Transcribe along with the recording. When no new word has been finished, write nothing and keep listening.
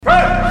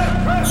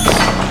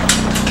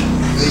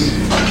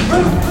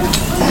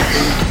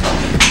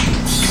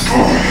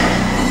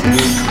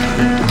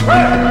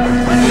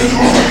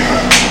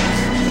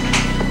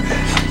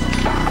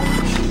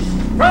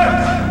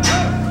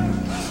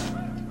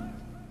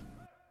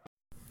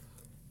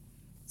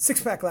Six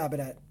Pack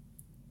Labadat.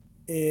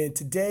 And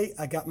today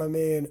I got my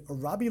man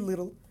Robbie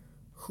Little,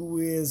 who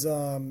is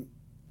my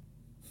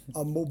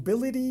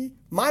mobility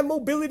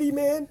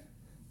man.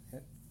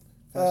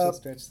 Fascial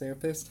stretch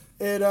therapist.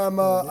 And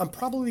I'm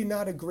probably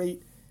not a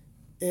great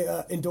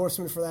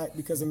endorsement for that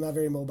because I'm not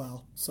very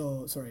mobile.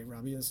 So sorry,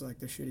 Robbie, it's like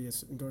the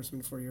shittiest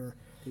endorsement for your.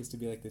 It used to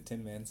be like the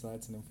Tin Man, so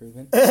that's an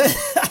improvement.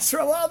 That's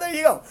right. Well, there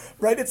you go.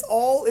 Right, it's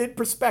all in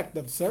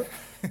perspective, sir.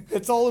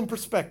 It's all in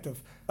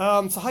perspective.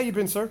 So how you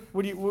been, sir?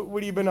 What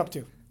have you been up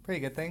to?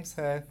 Pretty good, thanks.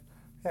 Yeah,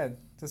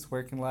 just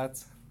working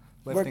lots,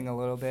 lifting a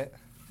little bit.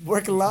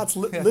 Working lots,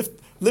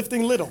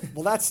 lifting little.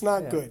 Well, that's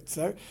not good,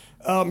 sir.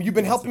 You've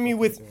been helping me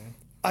with.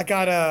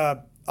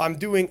 I'm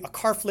doing a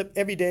car flip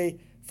every day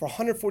for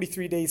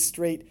 143 days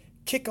straight.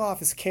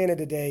 Kickoff is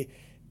Canada Day,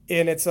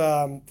 and it's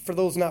for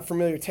those not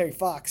familiar with Terry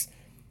Fox.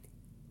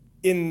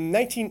 In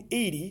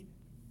 1980,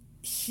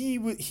 he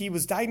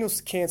was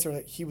diagnosed with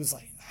cancer. He was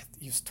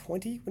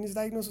 20 when he was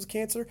diagnosed with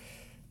cancer.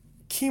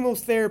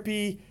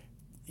 Chemotherapy,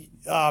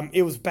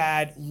 it was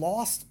bad.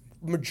 Lost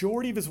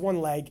majority of his one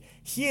leg.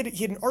 He had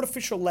an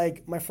artificial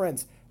leg, my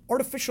friends.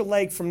 Artificial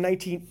leg from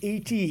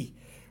 1980.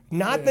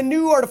 Not the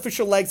new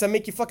artificial legs that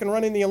make you fucking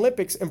run in the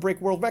Olympics and break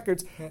world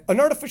records. Yeah. An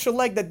artificial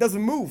leg that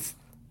doesn't move.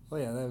 Oh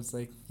yeah, that was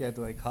like you had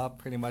to hop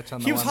pretty much on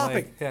the He was one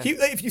hopping. leg.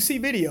 Yeah. If you see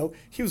video,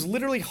 he was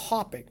literally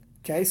hopping.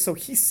 Okay, so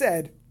he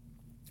said,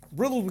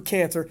 riddled with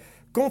cancer,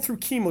 going through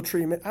chemo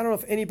treatment. I don't know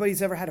if anybody's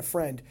ever had a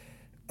friend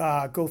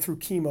go through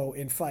chemo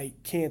and fight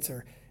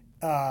cancer.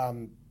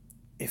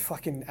 It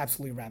fucking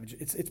absolutely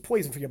ravages. It's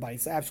poison for your body.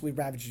 It's absolutely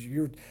ravages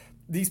you.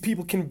 These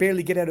people can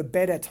barely get out of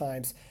bed at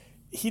times.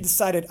 He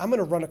decided, I'm going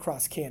to run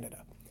across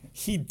Canada.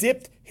 He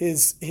dipped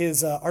his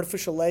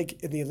artificial leg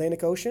in the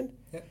Atlantic Ocean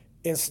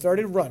and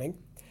started running.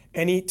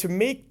 And to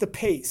make the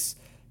pace,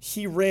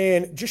 he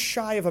ran just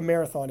shy of a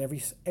marathon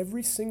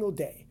every single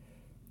day.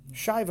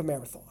 Shy of a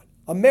marathon.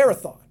 A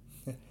marathon.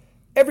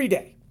 Every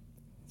day.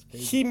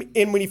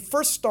 And when he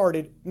first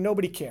started,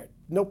 nobody cared.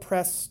 No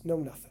press, no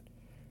nothing.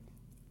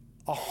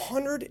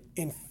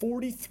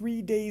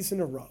 143 days in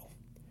a row.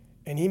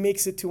 And he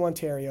makes it to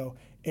Ontario,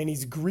 and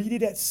he's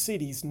greeted at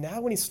cities. Now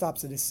when he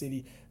stops at a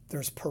city,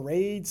 there's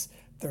parades,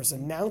 there's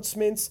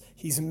announcements.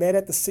 He's met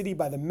at the city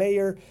by the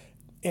mayor,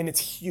 and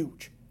it's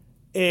huge.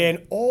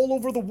 And all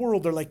over the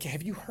world, they're like,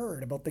 have you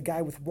heard about the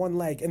guy with one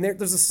leg? And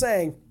there's a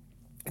saying,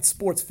 in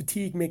sports,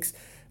 fatigue makes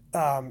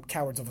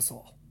cowards of us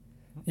all.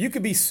 You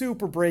could be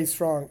super brave,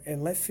 strong,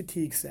 and let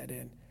fatigue set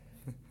in.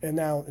 And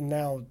now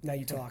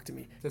you talk to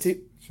me. Just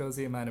shows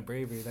the amount of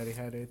bravery that he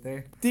had right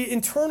there. The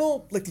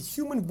internal, the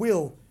human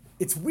will,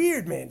 it's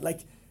weird, man.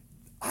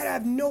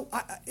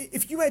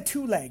 If you had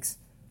two legs,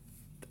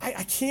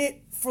 I can't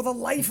for the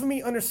life of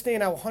me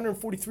understand how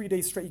 143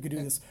 days straight you could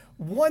do this.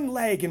 One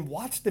leg, and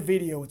watch the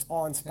video, it's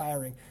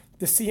awe-inspiring.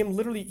 To see him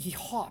literally, he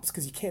hops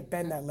because you can't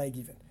bend that leg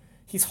even.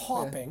 He's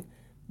hopping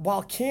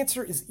while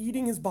cancer is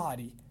eating his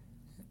body,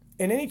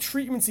 and any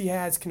treatments he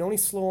has can only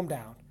slow him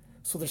down.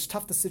 So there's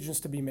tough decisions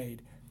to be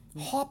made.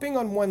 Hopping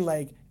on one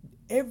leg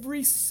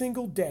every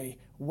single day,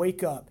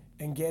 wake up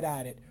and get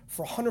at it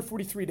for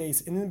 143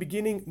 days. And in the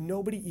beginning,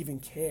 nobody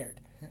even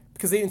cared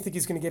because they didn't think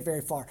he's going to get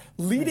very far.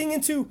 Leading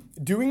into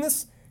doing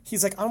this,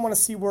 he's like, I want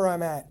to see where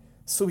I'm at.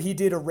 So he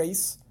did a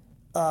race,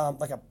 it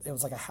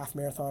was like a half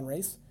marathon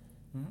race.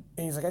 Mm-hmm.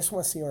 And he's like, I just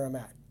want to see where I'm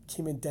at.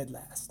 Came in dead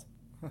last.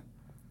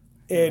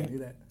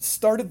 And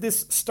started this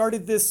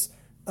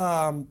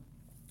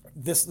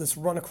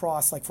run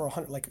across for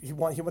 100, he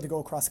wanted to go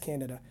across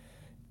Canada,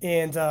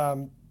 and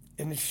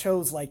it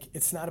shows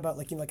it's not about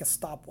a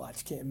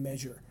stopwatch can't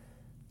measure,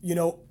 and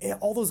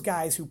all those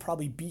guys who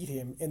probably beat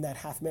him in that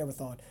half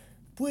marathon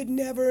would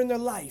never in their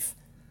life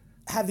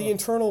have the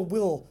internal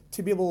will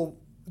to be able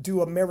to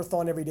do a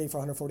marathon every day for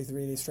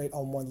 143 days straight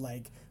on one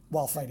leg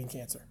while fighting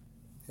cancer.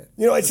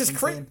 It's just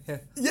crazy.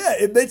 Yeah,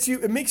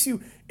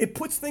 it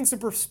puts things in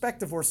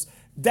perspective where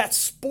that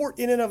sport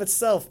in and of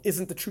itself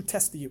isn't the true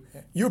test of you.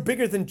 Yeah. You're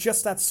bigger than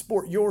just that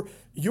sport. Your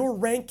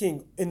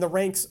ranking in the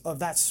ranks of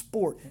that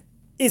sport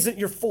isn't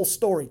your full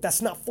story.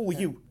 That's not full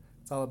you.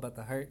 It's all about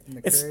the heart and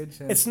the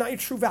courage. It's not your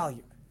true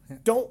value. Yeah.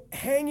 Don't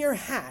hang your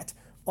hat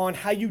on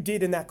how you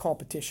did in that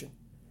competition.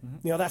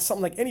 Mm-hmm. That's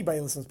something like anybody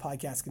listening to this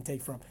podcast can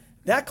take from.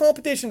 That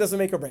competition doesn't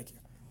make or break you.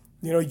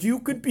 You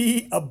could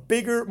be a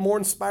bigger, more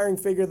inspiring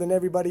figure than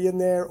everybody in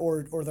there,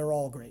 or they're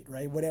all great,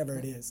 right? Whatever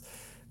it is.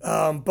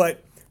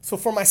 But so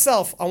for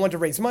myself, I wanted to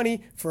raise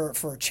money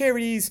for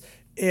charities,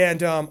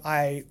 and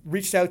I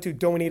reached out to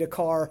Donate a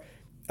Car,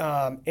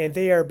 and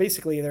they're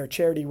a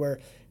charity where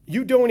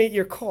you donate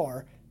your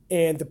car,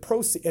 and the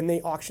proceeds, and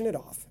they auction it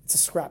off. It's a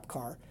scrap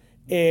car,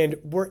 and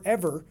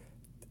whatever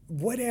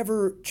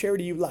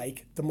charity you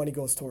like, the money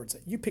goes towards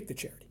it. You pick the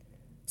charity.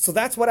 So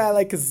that's what I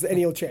like because it's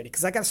any old charity.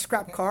 Because I got a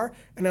scrap car,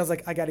 and I was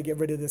like, I got to get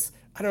rid of this.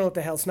 I don't know what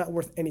the hell. It's not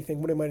worth anything.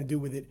 What am I going to do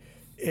with it?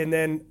 And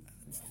then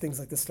things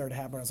like this started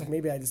happening. I was like,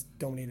 maybe I just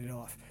donate it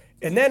off.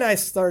 And then I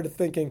started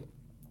thinking,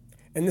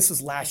 and this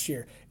was last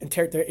year, and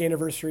the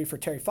anniversary for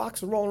Terry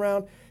Fox was rolling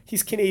around.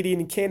 He's Canadian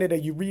in Canada.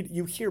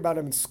 You hear about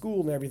him in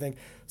school and everything.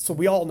 So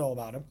we all know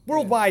about him.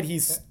 Worldwide,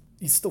 he's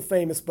he's still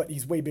famous, but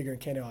he's way bigger in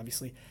Canada,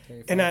 obviously.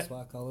 Terry And Fox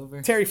walk all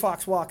over. Terry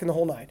Fox walk and the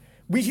whole nine.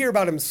 We hear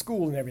about him in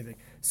school and everything.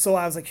 So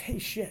I was like, hey,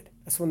 shit.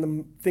 That's when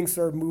the things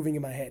started moving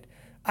in my head.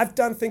 I've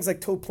done things like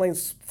tow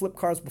planes, flip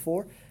cars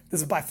before.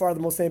 This is by far the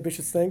most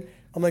ambitious thing.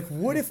 I'm like,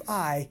 what if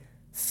I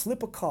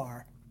flip a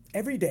car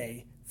every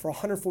day for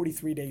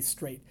 143 days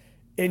straight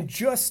and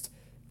just,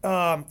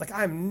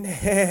 I'm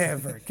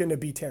never going to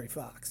be Terry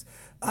Fox.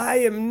 I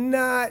am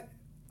not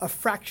a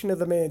fraction of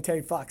the man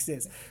Terry Fox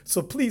is.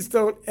 So please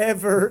don't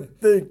ever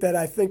think that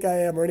I think I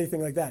am or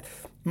anything like that.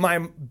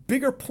 My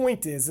bigger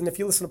point is, and if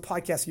you listen to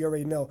podcasts, you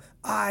already know,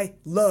 I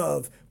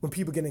love when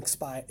people get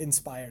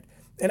inspired.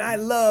 And I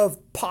love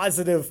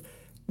positive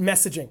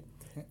messaging.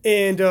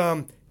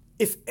 And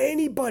if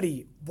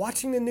anybody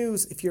watching the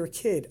news, if you're a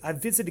kid,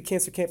 I've visited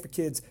Cancer Camp for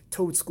Kids,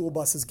 towed school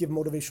buses, give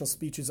motivational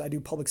speeches. I do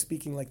public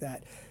speaking like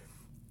that.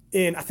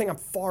 And I think I'm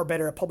far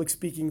better at public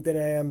speaking than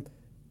I am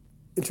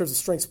in terms of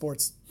strength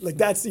sports. Like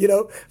that's,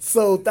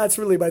 so that's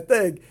really my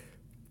thing.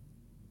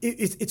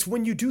 It's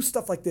when you do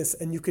stuff like this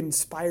and you can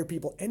inspire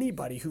people,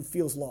 anybody who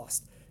feels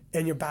lost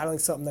and you're battling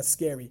something that's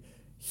scary,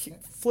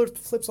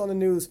 flips on the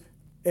news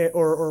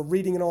or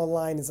reading it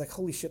online is like,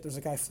 holy shit, there's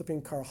a guy flipping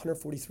a car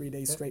 143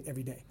 days straight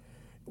every day.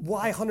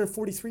 Why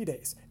 143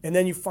 days? And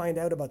then you find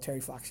out about Terry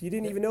Fox. You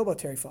didn't even know about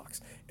Terry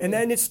Fox. And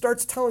then it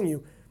starts telling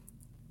you,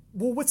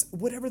 well,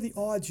 whatever the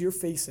odds you're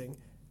facing,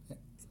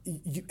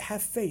 you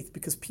have faith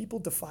because people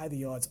defy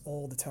the odds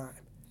all the time.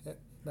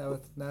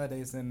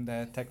 Nowadays in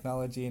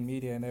technology and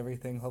media and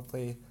everything,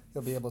 hopefully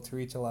you'll be able to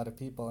reach a lot of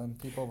people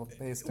and people will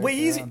way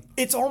easy.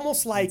 It's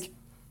almost like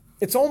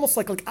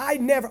I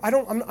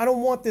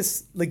don't want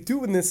this like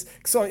doing this.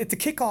 So to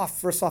kick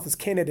off, first off, is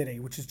Canada Day,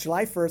 which is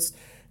July 1st.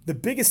 The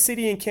biggest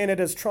city in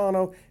Canada is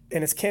Toronto,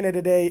 and it's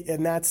Canada Day,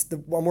 and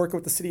I'm working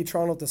with the city of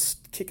Toronto to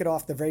kick it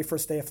off. The very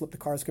first day I Flip the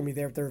Car is going to be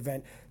there at their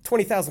event.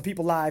 20,000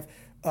 people live,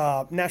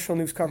 national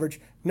news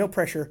coverage, no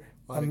pressure.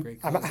 I'm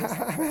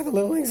having a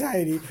little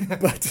anxiety,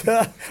 but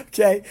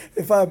okay,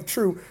 if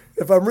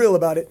I'm real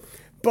about it.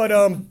 But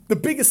the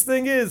biggest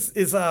thing is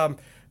it's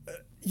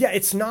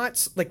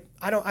not like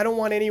I don't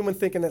want anyone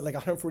thinking that like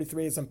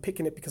 143 is I'm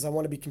picking it because I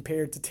want to be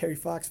compared to Terry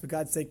Fox. For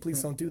God's sake,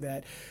 please don't do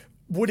that.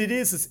 What it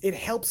is it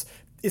helps.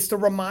 It's the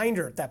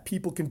reminder that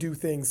people can do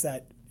things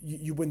that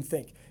you wouldn't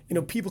think.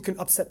 People can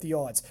upset the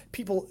odds.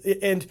 People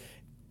and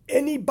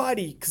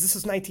anybody, because this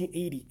is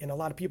 1980, and a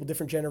lot of people,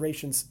 different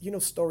generations,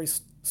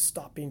 stories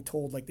stop being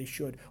told like they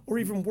should, or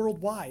even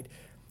worldwide.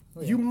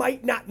 Oh, yeah. You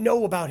might not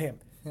know about him.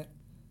 Yeah.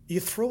 You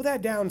throw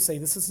that down and say,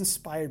 this is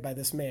inspired by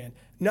this man.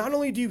 Not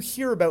only do you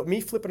hear about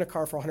me flipping a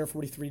car for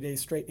 143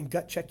 days straight and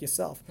gut check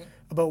yourself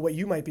about what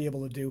you might be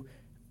able to do,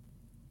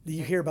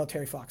 you hear about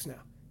Terry Fox now.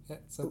 Yeah,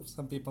 so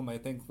some people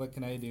might think, what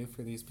can I do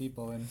for these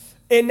people?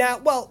 And now,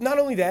 well, not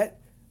only that,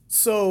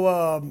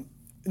 so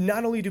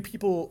not only do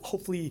people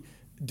hopefully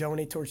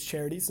donate towards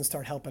charities and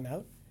start helping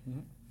out,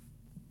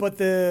 but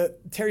the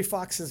Terry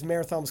Fox's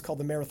marathon was called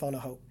the Marathon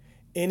of Hope.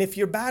 And if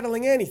you're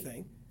battling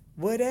anything,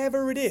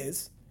 whatever it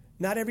is,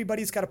 not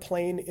everybody's got a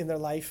plane in their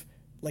life,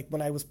 like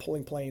when I was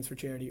pulling planes for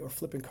charity or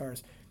flipping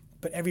cars,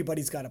 but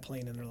everybody's got a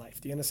plane in their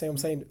life. Do you understand what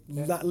I'm saying?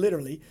 Yeah. Not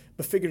literally,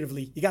 but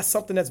figuratively. You got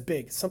something that's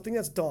big, something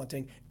that's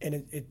daunting,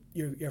 and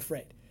you're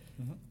afraid.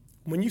 Mm-hmm.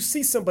 When you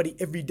see somebody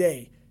every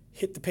day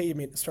hit the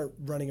pavement and start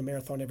running a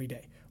marathon every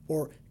day,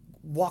 or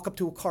walk up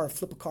to a car and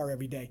flip a car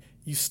every day,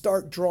 you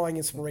start drawing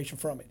inspiration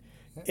from it.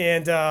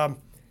 And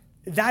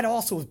that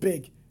also is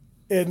big.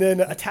 And then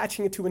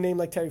attaching it to a name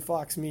like Terry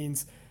Fox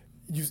means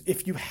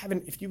if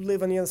you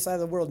live on the other side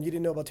of the world and you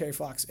didn't know about Terry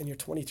Fox and you're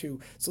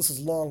 22, so this is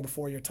long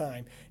before your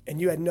time,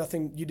 and you had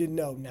nothing, you didn't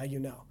know, now you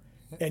know.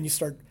 And you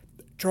start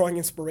drawing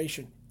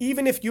inspiration.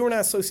 Even if you're not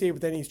associated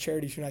with any of these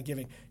charities you're not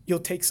giving, you'll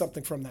take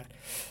something from that.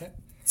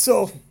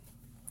 So,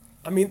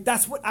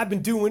 that's what I've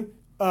been doing,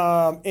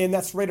 and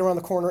that's right around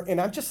the corner, and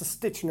I'm just a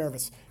stitch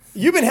nervous.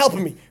 You've been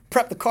helping me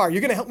prep the car.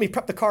 You're going to help me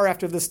prep the car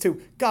after this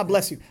too. God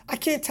bless you. I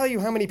can't tell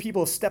you how many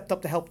people have stepped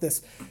up to help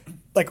this.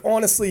 Like,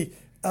 honestly,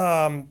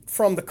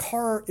 from the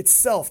car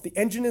itself, the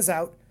engine is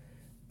out,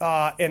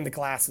 and the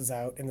glass is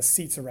out, and the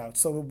seats are out.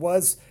 So it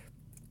was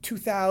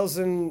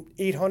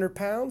 2,800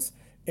 pounds,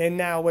 and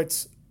now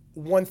it's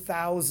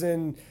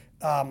 1,000,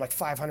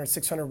 500,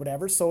 600,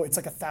 whatever. So it's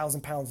like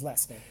 1,000 pounds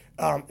less.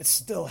 It's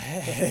still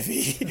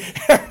heavy.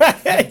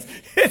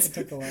 It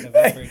took a lot of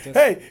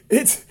effort.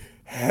 It's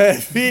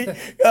heavy.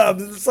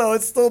 So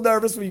it's still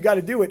nervous when you got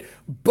to do it.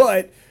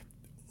 But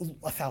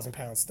 1,000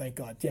 pounds, thank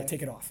God. Yeah,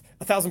 take it off.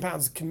 1,000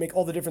 pounds can make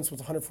all the difference with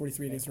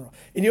 143 days in a row.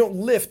 And you don't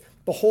lift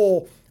the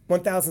whole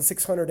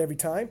 1,600 every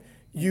time.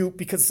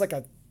 Because it's like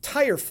a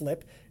tire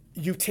flip,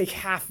 you take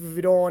half of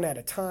it on at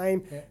a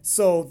time. Yeah.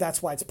 So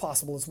that's why it's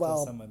possible as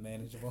well. Still somewhat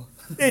manageable.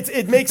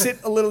 It makes it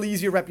a little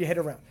easier to wrap your head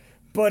around.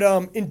 But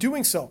in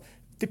doing so,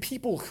 the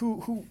people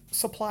who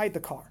supplied the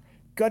car,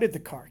 gutted the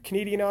car,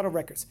 Canadian Auto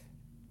Records,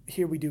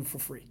 here we do for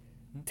free.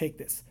 Take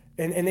this.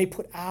 And they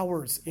put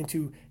hours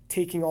into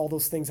taking all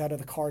those things out of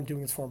the car and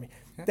doing this for me.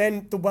 Okay.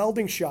 Then the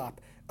welding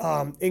shop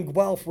in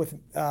Guelph with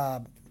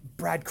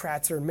Brad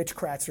Kratzer and Mitch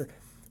Kratzer,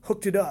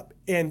 hooked it up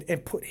and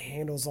put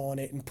handles on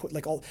it and put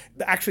like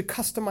actually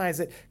customize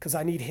it because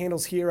I need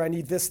handles here, I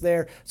need this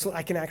there, so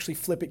I can actually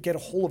flip it, get a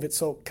hold of it.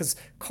 So because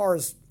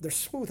cars, they're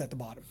smooth at the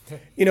bottom,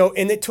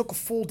 and it took a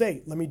full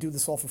day. Let me do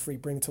this all for free.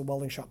 Bring it to a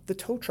welding shop. The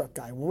tow truck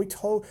guy, when we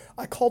tow,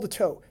 I called a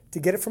tow to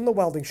get it from the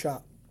welding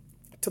shop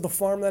to the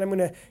farm that I'm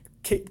gonna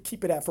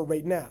keep it at for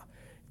right now.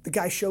 The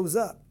guy shows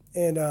up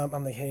and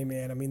I'm like, hey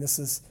man, I mean, this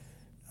is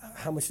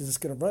how much is this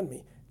gonna run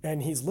me?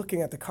 And he's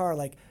looking at the car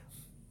like,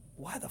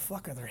 why the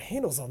fuck are there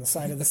handles on the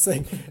side of this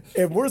thing?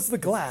 And where's the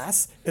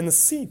glass and the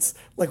seats?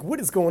 Like, what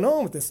is going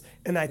on with this?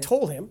 And I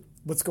told him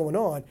what's going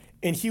on,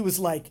 and he was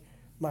like,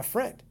 my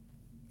friend,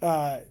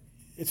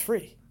 it's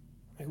free.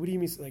 Like, what do you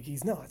mean? Like,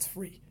 no, it's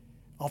free.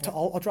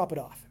 I'll drop it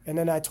off. And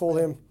then I told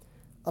him,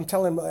 I'm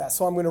telling him,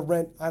 so I'm going to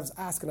rent. I was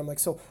asking him, like,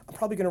 so I'm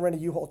probably going to rent a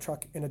U-Haul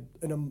truck in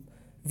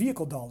a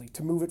vehicle dolly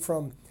to move it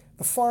from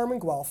the farm in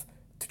Guelph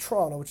to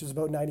Toronto, which is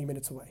about 90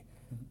 minutes away.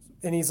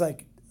 Mm-hmm. And he's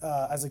like,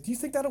 I was like, do you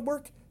think that'll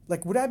work?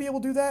 Like, would I be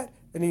able to do that?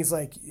 And he's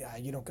like, yeah,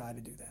 you don't got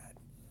to do that.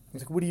 I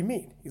was like, what do you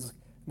mean? He's like,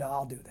 no,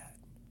 I'll do that.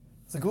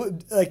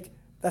 It's like,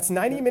 that's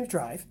 90-minute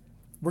drive.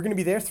 We're going to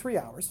be there 3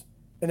 hours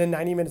and then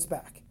 90 minutes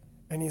back.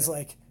 And he's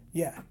like,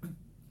 yeah,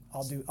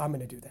 I'm going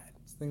to do that.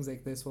 Things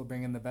like this will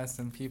bring in the best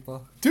in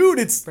people.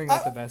 Dude, bring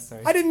out the best.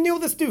 Sorry. I didn't know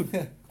this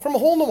dude from a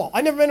hole in the wall.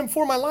 I never met him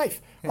before in my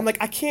life. I'm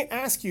like, I can't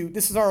ask you.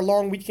 This is our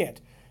long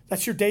weekend.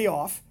 That's your day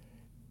off.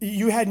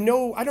 You had I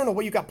don't know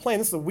what you got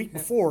planned. This is a week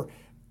before.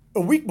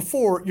 A week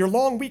before your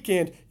long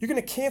weekend, you're going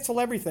to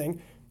cancel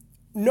everything.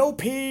 No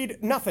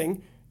paid,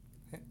 nothing.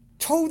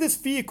 Tow this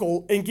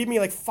vehicle and give me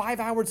like 5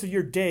 hours of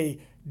your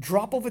day.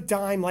 Drop of a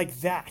dime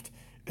like that.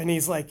 And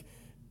he's like,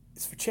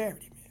 it's for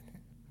charity.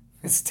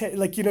 It's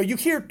like, you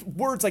hear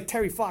words like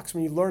Terry Fox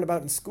when you learn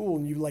about it in school,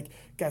 and you like,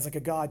 guy's like a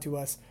god to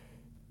us.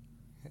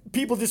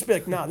 People just be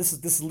like, nah, this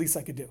is the least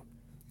I could do.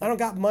 I don't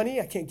got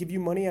money. I can't give you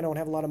money. I don't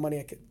have a lot of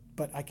money.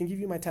 But I can give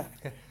you my time.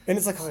 And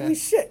it's like, holy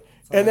shit.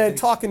 And then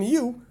talking to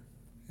you,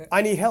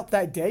 I need help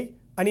that day.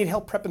 I need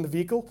help prepping the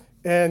vehicle.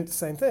 And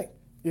same thing.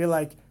 You're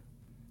like,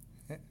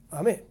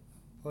 I'm in.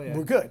 Well, yeah.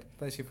 We're good.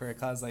 Especially for a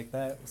cause like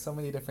that. So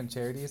many different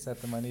charities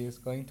that the money is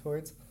going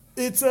towards.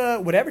 It's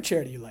whatever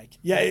charity you like.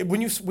 Yeah, when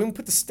we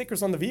put the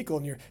stickers on the vehicle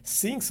and you're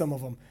seeing some of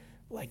them,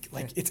 like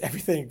it's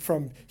everything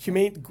from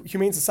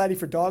Humane Society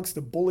for Dogs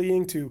to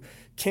bullying to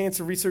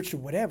cancer research to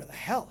whatever the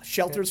hell,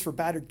 shelters for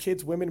battered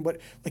kids, women,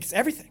 it's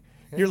everything.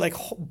 You're like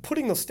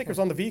putting those stickers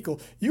on the vehicle.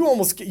 You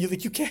almost get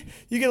you get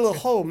a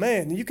little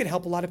man. You can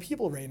help a lot of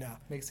people right now.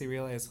 Makes you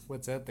realize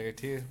what's out there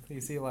too. You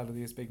see a lot of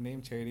these big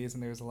name charities,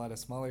 and there's a lot of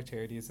smaller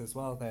charities as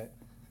well that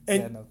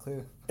had no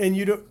clue. And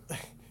you don't.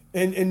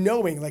 And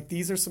knowing, like,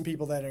 these are some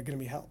people that are going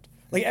to be helped.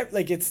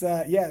 Like it's,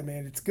 yeah,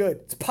 man, it's good.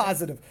 It's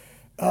positive.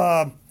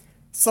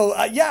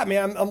 Yeah,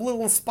 man, I'm a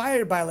little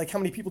inspired by, like, how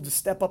many people just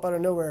step up out of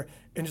nowhere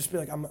and just be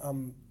like,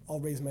 I'll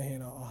raise my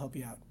hand. I'll help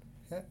you out.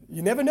 Yeah.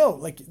 You never know.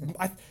 Like,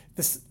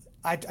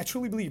 I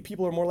truly believe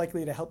people are more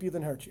likely to help you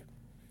than hurt you.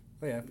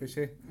 Oh, yeah, for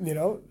sure.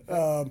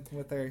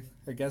 With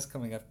our guest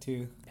coming up,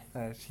 too,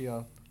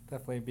 she'll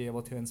definitely be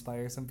able to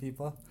inspire some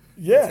people.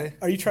 Yeah.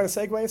 Are you trying to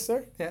segue us,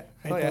 sir? Yeah.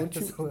 Hey,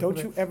 don't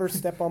you ever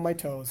step on my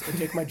toes and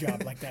take my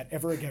job like that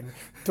ever again.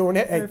 Don't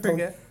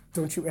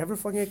you ever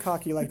fucking get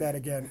cocky like that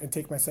again and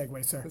take my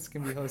segue, sir. This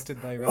can be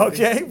hosted by Robbie.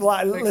 Okay,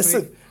 well,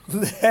 listen.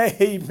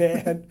 Hey,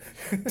 man.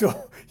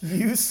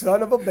 You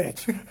son of a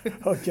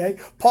bitch. Okay?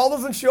 Paul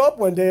doesn't show up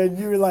one day and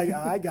you're like,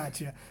 I got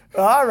you.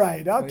 All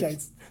right, okay.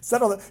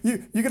 Settle it. You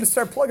going to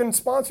start plugging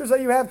sponsors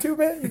that you have too,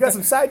 man? You got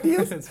some side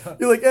deals?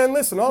 You're like, and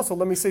listen, also,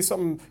 let me say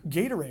something.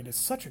 Gatorade is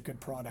such a good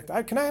product.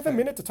 Can I have a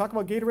minute to talk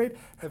about Gatorade?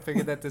 I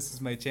figured that this is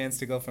my chance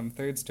to go from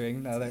third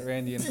string now that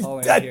Randy and Paul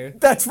are here.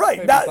 That's right.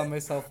 Maybe bump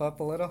myself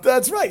up a little.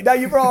 That's right. Now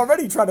you're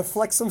already trying to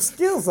flex some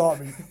skills on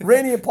me.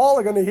 Randy and Paul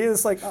are going to hear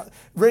this like,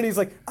 Randy's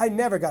like, I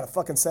never got a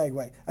fucking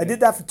segue. I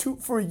did that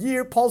for a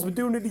year. Paul's been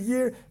doing it a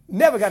year.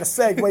 Never got a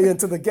segue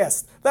into the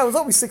guest. That was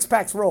always 6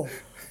 packs roll.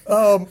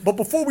 But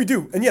before we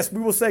do, and yes,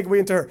 we will segue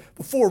into her.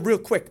 Before, real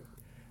quick,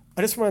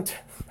 I just want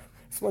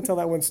to tell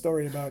that one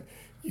story about,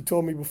 you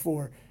told me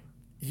before,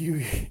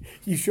 you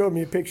showed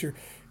me a picture.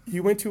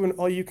 You went to an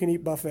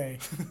all-you-can-eat buffet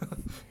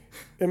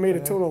and made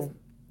a total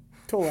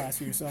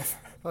ass of yourself.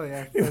 Oh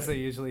yeah, as I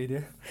usually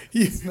do.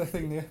 It's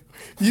nothing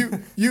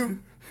new. You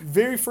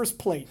very first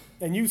plate,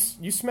 and you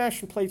smashed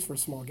some plates for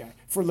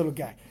a little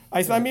guy.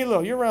 I mean,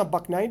 you're around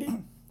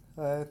 $190.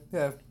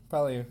 Yeah.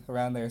 Probably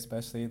around there,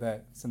 especially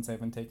that since I've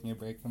been taking a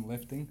break from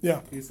lifting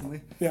recently.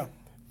 Yeah.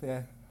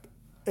 Yeah.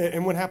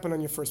 And what happened on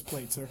your first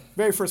plate, sir?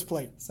 Very first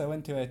plate. So I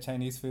went to a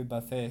Chinese food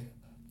buffet.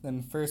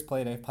 Then first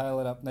plate, I pile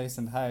it up nice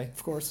and high.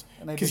 Of course.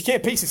 Because you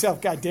can't pace yourself,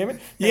 God damn it.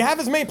 You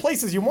have as many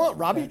places as you want,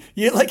 Robbie.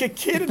 You're like a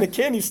kid in a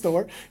candy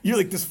store. You're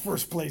like, this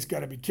first place got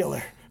to be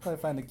killer. I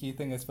find the key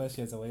thing,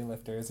 especially as a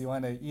weightlifter, is you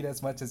want to eat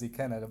as much as you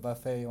can at a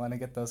buffet. You want to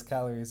get those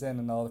calories in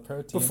and all the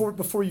protein.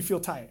 Before you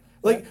feel tired.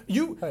 Like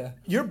Oh, yeah.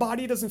 your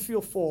body doesn't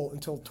feel full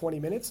until 20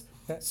 minutes.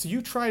 Yeah. So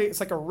you try. It's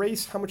like a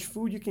race. How much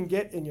food you can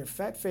get in your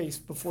fat face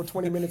before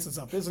 20 minutes is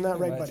up. Isn't that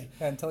right, buddy?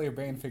 Yeah, until your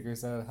brain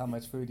figures out how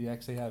much food you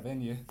actually have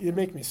in you. You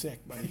make me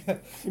sick, buddy.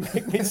 You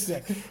make me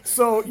sick.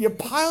 So you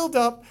piled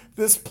up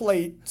this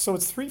plate, so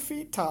it's 3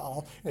 feet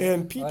tall,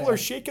 and people are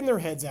shaking their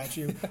heads at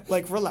you.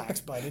 Like, relax,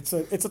 bud. It's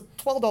a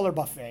 $12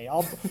 buffet.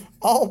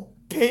 I'll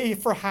pay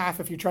for half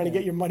if you're trying to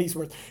get your money's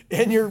worth.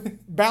 And you're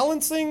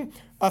balancing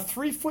a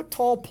 3 foot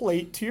tall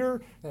plate to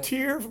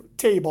your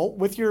table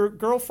with your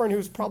girlfriend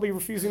who's probably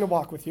refusing to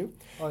walk with you.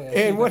 Oh yeah.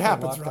 And what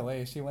happens, Walked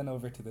away. She went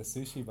over to the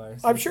sushi bar.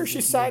 So I'm sure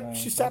she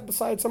sat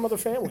beside some other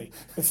family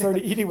and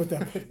started eating with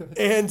them.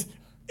 And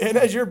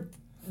as you're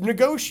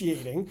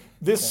negotiating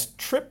this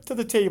trip to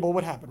the table,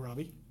 what happened,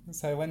 Robbie?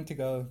 So I went to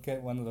go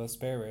get one of those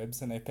spare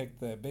ribs, and I picked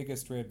the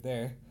biggest rib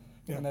there.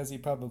 Yeah. And as you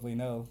probably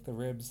know, the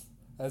ribs,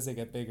 as they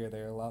get bigger,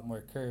 they're a lot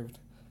more curved.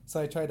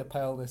 So I tried to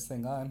pile this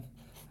thing on,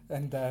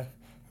 and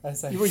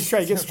as I... Were you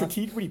trying to get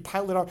strategic? Were you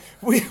pile it on?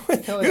 Were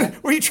yeah.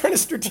 you trying to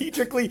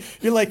strategically?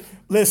 You're like,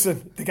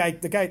 listen, the guy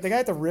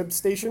at the rib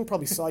station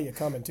probably saw you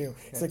coming too.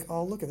 He's like,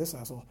 oh, look at this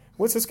asshole.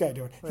 What's this guy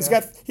doing?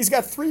 He's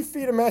got 3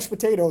 feet of mashed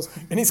potatoes,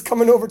 and he's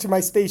coming over to my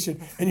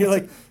station. And you're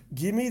like,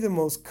 give me the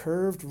most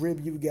curved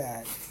rib you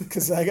got,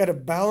 because I got to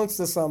balance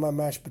this on my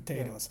mashed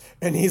potatoes.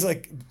 Yeah. And he's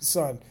like,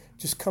 son,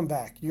 just come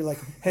back. You're like,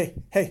 hey.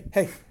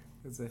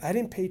 I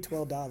didn't pay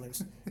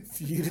 $12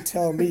 for you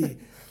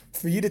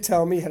to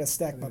tell me how to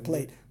stack my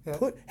plate.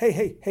 Yeah.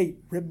 Hey,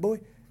 rib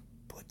boy,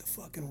 put the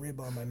fucking rib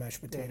on my mashed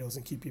potatoes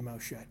and keep your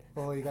mouth shut.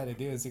 Well, what you got to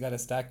do is you got to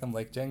stack them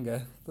like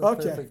Jenga. The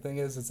perfect thing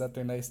is that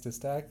they're nice to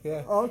stack.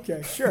 Yeah.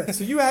 Okay, sure.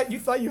 So you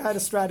thought you had a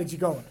strategy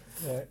going.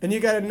 Yeah. And you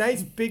got a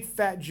nice big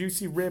fat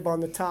juicy rib on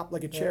the top,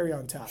 like a cherry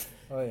on top.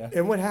 Oh yeah.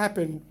 And what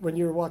happened when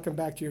you were walking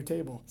back to your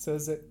table? So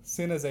as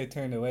soon as I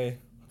turned away,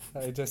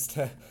 I just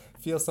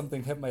feel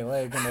something hit my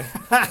leg, and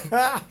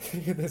I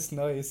hear this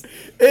noise.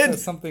 And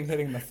something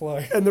hitting the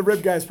floor. And the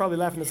rib guy's probably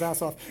laughing his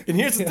ass off. And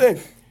here's the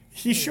thing.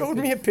 He showed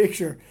me a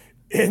picture,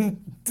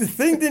 and the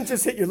thing didn't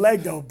just hit your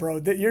leg, though, bro.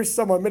 That you're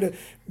somewhat minute.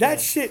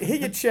 That shit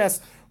hit your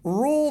chest,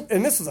 rolled,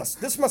 and this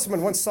must have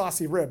been one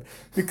saucy rib,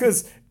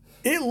 because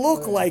it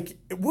looked like,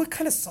 what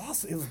kind of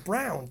sauce? It was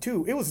brown,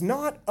 too. It was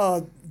not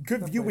a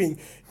good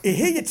viewing. It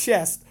hit your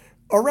chest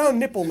around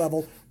nipple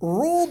level,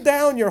 rolled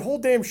down your whole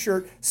damn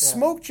shirt,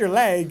 smoked your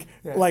leg,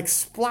 like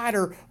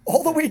splatter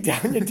all the way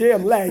down your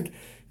damn leg.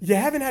 You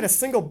haven't had a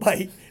single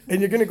bite, and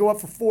you're going to go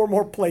up for 4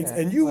 more plates,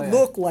 and you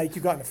look like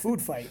you got in a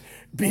food fight.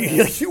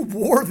 Like you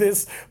wore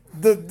this,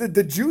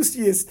 the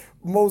juiciest,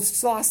 most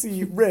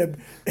saucy rib,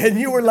 and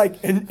you were like,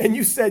 and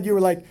you said, you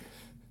were like,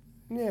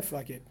 yeah,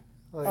 fuck it.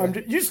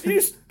 You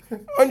just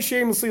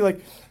unshamelessly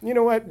like, you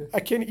know what, I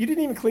can't. You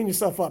didn't even clean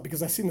yourself up,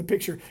 because I seen the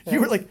picture.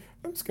 You were like,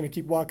 I'm just gonna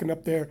keep walking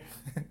up there,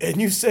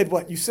 and you said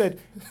what? You said,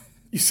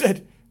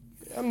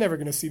 I'm never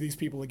gonna see these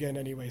people again,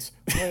 anyways.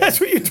 That's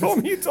what you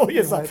told me. You told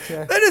yourself.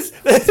 That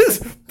is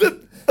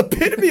the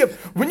epitome of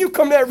when you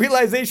come to that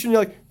realization. You're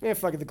like, man,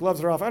 fuck it, the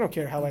gloves are off. I don't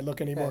care how I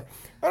look anymore.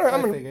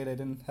 I figured I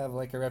didn't have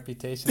like a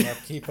reputation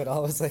upkeep at all.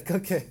 I was like,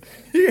 okay,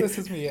 this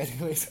is me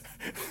anyways.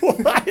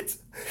 What?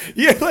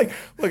 You're like,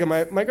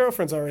 look, my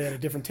girlfriend's already at a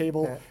different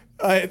table.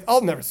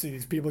 I'll never see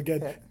these people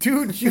again.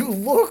 Dude, you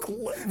look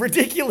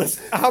ridiculous.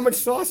 How much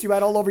sauce you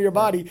had all over your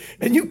body.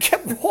 And you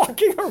kept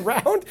walking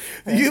around,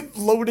 you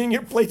loading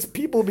your plates.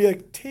 People be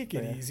like, take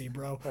it easy,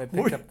 bro. I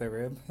picked up the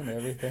rib and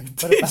everything.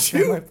 Put it back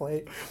on my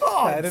plate.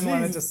 Oh, I didn't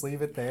want to just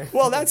leave it there.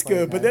 Well, that's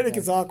good. But then it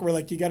gets awkward.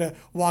 Like, you got to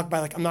walk by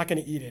like, I'm not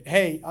going to eat it.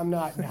 Hey, I'm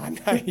not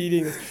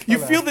eating this. You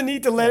feel the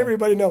need to let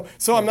everybody know.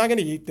 So I'm not going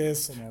to eat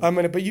this.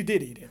 But you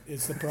did eat it,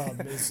 is the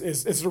problem.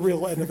 Is the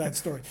real end of that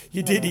story.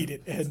 You did eat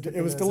it, and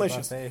it was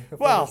delicious. If it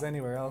was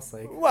anywhere else,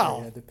 like,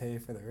 you had to pay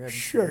for the rib.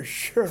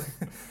 Sure.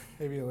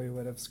 Maybe we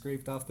would have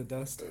scraped off the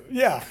dust.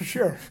 Yeah,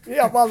 sure.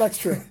 Yeah, well, that's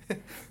true.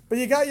 But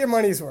you got your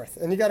money's worth,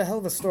 and you got a hell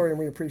of a story, and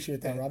we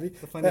appreciate that, Robbie.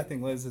 The funny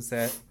thing is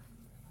that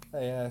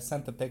I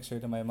sent the picture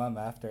to my mom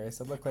after. I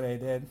said, look what I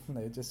did. And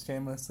I just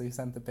shamelessly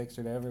sent the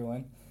picture to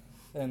everyone.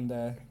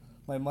 And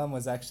my mom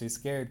was actually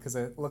scared, because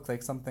it looked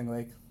like something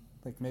like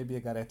maybe I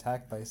got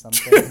attacked by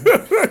something.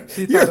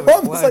 She thought it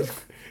was blood. Like,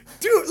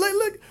 dude,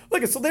 look.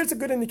 So there's a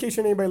good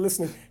indication, anybody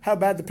listening, how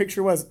bad the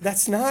picture was.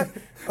 That's not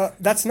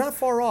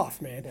far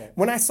off, man. Yeah.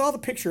 When I saw the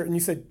picture and you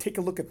said, take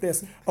a look at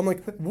this, I'm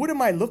like, what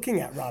am I looking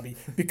at, Robbie?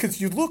 Because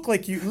you look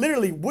like you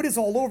literally, what is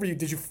all over you?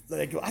 Did you?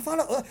 Like, I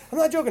thought, I'm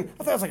not joking.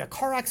 I thought it was like a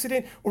car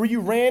accident, or you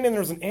ran and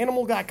there was an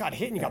animal got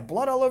hit and you got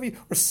blood all over you,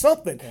 or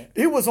something. Yeah.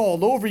 It was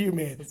all over you,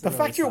 man. The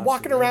fact you're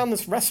walking around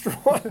this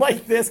restaurant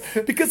like this,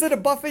 because at a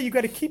buffet you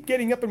got to keep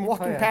getting up and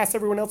walking past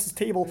everyone else's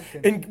table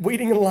and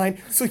waiting in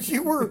line. So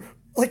you were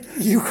like,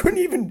 you couldn't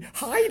even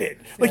hide it.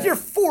 Like, you're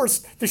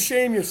forced to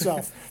shame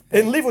yourself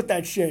and live with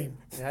that shame.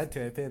 I had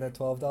to. I paid that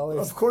 $12.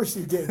 Of course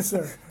you did,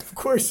 sir. Of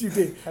course you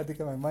did. I had to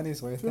get my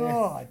money's worth.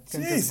 Oh,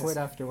 Jesus. Just quit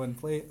after one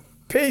plate.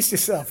 Pace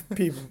yourself,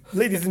 people.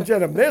 Ladies and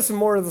gentlemen, there's some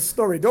more of the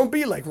story. Don't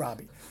be like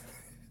Robbie.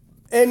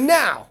 And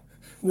now,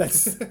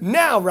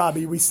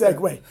 Robbie, we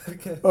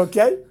segue.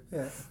 Okay?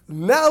 Yeah.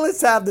 Now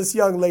let's have this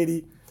young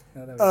lady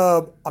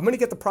I'm going to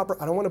get the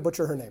proper, I don't want to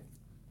butcher her name.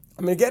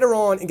 I'm going to get her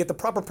on and get the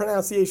proper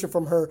pronunciation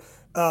from her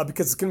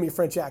because it's going to be a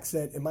French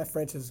accent and my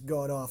French is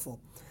god awful.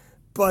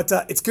 But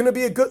it's going to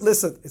be a good,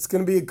 listen, it's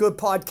going to be a good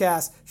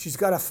podcast. She's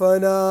got a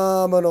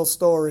phenomenal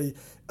story.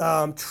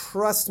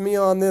 Trust me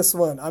on this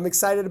one. I'm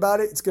excited about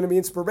it. It's going to be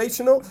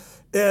inspirational.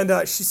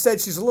 And she said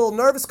she's a little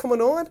nervous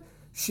coming on.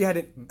 She had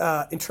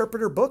an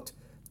interpreter booked.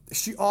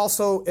 She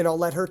also, and I'll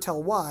let her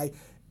tell why,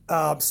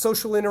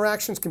 social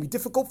interactions can be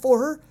difficult for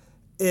her.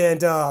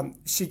 And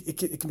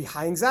it can be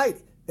high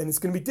anxiety. And it's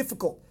going to be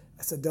difficult.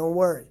 I said, don't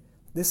worry.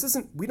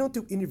 We don't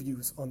do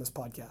interviews on this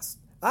podcast.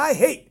 I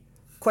hate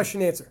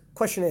question, answer,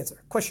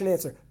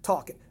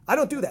 talking. I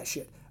don't do that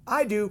shit.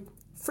 I do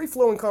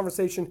free-flowing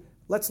conversation.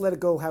 Let's let it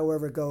go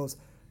however it goes.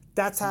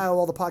 That's how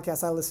all the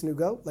podcasts I listen to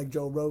go, like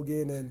Joe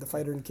Rogan and The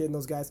Fighter and Kid and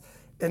those guys.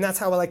 And that's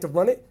how I like to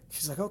run it.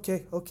 She's like,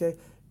 okay.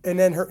 And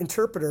then her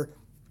interpreter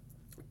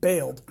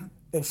bailed.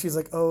 And she's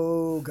like,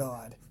 oh,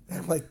 God. And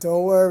I'm like,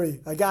 don't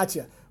worry. I got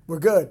you. We're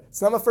good.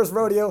 It's not my first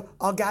rodeo.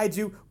 I'll guide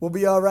you. We'll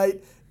be all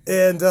right.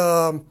 And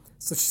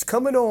so she's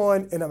coming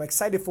on, and I'm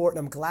excited for it, and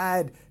I'm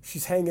glad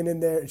she's hanging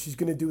in there, and she's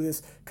going to do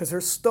this because her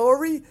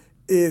story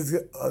is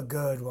a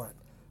good one.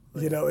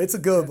 You know, it's a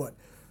good one.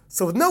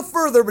 So with no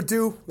further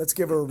ado, let's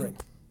give her a ring.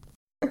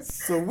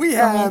 So we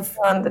have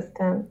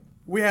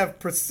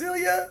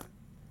Priscilla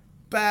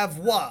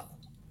Bavois.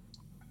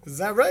 Is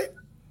that right?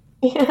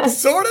 Yeah.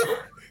 Sort of?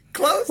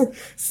 Close?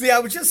 See, I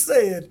was just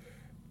saying,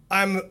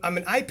 I'm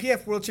an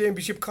IPF World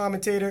Championship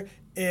commentator,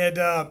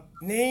 and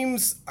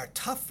names are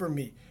tough for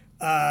me.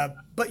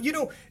 But, you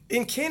know,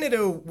 in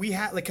Canada, we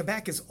have, like,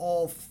 Quebec is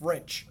all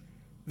French.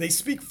 They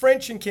speak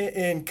French in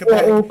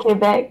Quebec. Yeah, in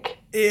Quebec.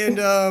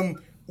 And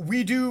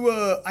we do,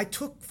 I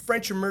took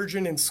French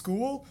immersion in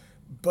school,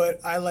 but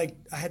I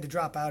had to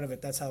drop out of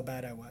it. That's how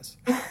bad I was.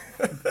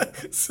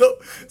 So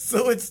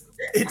it's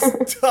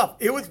tough.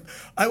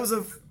 I was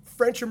a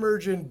French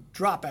immersion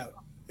dropout.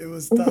 It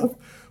was tough.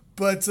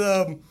 But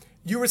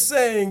you were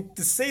saying,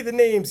 to say the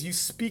names, you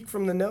speak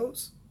from the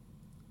nose?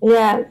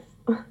 Yes.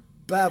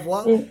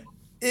 Bavois. Yeah.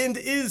 And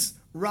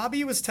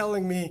Robbie was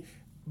telling me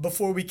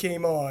before we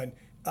came on,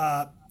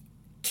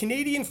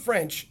 Canadian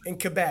French in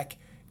Quebec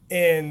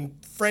and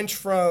French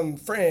from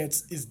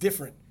France is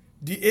different.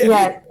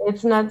 Yes,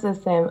 it's not the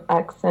same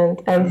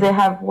accent. And they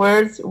have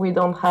words we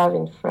don't have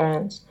in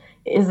French.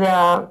 They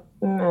are,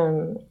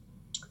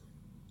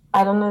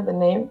 I don't know the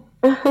name.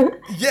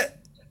 Yeah.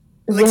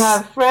 They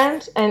have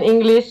French and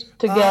English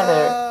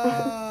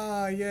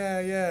together.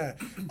 Yeah.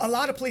 A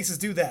lot of places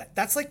do that.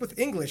 That's like with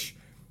English.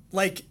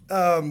 Like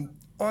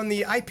on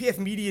the IPF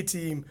media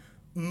team,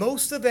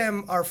 most of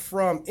them are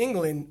from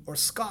England or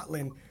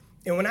Scotland.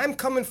 And when I'm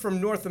coming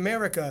from North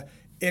America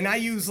and I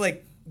use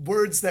like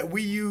words that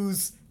we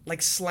use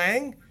like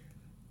slang,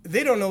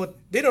 they don't know what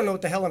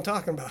the hell I'm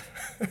talking about.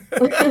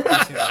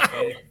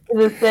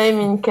 The same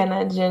in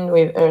Canadian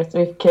with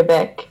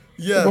Quebec.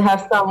 Yeah. They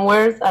have some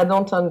words I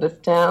don't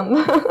understand.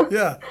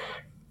 Yeah.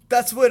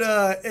 That's what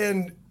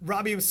and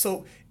Robbie was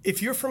so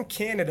if you're from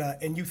Canada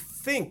and you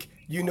think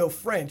you know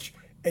French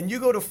and you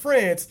go to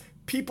France,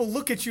 people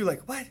look at you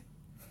like, what?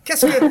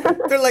 Qu'est-ce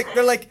que they're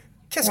like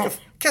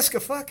qu'est-ce que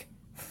fuck?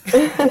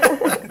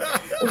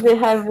 They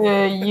have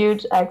a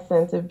huge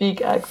accent, a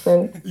big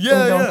accent.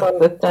 Yeah, we don't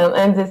understand,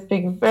 and they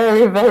speak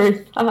very,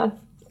 very fast.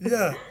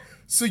 Yeah.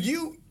 So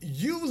you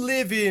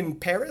live in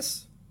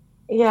Paris?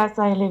 Yes,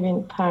 I live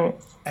in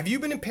Paris. Have you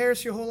been in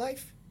Paris your whole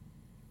life?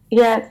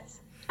 Yes.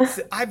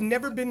 So I've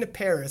never been to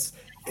Paris,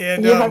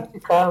 and You have to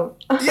come.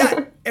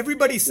 yeah,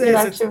 everybody You says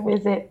have to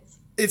visit.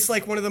 it's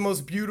like one of the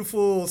most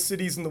beautiful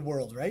cities in the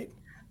world, right?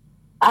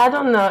 I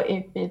don't know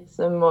if it's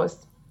the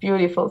most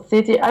beautiful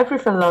city. I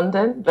prefer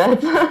London,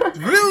 but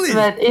Really?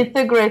 but it's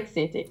a great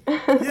city.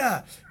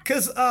 Yeah,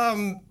 because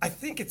I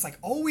think it's like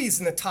always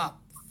in the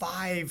top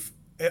 5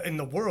 in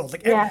the world.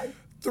 Like Yeah.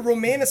 the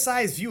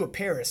romanticized view of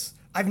Paris.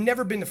 I've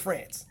never been to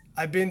France.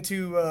 I've been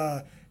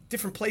to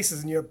different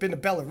places in Europe. Been to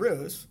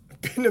Belarus.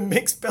 Been to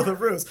Minsk,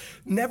 Belarus.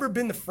 Never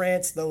been to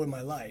France though in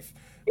my life.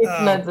 It's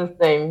not the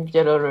same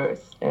Belarus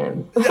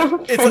and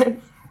Yeah,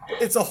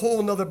 it's a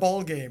whole nother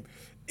ball game.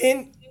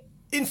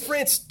 In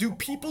France, do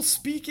people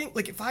speaking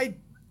like if I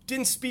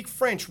didn't speak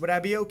French, would I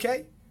be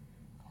okay?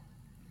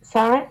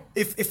 Sorry?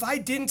 If I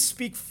didn't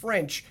speak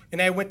French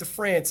and I went to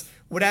France,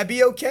 would I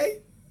be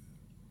okay?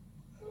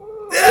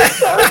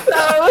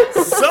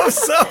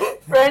 So.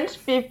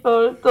 French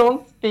people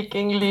don't speak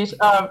English,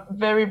 are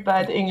very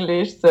bad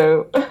English,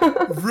 so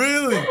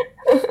Really?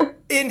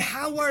 And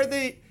how are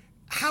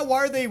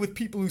they with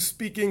people who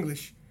speak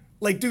English?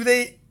 Like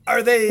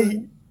are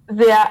they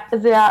they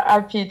are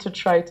happy to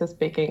try to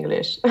speak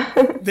English.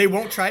 they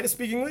won't try to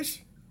speak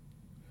English?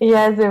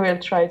 Yeah, they will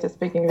try to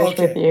speak English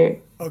with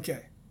you.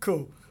 Okay,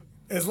 cool.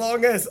 As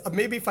long as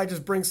maybe if I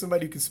just bring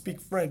somebody who can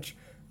speak French,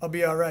 I'll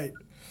be all right.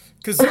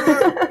 Because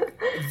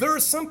there are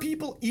some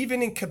people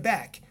even in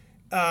Quebec,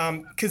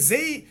 because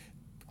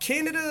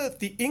Canada,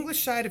 the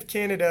English side of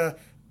Canada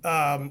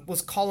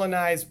was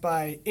colonized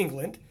by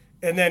England,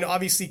 and then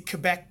obviously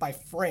Quebec by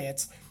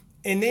France,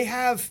 and they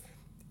have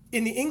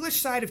in the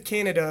English side of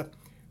Canada,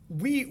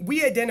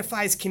 we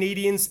identify as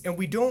Canadians, and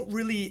we don't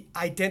really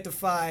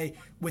identify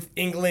with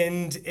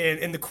England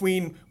and the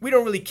Queen. We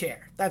don't really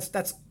care.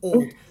 That's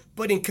old.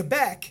 But in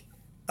Quebec,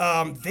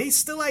 they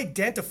still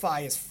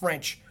identify as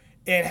French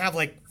and have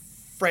like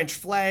French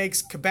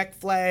flags, Quebec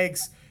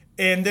flags,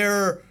 and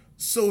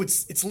so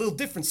it's a little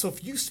different. So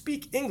if you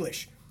speak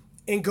English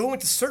and go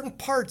into certain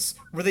parts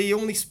where they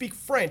only speak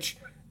French,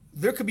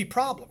 there could be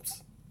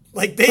problems.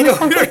 Like they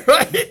don't,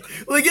 right?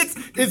 Like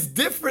it's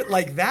different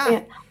like that.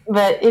 Yeah,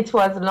 but it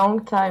was a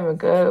long time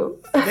ago.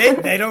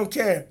 They don't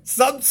care.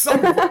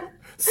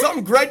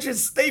 Some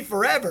grudges stay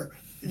forever,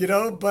 you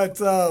know.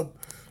 But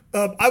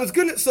I was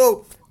gonna.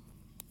 So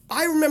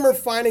I remember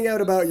finding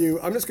out about you.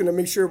 I'm just gonna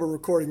make sure we're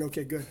recording.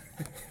 Okay, good.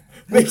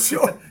 Make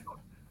sure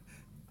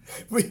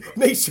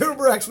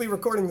we're actually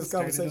recording this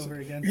conversation.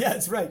 Over again. Yeah,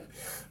 that's right.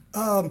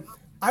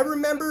 I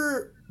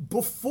remember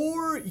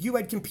before you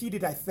had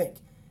competed, I think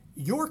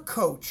your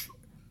coach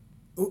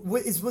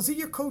was it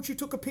your coach who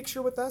took a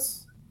picture with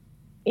us?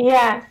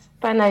 Yes,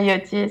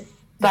 Panayotis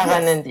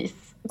Paranidis.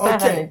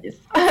 Okay.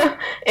 Paranidis.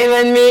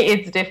 Even me,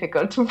 it's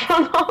difficult to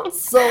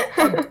pronounce. So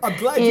I'm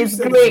glad you He's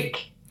said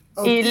Greek.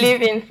 Oh, He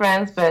lives in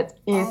France, but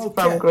he's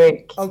from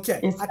Greek.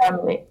 Okay. His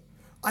family.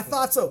 I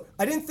thought so.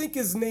 I didn't think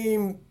his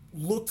name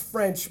looked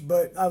French,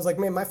 but I was like,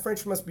 man, my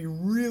French must be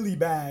really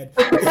bad.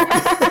 No,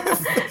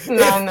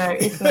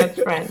 it's not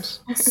French.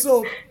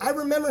 So I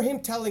remember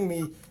him telling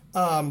me,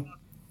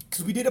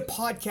 because we did a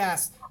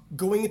podcast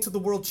going into the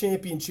World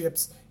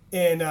Championships,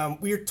 and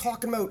we were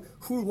talking about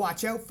who to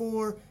watch out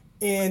for,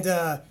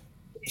 and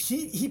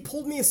he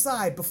pulled me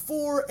aside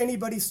before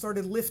anybody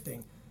started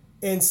lifting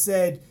and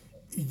said,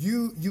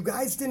 you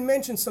guys didn't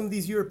mention some of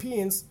these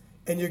Europeans,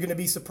 and you're going to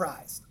be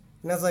surprised.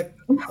 And I was like,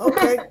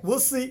 okay, we'll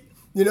see,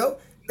 you know?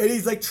 And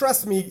he's like,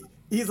 trust me.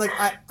 He's like,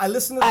 I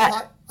listen to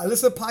I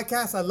listen to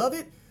podcasts. I love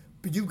it.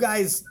 But you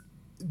guys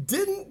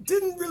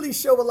didn't really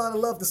show a lot of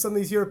love to some of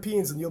these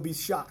Europeans, and you'll be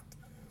shocked.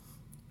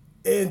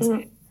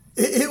 And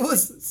it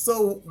was,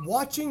 so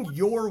watching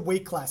your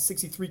weight class,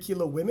 63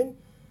 kilo women,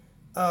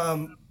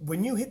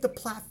 when you hit the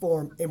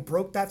platform and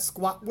broke that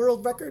squat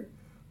world record,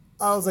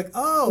 I was like,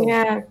 oh,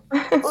 Yeah.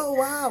 oh,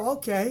 wow,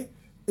 okay.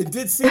 I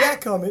did see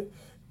that coming.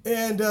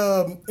 And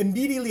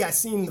immediately I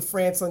seen the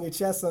France on your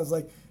chest, and I was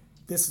like,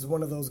 this is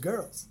one of those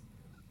girls.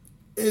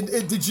 And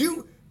did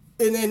you,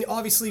 and then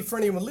obviously for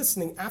anyone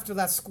listening, after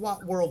that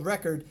squat world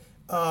record,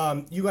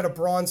 you got a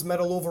bronze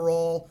medal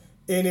overall,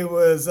 and it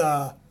was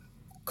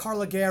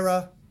Carla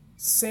Guerra,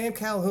 Sam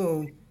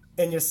Calhoun,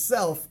 and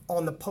yourself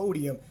on the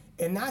podium.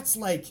 And that's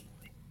like,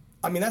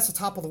 I mean, that's the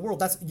top of the world.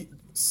 That's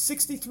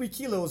 63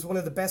 kilos, one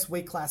of the best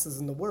weight classes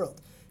in the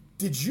world.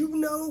 Did you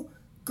know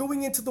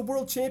going into the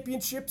World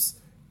Championships,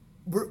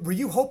 were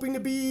you hoping to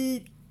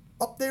be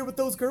up there with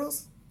those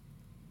girls?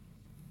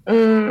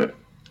 I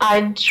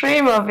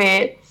dream of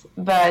it,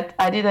 but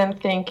I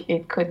didn't think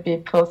it could be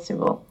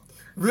possible.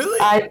 Really?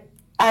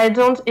 I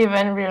don't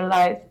even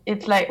realize.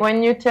 It's like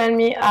when you tell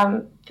me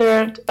I'm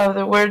third of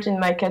the world in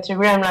my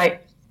category, I'm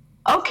like,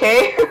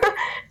 okay,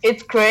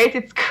 it's great,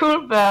 it's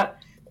cool, but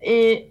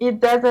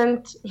it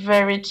doesn't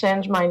very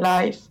change my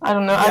life. I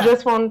don't know. Yeah. I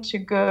just want to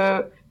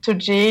go to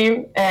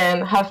gym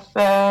and have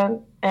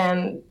fun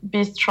and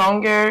be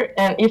stronger.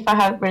 And if I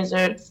have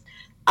results,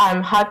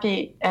 I'm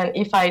happy. And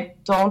if I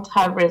don't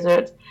have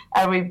results,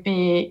 I'm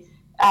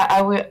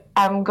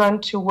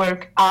going to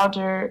work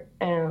harder,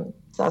 and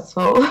that's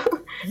all.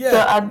 Yeah. So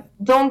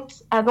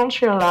I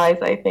don't realize,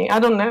 I think. I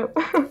don't know.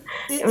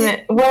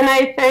 When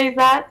I say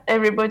that,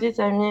 everybody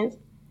tells me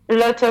a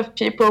lot of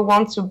people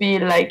want to be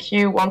like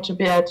you, want to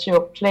be at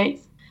your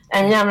place.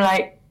 And me, I'm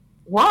like,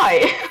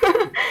 why?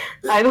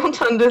 I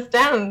don't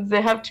understand.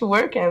 They have to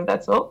work, and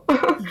that's all.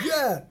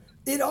 Yeah.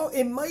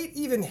 It might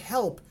even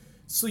help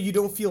so you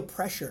don't feel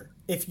pressure.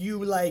 If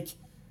you like,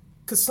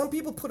 because some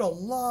people put a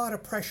lot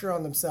of pressure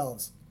on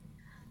themselves.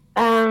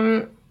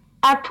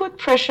 I put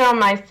pressure on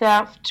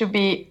myself to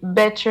be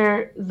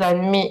better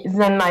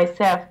than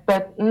myself,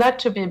 but not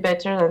to be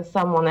better than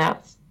someone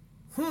else.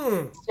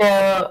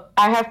 So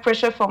I have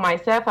pressure for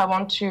myself. I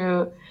want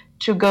to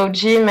go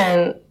gym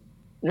and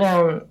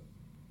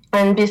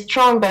be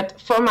strong,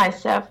 but for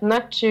myself,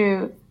 not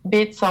to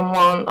beat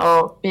someone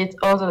or beat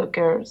other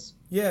girls.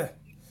 Yeah.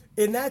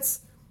 And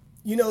that's,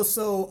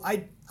 so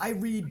I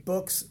read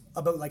books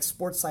about like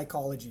sports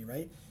psychology,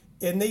 right?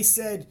 And they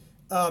said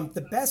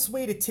the best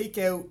way to take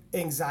out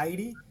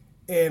anxiety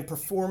and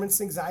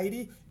performance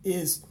anxiety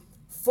is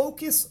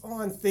focus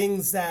on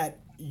things that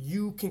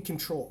you can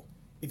control.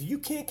 If you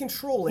can't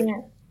control it,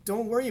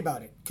 don't worry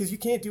about it, because you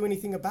can't do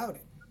anything about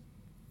it.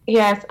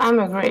 Yes, I'm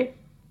agree.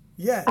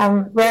 Yeah.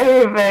 I'm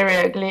very, very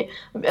agree,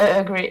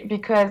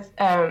 because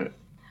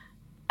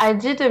I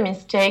did a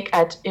mistake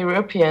at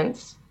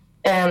Europeans,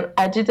 and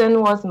I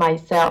didn't was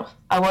myself.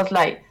 I was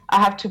like, I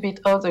have to beat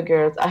other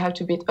girls.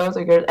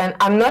 And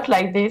I'm not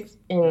like this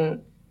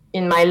in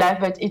my life,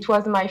 but it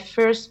was my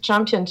first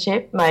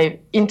championship, my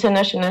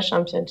international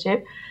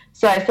championship.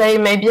 So I say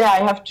maybe I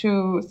have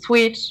to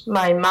switch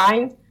my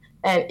mind,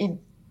 and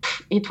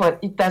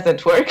it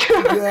doesn't work.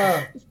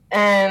 Yeah.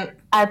 And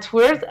at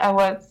first, I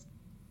was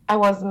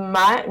in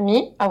my,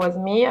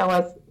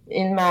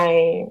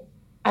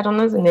 I don't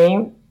know the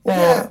name.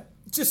 Yeah,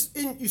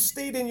 you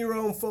stayed in your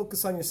own,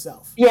 focus on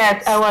yourself.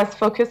 Yes, I was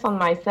focused on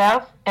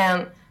myself,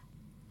 and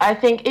I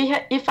think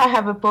if I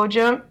have a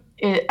podium,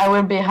 I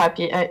will be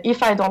happy.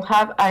 If I don't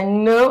have, I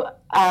know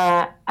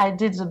I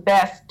did the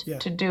best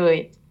to do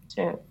it.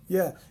 So.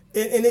 Yeah,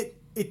 and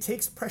it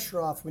takes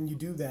pressure off when you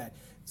do that.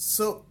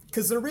 So,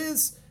 because there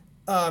is,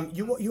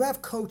 you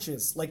have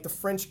coaches like the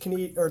French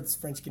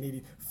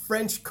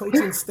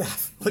coaching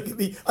staff. Look at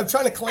me, I'm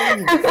trying to claim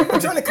you.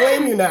 I'm trying to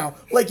claim you now.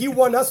 Like you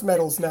won us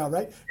medals now,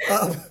 right?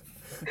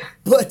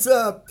 But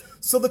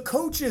so the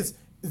coaches,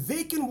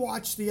 they can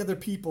watch the other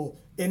people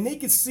and they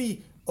can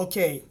see,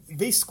 okay,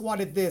 they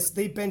squatted this,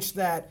 they benched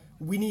that,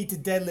 we need to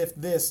deadlift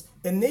this,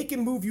 and they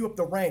can move you up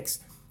the ranks.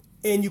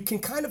 And you can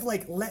kind of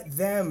like let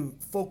them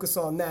focus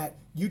on that.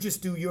 You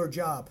just do your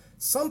job.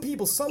 Some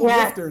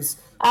lifters.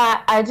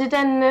 I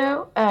didn't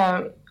know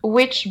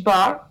which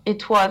bar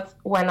it was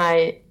when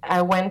I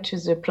went to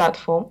the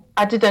platform.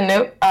 I didn't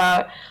know.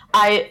 I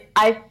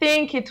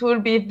think it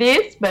will be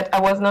this, but I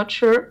was not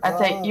sure. I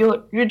say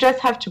you just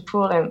have to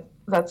pull, and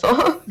that's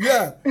all.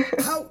 Yeah.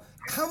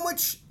 How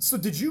much? So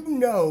did you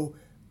know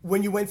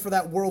when you went for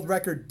that world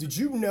record? Did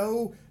you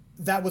know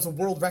that was a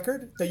world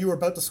record that you were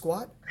about to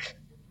squat?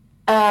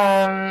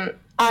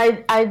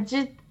 I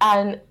did,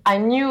 and I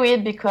knew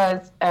it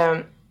because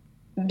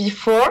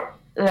before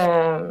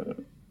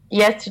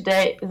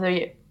yesterday,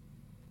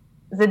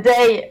 the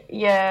day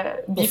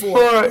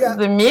before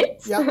the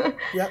meet,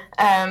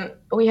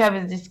 we have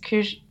a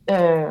discussion.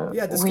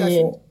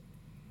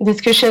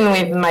 Discussion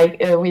with my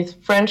with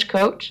French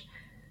coach,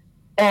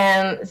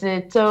 and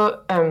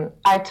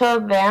I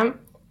told them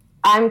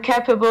I'm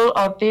capable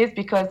of this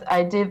because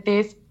I did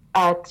this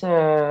at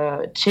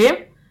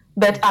gym.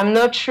 But I'm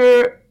not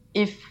sure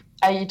if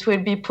it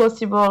will be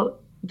possible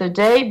the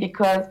day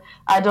because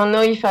I don't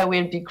know if I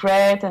will be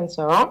great and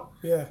so on.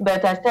 Yeah.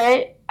 But I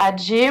say at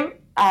gym,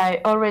 I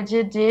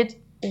already did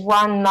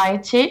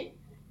 190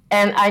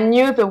 and I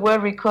knew the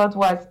world record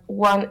was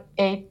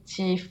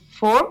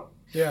 184.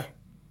 Yeah.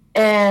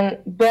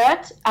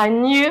 But I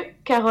knew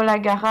Carola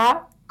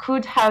Garra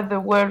could have the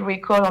world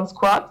record on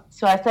squat.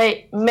 So I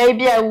say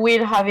maybe I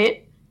will have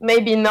it.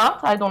 Maybe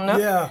not, I don't know.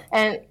 Yeah.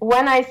 And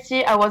when I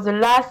see I was the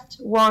last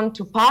one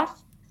to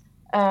pass,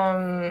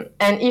 and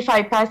if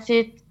I pass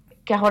it,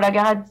 Carola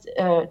Garra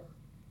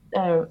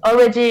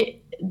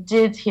already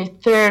did his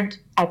third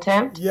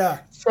attempt. Yeah.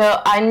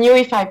 So I knew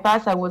if I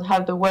pass, I would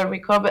have the world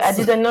record, but I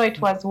didn't know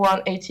it was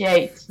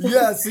 188.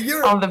 Yeah, so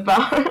you're on the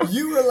bar.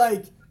 You were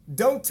like,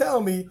 don't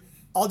tell me,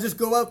 I'll just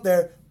go out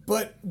there.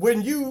 But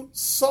when you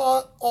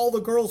saw all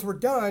the girls were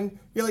done,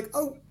 you're like,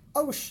 oh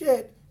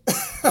shit.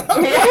 I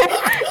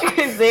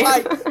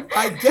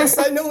guess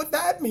I know what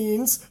that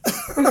means,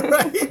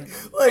 right?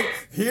 Like,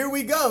 here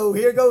we go.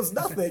 Here goes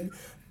nothing.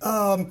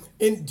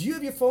 And do you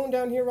have your phone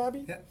down here,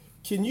 Robbie? Yeah.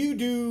 Can you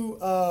do,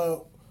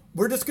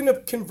 we're just going to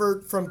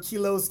convert from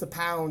kilos to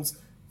pounds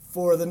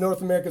for the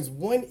North Americans.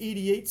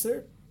 188,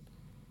 sir?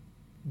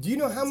 Do you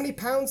know how many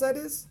pounds that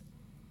is?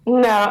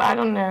 No, I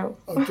don't know.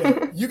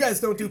 Okay. You guys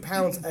don't do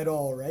pounds at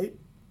all, right?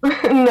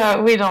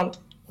 No, we don't.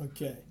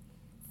 Okay.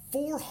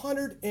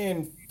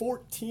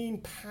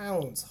 414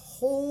 pounds.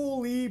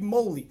 Holy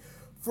moly.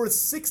 For a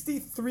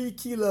 63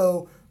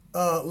 kilo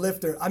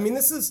lifter. I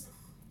mean,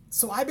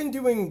 so I've been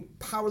doing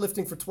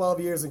powerlifting for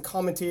 12 years and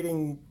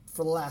commentating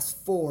for the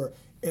last 4.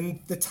 And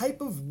the type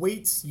of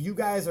weights you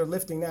guys are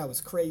lifting now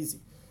is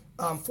crazy.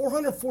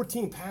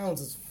 414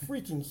 pounds is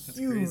freaking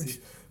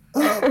huge.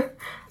 I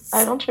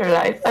don't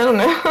realize. I don't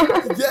know.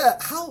 Yeah.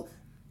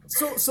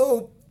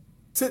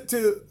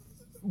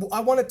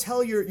 I want to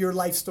tell your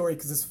life story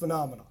because it's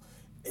phenomenal.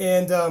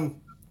 And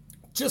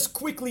just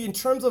quickly, in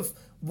terms of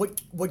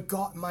what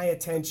got my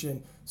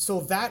attention, so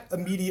that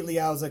immediately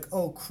I was like,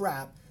 oh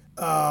crap,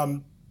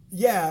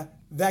 yeah,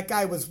 that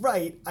guy was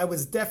right. I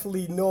was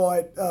definitely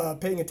not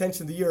paying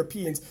attention to the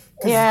Europeans.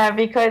 Yeah,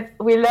 because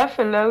we laugh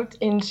a lot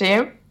in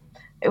gym.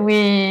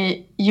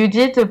 You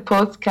did a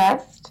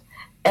podcast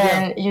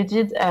and you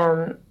did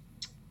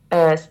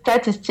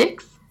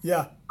statistics.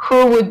 Yeah.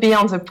 Who would be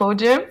on the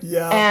podium?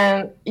 Yeah.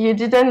 And you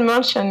didn't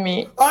mention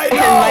me. I know.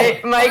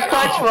 And my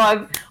coach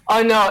was,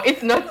 oh no,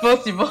 it's not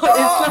possible. It's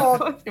not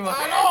possible.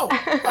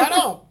 I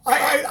know.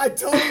 I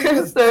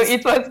totally. So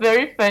it was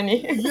very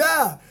funny.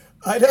 Yeah,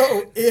 I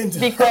know. And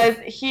because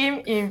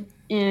he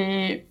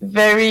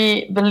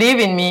very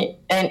believed in me,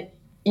 and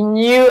he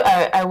knew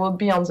I would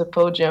be on the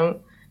podium,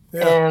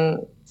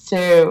 and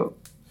so.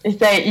 He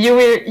said,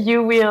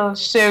 you will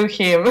show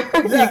him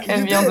you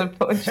can be on the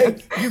podium.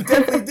 You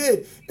definitely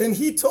did. And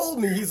he told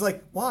me, he's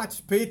like,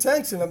 watch, pay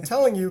attention. I'm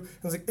telling you.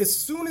 I was like, as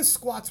soon as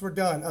squats were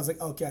done, I was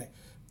like, okay,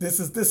 this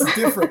is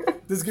different.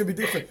 This is going to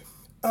be different.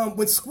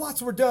 When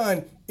squats were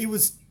done, it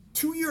was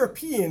 2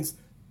 Europeans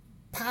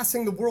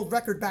passing the world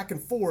record back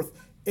and forth,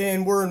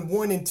 and we're in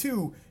 1 and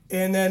 2.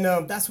 And then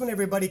that's when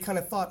everybody kind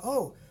of thought,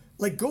 oh,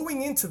 like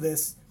going into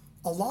this,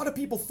 a lot of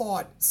people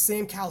thought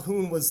Sam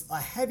Calhoun was a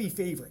heavy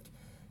favorite.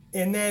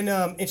 and then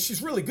and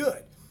she's really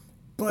good.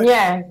 But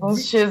Yeah, well,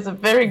 she's a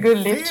very good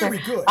lifter. very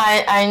good.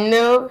 I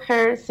know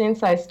her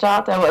since I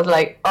started. I was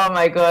like, oh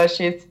my gosh,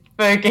 she's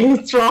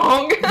fucking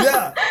strong.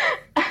 Yeah.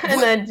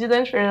 And I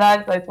didn't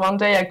realize that one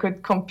day I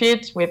could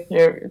compete with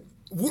her.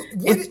 What,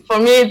 For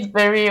me, it's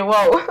very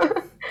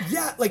wow.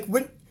 yeah, like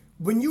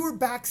when you were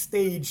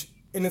backstage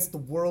and it's the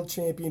World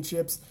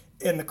Championships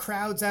and the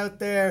crowd's out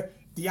there,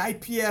 the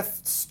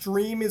IPF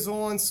stream is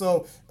on.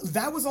 So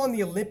that was on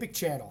the Olympic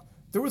channel.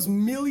 There was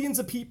millions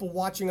of people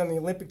watching on the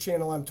Olympic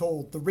channel, I'm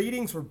told. The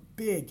ratings were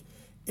big.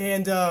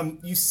 And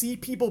you see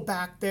people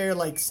back there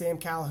like Sam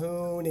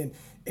Calhoun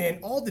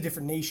and all the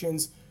different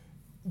nations.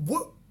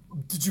 What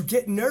did you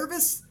get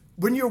nervous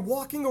when you're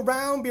walking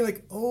around being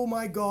like, oh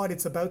my God,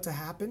 it's about to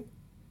happen?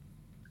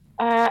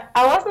 I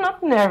was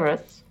not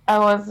nervous. I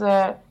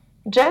was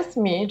just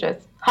me,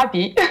 just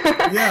happy.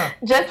 Yeah.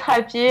 Just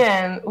happy,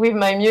 and with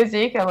my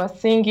music, I was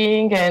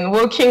singing and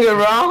walking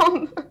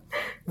around.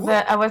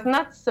 But I was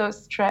not so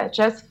stressed,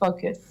 just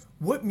focused.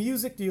 What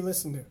music do you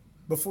listen to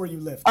before you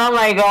lift? Oh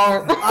my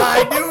God.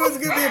 I knew it was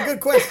going to be a good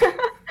question.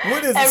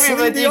 What is it, Celine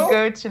Everybody Dion?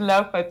 go to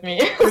laugh at me.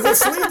 Is it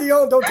Celine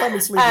Dion? Don't tell me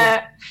Celine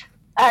Dion.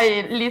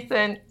 I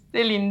listen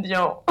Celine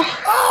Dion.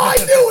 Oh, I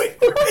knew it!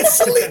 It's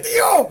Celine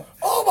Dion!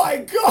 Oh my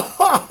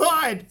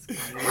God!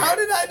 How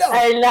did I know?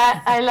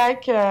 I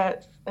like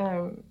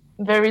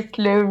very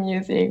slow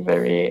music,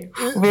 very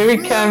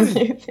calm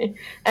music,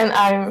 and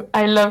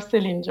I love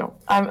Celine Dion.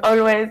 I'm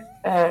always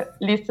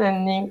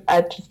listening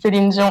at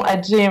Celine Dion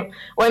at gym.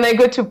 When I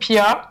go to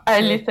PR, I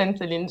listen to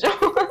Celine Dion.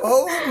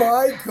 Oh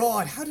my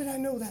God! How did I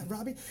know that,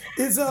 Robbie?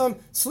 Is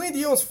Celine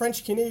Dion's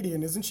French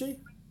Canadian, isn't she?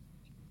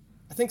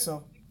 I think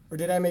so. Or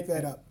did I make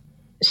that up?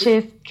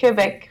 She's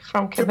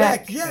from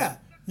Quebec. Yeah,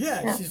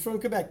 she's from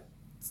Quebec.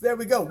 So there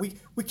we go.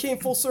 We came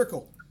full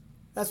circle.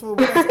 That's what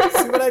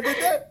see what I did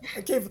there?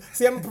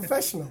 See, I'm a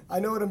professional. I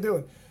know what I'm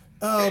doing.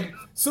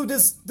 So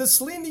does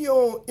Celine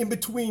Dion in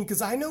between?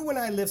 Because I know when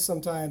I lift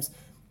sometimes,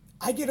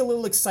 I get a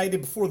little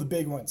excited before the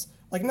big ones,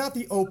 like not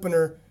the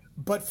opener,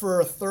 but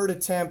for a third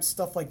attempt,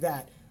 stuff like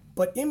that.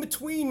 But in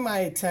between my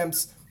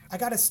attempts, I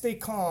gotta stay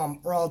calm,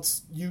 or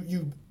else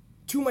you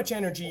too much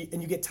energy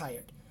and you get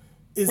tired.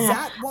 Is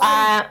that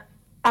why?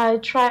 I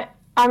try.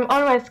 I'm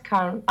always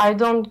calm. I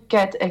don't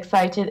get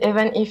excited,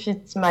 even if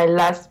it's my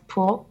last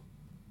pull.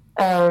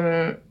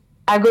 I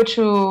go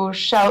to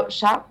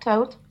shout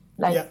out,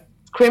 like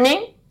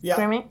screaming,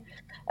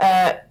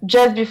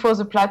 just before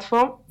the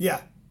platform.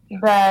 Yeah.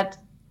 But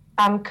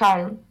I'm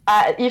calm.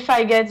 If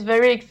I get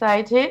very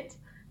excited,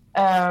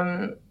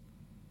 I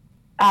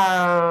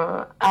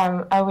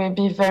will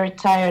be very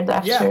tired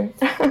after.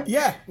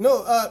 Yeah.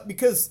 No,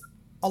 because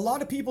a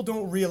lot of people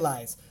don't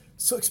realize.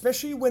 So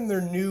especially when they're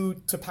new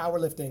to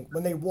powerlifting,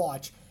 when they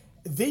watch,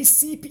 they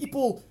see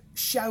people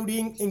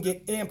shouting and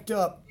get amped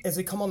up as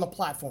they come on the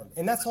platform.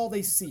 And that's all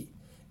they see.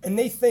 And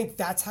they think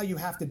that's how you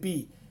have to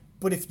be.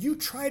 But if you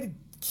try to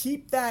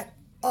keep that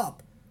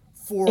up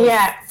for 3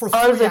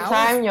 all the hours,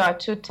 time, you are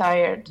too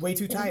tired. Way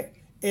too tired.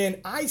 And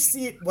I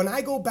see it when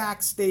I go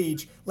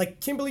backstage, like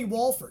Kimberly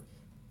Walford.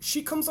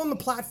 She comes on the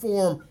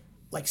platform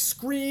like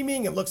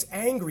screaming and looks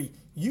angry.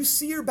 You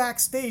see her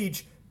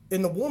backstage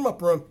in the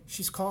warm-up room,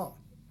 she's calm.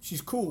 She's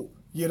cool.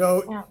 You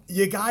know,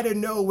 you got to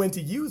know when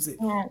to use it.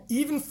 Yeah.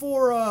 Even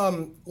for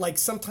like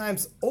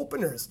sometimes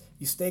openers,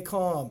 you stay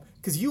calm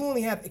because you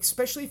only have,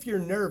 especially if you're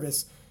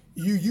nervous,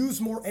 you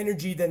use more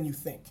energy than you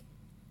think.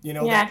 You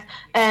know. Yes,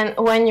 and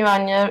when you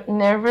are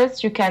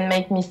nervous, you can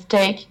make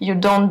mistake you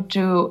don't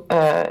do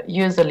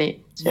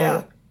usually.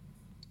 So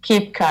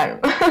keep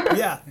calm.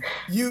 Yeah,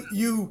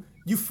 you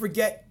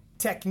forget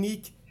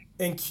technique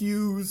and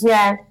cues.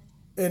 Yes.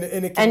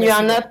 And you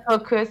are not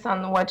focused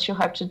on what you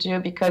have to do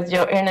because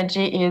your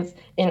energy is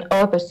in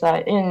other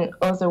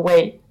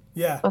way,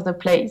 other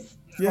place.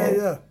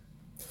 Yeah.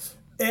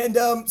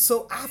 And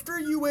so after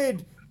you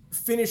had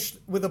finished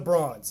with a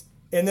bronze,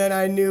 and then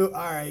I knew,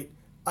 all right,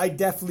 I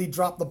definitely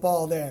dropped the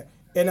ball there,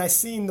 and I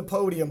seen the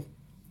podium.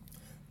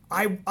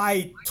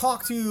 I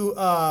talked to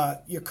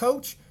your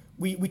coach.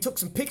 We took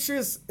some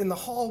pictures in the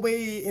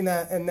hallway in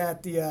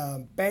at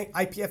the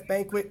IPF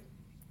banquet,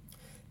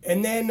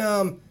 and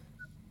then.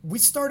 We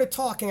started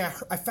talking.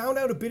 I found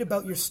out a bit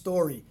about your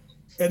story,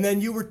 and then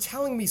you were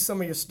telling me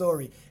some of your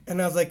story,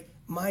 and I was like,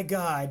 "My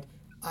God,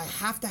 I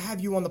have to have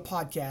you on the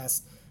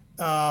podcast."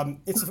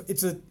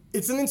 It's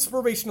an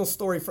inspirational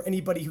story for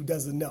anybody who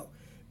doesn't know,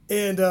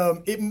 and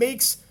it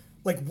makes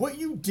like what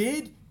you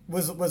did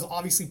was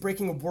obviously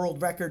breaking a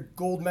world record,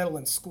 gold medal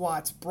in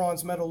squats,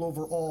 bronze medal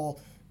overall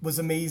was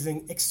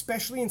amazing,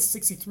 especially in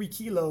 63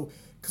 kilo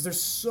because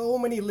there's so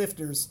many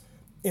lifters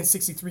in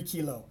 63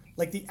 kilo.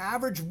 Like the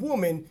average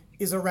woman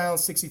is around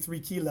 63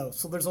 kilos.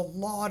 So there's a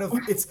lot of,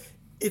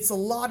 it's a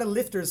lot of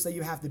lifters that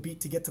you have to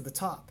beat to get to the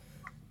top.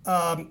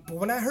 But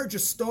when I heard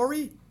your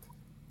story,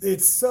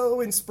 it's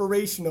so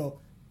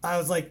inspirational. I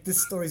was like,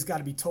 this story's got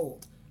to be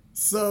told.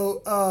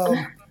 So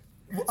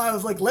I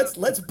was like,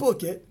 let's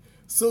book it.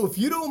 So if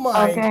you don't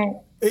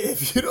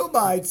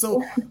mind,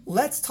 so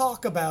let's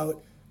talk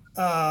about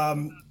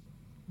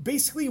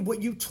basically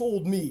what you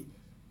told me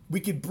we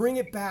could bring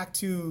it back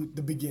to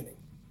the beginning.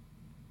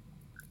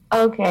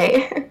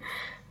 Okay.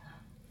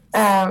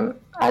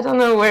 I don't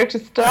know where to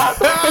start.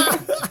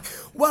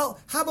 Well,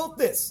 how about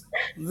this?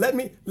 Let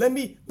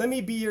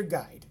me be your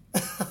guide.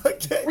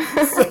 Okay.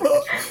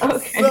 So,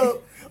 Okay.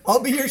 so I'll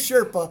be your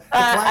Sherpa. to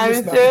climb I'm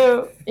this mountain.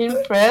 so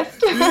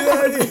impressed.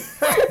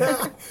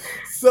 Yeah.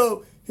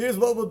 So here's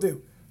what we'll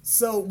do.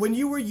 So when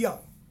you were young,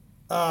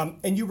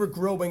 and you were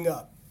growing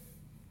up,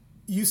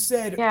 you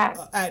said Yeah.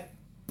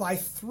 by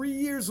 3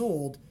 years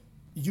old,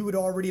 you had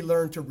already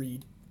learned to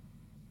read.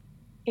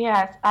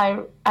 Yes, I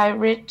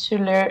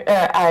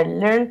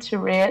learned to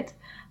read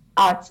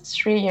at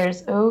 3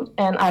 years old,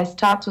 and I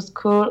started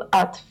school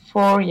at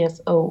 4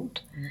 years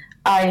old.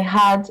 I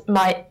had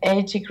my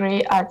A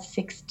degree at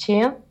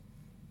 16,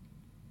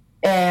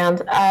 and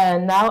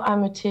now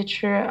I'm a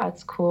teacher at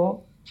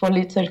school for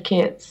little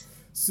kids.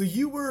 So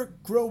you were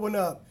growing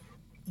up,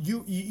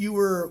 you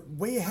were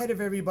way ahead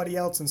of everybody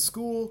else in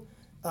school.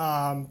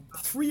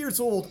 3 years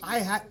old,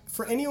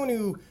 for anyone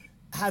who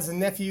has a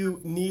nephew,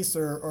 niece,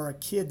 or a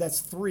kid that's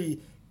 3,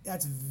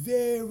 that's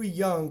very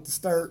young to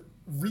start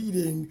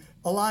reading.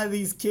 A lot of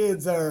these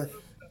kids are,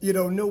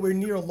 nowhere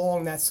near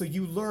along that, so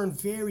you learn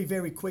very,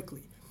 very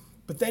quickly.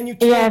 But then you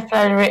Yes,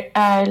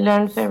 I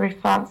learned very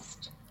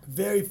fast.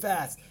 very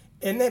fast.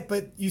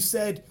 But you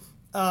said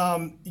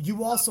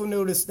you also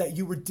noticed that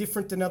you were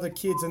different than other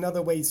kids in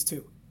other ways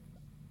too.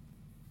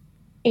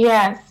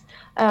 Yes,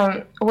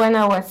 when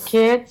I was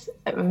kid,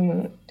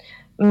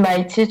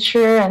 my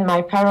teacher and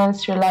my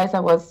parents realized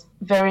I was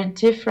very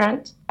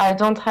different. I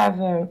don't have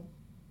a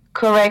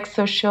correct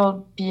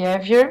social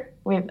behavior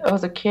with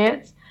other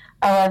kids.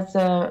 I was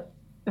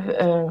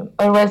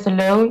always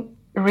alone,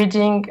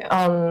 reading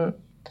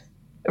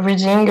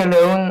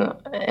alone,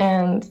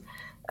 and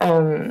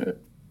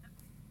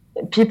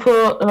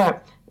people,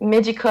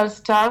 medical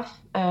staff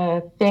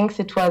thinks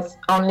it was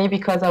only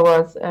because I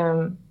was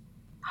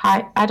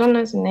I don't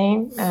know the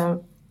name,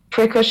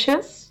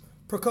 precocious,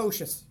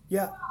 Precocious,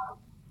 yeah.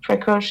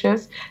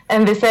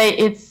 and they say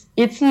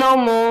it's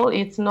normal,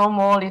 it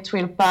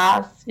will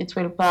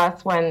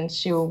pass when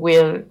she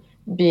will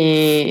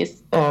be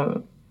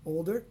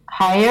Older,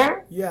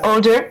 yeah,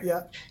 older,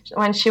 yeah.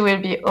 when she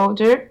will be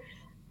older.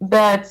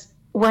 But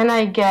when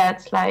I get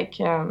like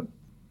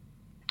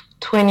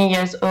 20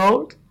 years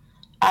old,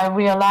 I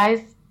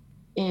realize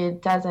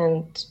it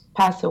doesn't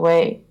pass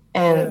away,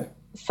 and Yeah.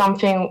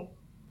 something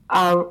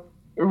are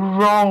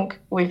wrong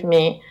with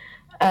me.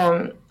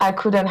 I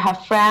couldn't have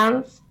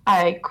friends.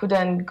 I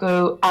couldn't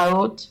go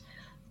out.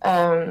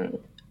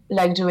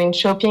 Like doing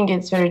shopping,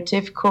 it's very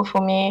difficult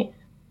for me.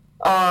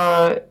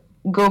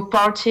 Go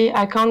party.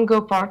 I can't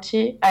go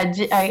party.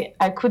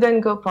 I couldn't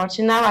go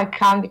party. Now I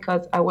can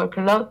because I work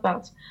a lot,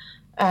 but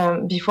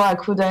before I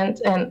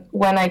couldn't. And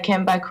when I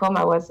came back home,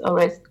 I was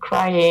always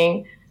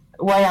crying.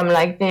 Why I'm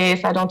like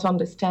this? I don't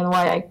understand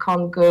why I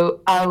can't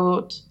go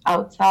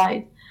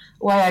outside.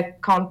 Why I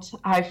can't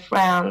have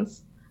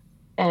friends?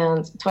 And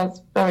it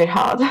was very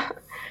hard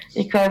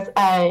because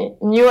I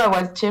knew I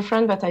was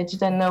different, but I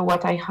didn't know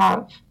what I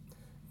have.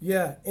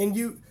 Yeah, and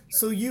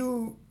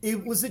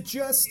was it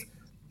just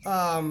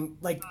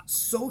like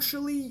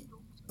socially,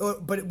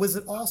 but was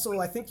it also?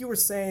 I think you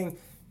were saying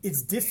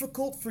it's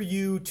difficult for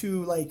you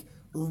to like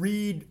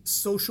read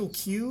social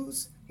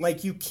cues.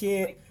 Like you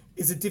can't.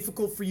 Is it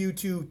difficult for you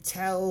to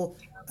tell,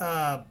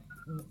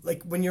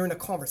 like when you're in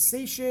a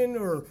conversation,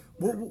 or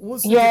what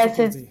was the Yes,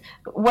 difficulty?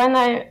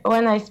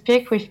 when I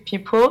speak with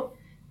people,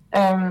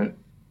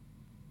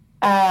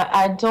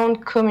 I don't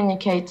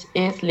communicate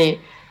easily.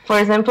 For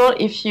example,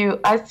 if you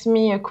ask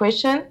me a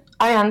question,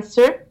 I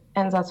answer,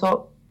 and that's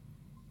all.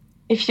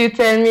 If you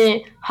tell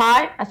me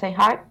hi, I say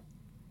hi,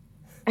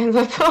 and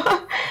that's all.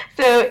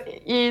 So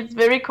it's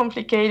very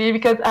complicated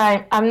because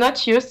I'm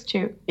not used to.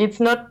 It's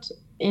not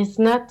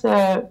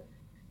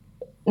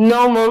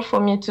normal for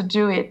me to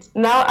do it.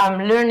 Now I'm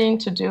learning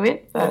to do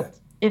it, but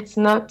it's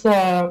not.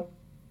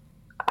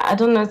 I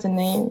don't know the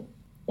name.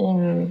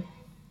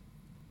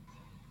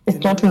 It's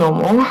not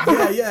normal.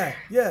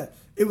 Yeah.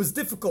 It was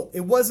difficult.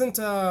 It wasn't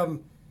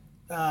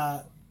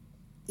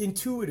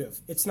intuitive.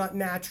 It's not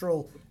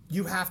natural.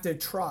 You have to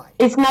try.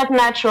 It's not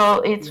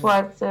natural. It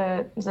was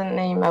the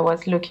name I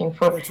was looking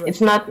for. That's right.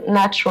 It's not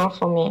natural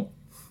for me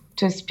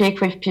to speak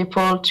with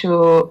people,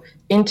 to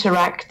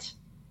interact.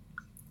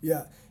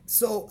 Yeah.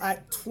 So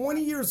at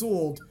 20 years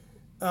old,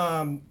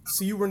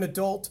 so you were an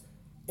adult,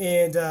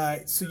 and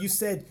so you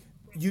said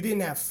you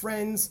didn't have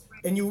friends,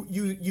 and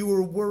you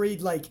were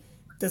worried. Like,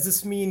 does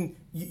this mean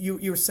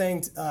you were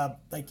saying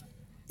like,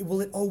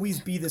 will it always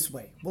be this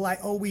way? Will I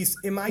always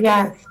am I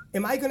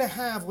gonna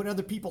have what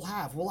other people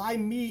have? Will I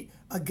meet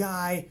a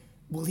guy?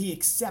 Will he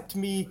accept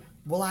me?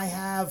 Will I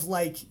have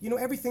like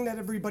everything that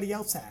everybody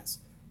else has,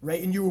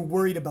 right? And you were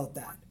worried about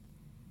that.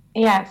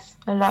 Yes,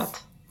 a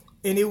lot.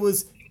 And it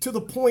was to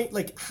the point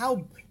like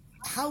how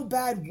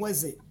bad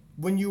was it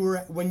when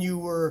you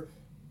were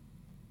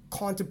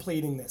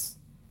contemplating this?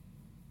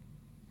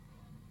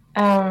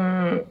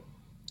 I'm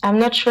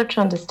not sure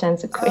to understand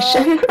the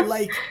question.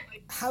 Like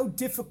how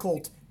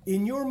difficult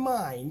in your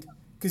mind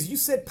Because you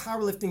said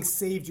powerlifting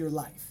saved your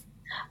life.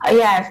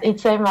 Yes, it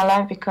saved my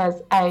life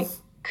because I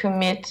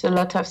commit a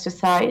lot of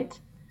suicide.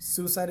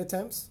 Suicide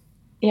attempts?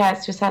 Yeah,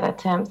 suicide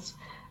attempts.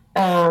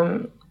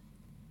 And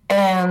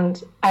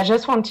I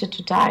just wanted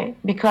to die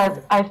because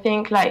I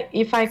think like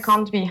if I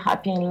can't be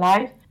happy in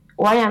life,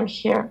 why I'm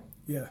here?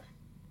 Yeah.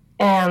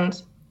 And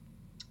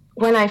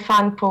when I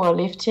found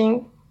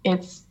powerlifting,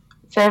 it's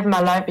saved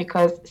my life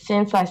because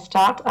since I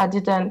start, I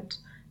didn't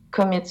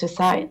commit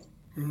suicide.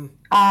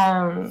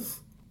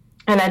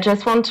 And I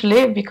just want to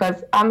live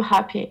because I'm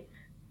happy,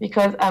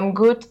 because I'm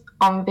good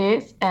on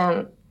this,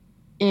 and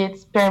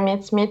it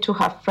permits me to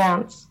have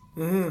friends.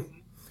 And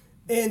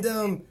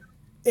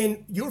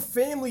your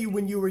family,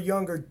 when you were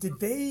younger, did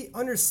they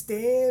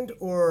understand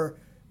or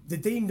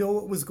did they know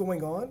what was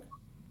going on?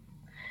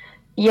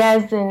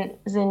 Yes,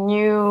 they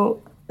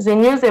knew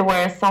there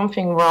was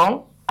something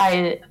wrong.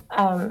 I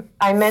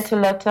met a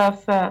lot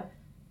of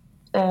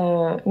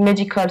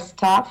medical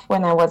staff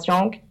when I was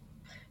young,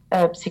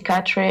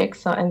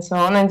 psychiatrics and so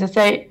on, and they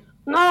say,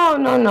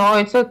 no,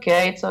 it's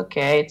okay.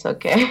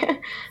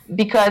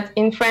 Because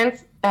in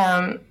France,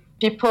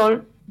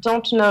 people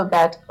don't know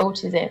about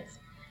autism.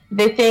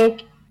 They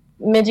think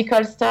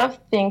medical staff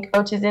think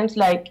autism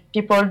like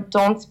people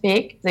don't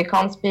speak, they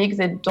can't speak,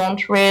 they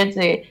don't read,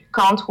 they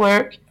can't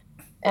work,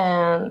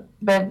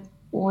 but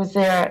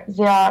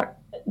there are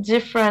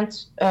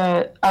different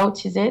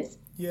autisms.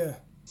 Yeah.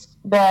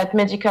 But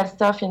medical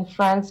staff in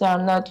France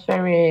are not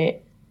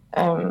very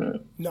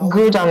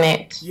good on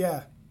it.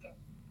 Yeah.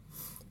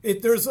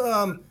 There's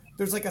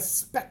like a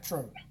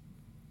spectrum,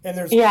 and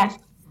there's Yes.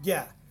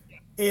 Yeah,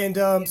 and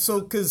so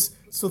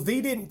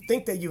they didn't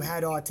think that you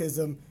had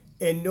autism,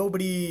 and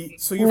nobody.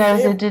 So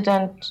they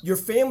didn't. Your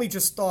family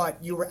just thought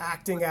you were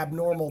acting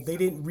abnormal. They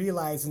didn't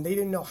realize, and they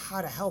didn't know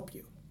how to help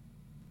you.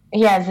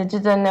 Yeah, they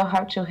didn't know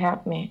how to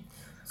help me.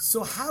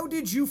 So how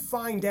did you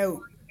find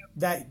out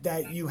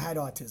that you had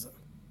autism?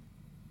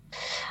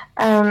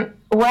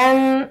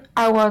 When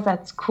I was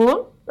at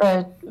school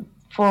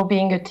for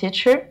being a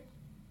teacher,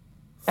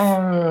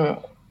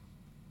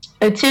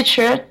 a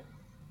teacher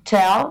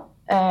tell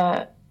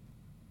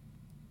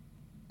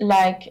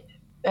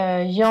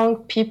young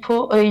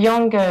people, a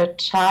young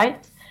child,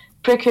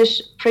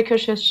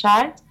 precocious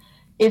child,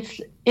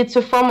 it's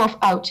a form of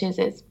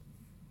autism,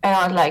 and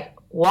I was like,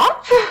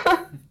 what?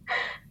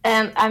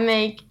 And I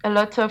make a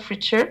lot of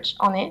research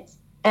on it,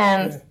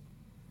 and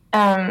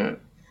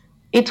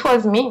it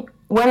was me.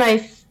 When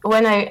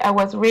I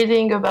was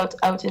reading about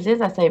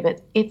autism, I say,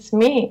 but it's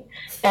me.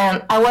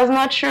 And I was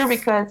not sure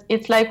because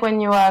it's like when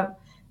you have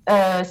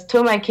a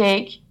stomach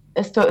ache,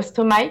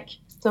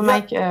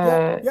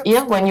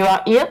 ill, when you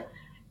are ill,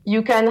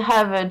 you can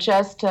have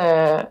just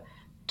to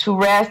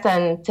rest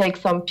and take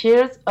some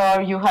pills,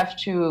 or you have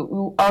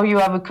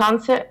a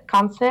cancer.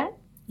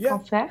 Yeah.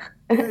 Cancer.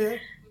 Yeah.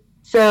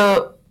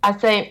 So I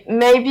say,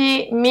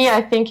 maybe me,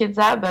 I think it's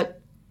that,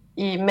 but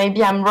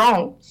maybe I'm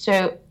wrong.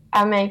 So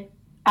I make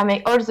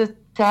all the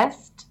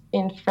tests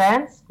in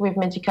France with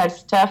medical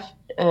staff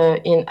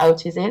in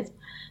autism,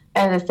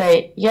 and they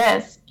say,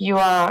 yes, you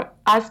are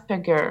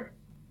Asperger.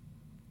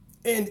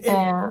 And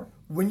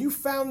when you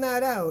found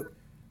that out,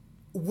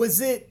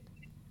 was it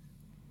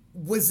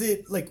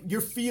like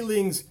your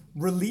feelings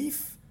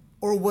relief,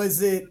 or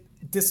was it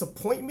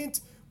disappointment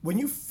when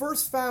you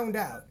first found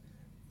out?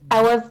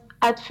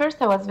 At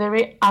first I was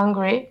very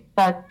angry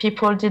that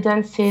people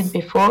didn't see it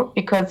before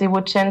because it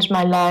would change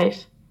my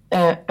life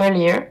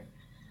earlier.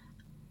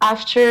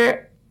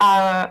 After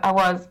I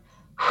was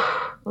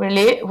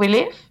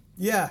relief.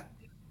 Yeah.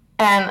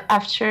 And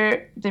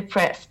after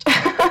depressed.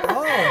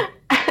 Oh.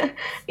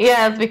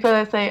 Yes,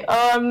 because I say,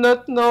 I'm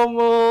not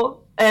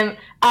normal. And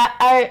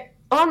I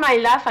all my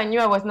life I knew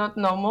I was not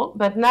normal,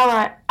 but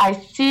now I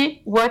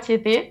see what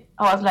it is.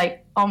 I was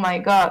like, oh my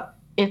God,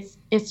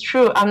 it's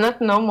true. I'm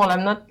not normal.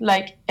 I'm not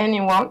like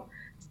anyone.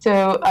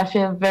 So I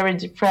feel very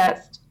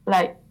depressed.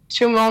 Like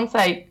 2 months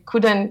I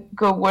couldn't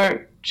go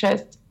work,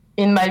 just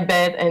in my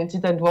bed, and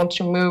didn't want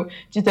to move,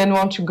 didn't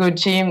want to go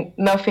gym,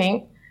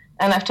 nothing.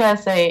 And after I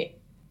say,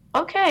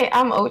 okay,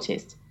 I'm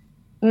autist.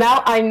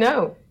 Now I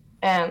know,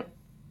 and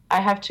I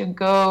have to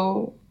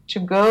go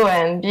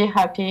and be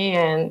happy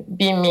and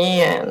be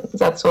me, and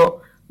that's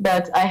all.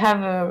 But I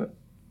have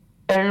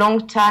a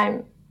long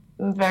time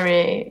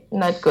very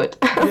not good.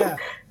 Yeah.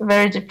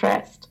 Very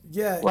depressed.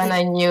 Yeah. When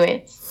I knew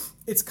it.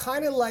 It's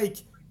kind of like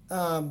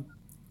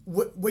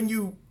when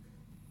you,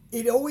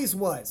 it always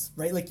was,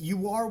 right? Like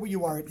you are what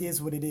you are. It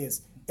is what it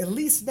is. At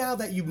least now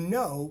that you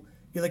know,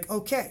 you're like,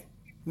 okay,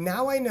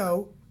 now I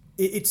know.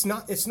 It's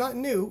not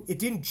new. It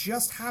didn't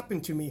just happen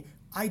to me.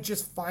 I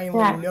just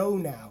finally know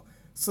now.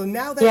 So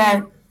now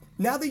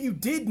that you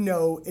did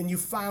know and you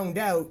found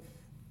out,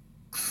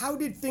 how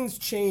did things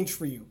change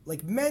for you?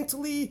 Like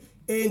mentally,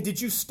 and did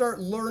you start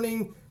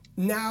learning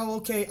now,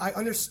 okay, I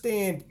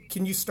understand.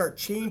 Can you start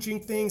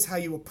changing things, how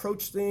you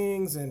approach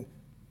things? And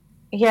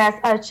yes,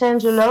 I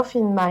changed a lot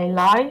in my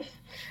life.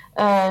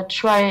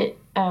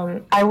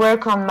 I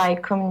work on my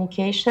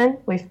communication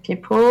with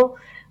people,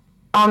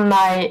 on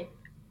my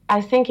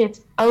I think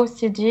it's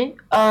OCD.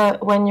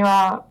 When you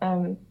are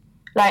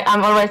like,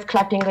 I'm always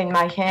clapping in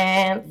my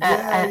hand.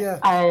 Yeah.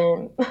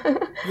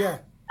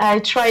 I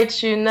try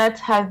to not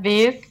have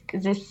this.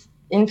 This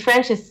in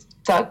French is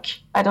TOC.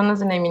 I don't know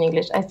the name in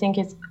English. I think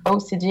it's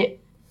OCD,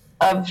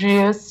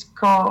 obvious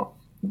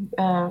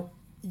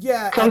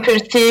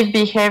compulsive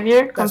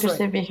behavior.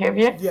 Compulsive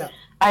behavior. Yeah.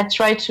 I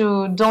try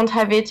to don't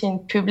have it in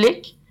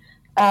public.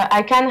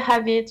 I can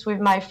have it with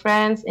my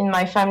friends, in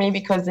my family,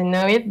 because they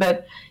know it.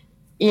 But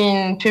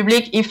in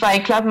public, if I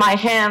clap my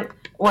hand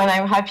when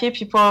I'm happy,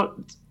 people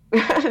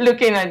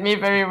looking at me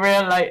very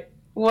weird, like,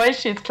 why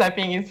she's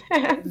clapping his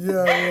hand?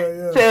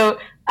 Yeah. So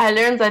I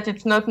learned that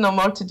it's not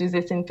normal to do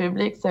this in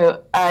public.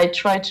 So I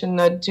try to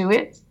not do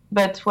it.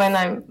 But when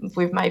I'm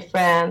with my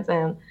friends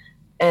and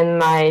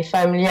my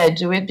family, I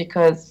do it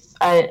because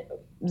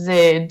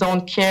they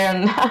don't care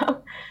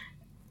now.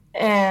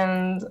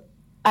 And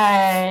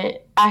I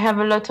have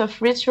a lot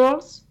of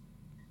rituals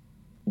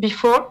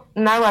before.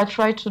 Now I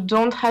try to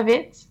don't have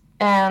it.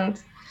 And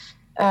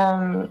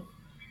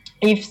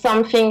if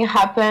something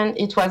happened,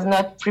 it was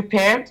not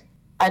prepared,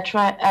 I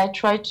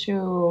try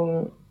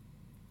to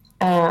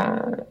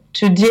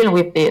deal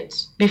with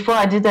it. Before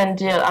I didn't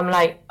deal. I'm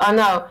like, oh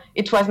no,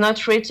 it was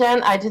not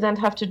written. I didn't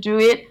have to do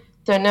it.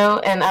 So no,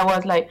 and I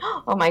was like,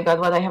 oh my God,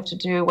 what I have to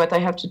do.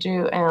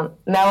 And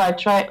now I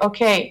try,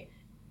 okay,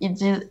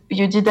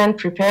 you didn't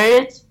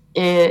prepare it,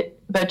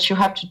 but you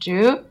have to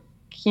do.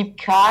 Keep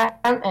calm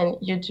and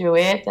you do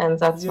it, and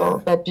that's all.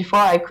 But before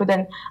I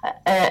couldn't.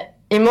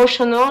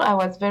 Emotional, I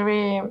was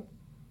very.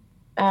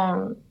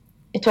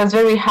 It was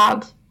very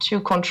hard to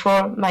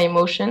control my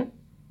emotion,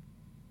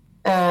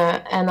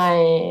 and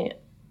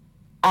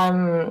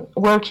I'm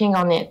working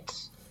on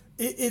it.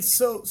 It's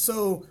so.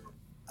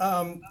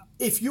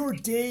 If your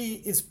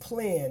day is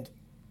planned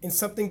and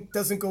something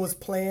doesn't go as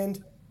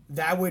planned,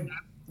 that would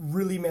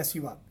really mess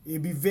you up.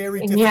 It'd be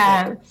very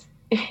difficult.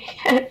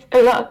 Yes,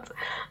 a lot.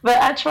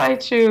 But I try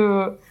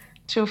to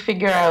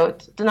figure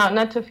out,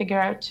 not to figure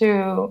out,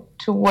 to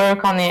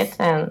work on it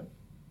and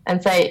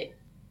say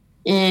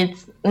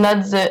it's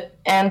not the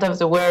end of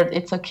the world.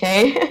 It's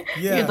okay.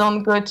 Yeah. You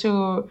don't go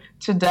to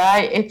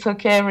die. It's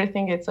okay.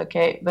 Everything it's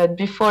okay. But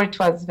before it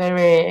was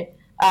very.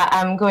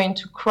 I'm going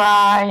to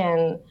cry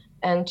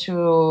and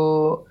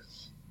to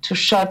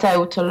shout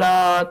out a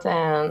lot,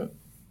 and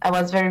I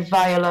was very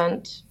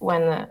violent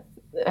when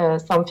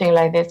something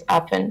like this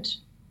happened,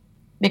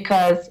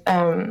 because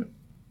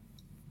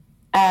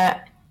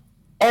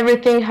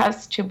everything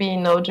has to be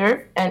in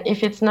order, and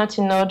if it's not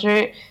in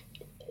order,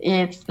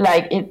 it's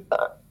like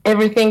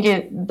everything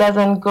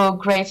doesn't go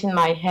great in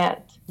my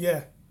head.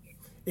 Yeah,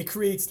 it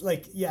creates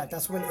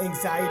that's when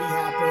anxiety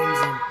happens.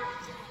 And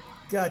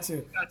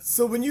gotcha.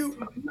 So when you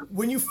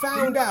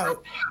found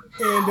out,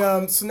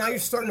 and so now you're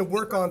starting to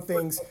work on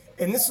things,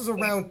 and this was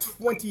around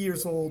 20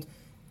 years old.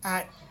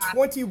 At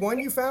 21,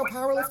 you found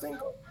powerlifting?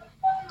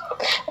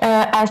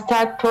 I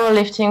started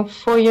powerlifting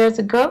 4 years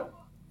ago.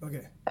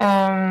 Okay.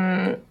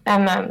 And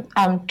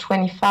I'm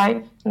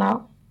 25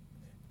 now.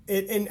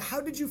 And how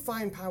did you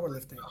find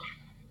powerlifting?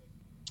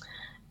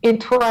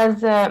 It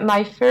was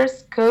my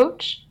first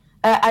coach.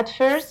 At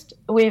first,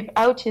 with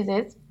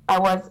autism,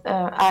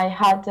 I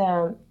had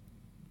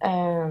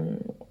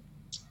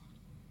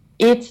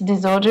eat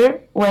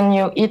disorder. When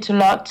you eat a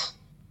lot,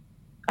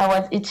 I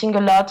was eating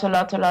a lot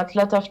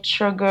of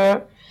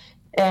sugar,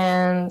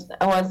 and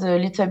I was a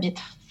little bit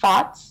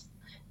fat,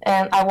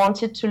 and I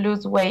wanted to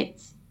lose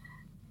weight.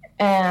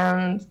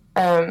 And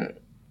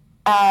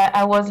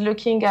I was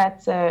looking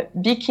at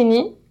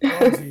bikini,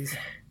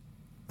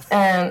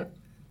 and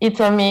he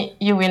told me,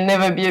 you will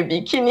never be a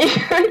bikini.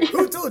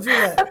 Who told you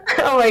that?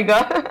 Oh my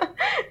God.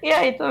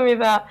 Yeah, he told me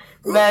that.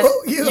 But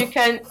you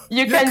can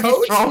be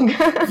strong.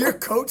 Your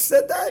coach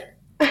said that?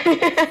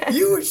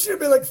 You should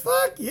be like,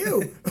 fuck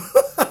you.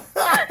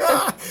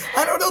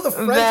 I don't know the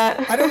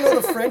French. I don't know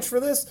the French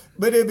for this,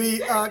 but it'd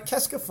be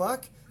qu'est-ce que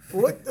fuck?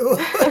 What?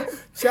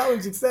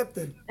 Challenge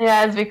accepted.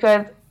 Yeah, it's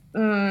because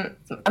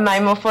my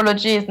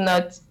morphology is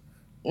not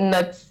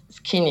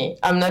skinny.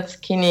 I'm not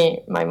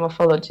skinny, my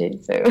morphology.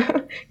 So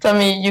told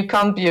me you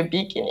can't be a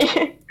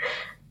bikini.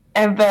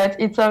 But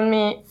it told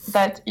me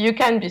that you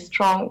can be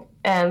strong,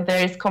 and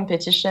there is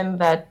competition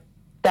that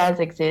does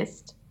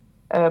exist.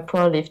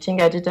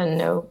 Powerlifting, I didn't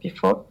know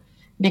before,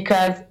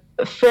 because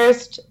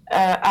first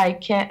I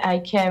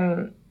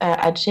came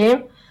at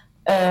gym.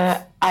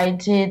 I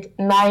did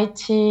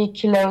 90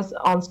 kilos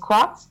on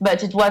squats,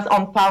 but it was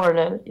on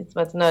parallel. It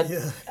was not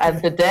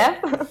at the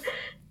depth.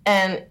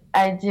 And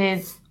I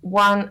did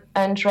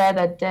 100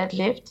 at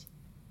deadlift.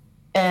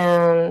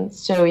 And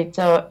so it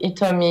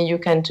told me you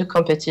can do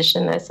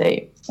competition. I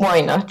say,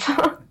 why not?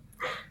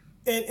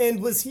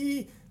 And was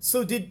he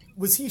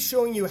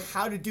showing you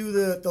how to do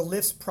the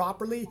lifts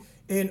properly,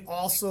 and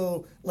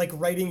also like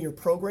writing your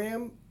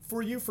program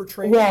for you for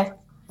training? Yes.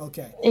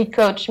 Okay. He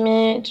coached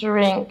me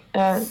during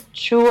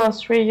 2 or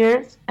 3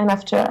 years, and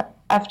after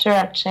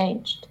I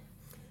changed.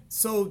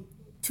 So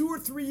 2 or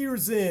 3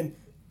 years in,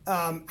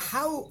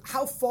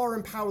 how far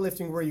in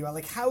powerlifting were you?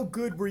 Like, how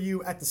good were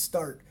you at the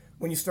start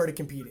when you started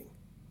competing?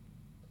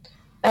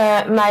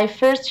 My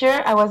first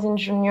year, I was in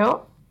junior.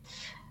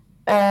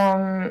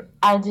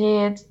 I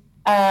did.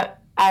 I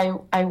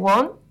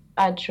won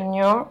at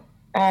junior.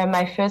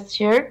 My first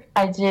year,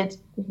 I did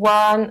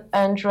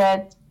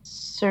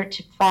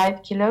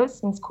 135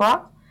 kilos in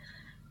squat.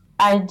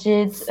 I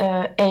did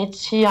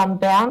 80 on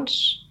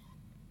bench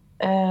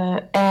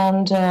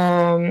and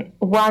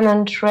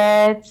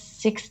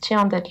 160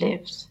 on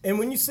deadlift. And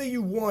when you say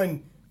you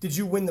won, did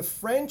you win the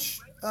French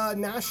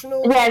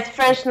national? Yes,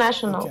 French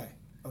national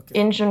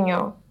in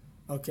junior.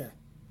 Okay.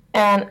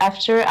 And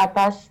after I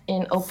passed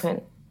in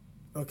open.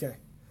 Okay.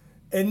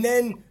 And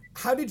then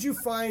how did you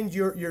find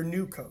your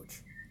new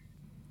coach?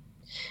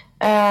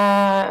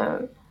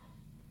 By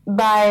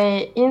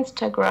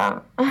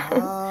Instagram.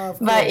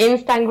 By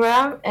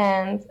Instagram,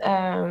 and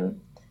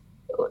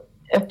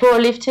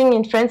powerlifting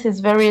in France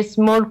is very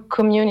small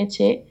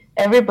community.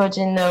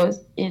 Everybody knows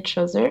each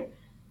other.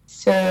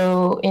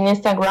 So in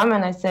Instagram,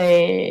 and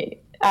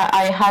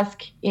I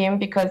ask him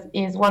because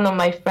he's one of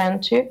my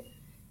friends too.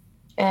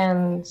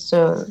 And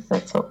so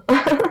that's all.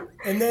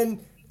 And then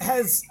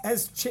has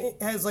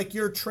like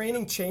your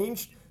training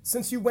changed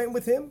since you went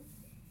with him?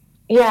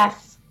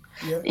 Yes.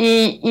 Yeah.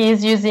 He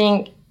is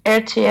using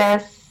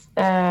RTS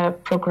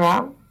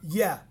program.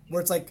 Yeah,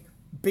 where it's like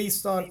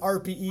based on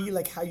RPE,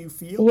 like how you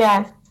feel.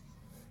 Yes.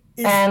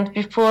 And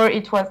before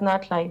it was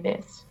not like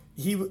this.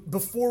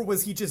 Before,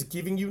 was he just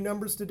giving you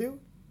numbers to do?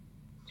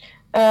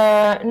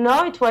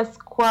 No, it was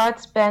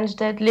squat, bench,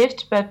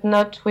 deadlift, but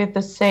not with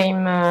the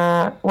same.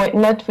 Not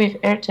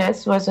with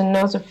RTS. It was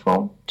another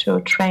form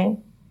to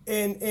train.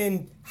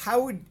 And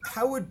how did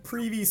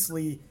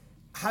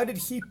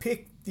he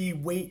pick the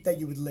weight that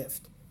you would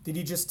lift? Did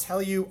he just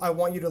tell you, I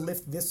want you to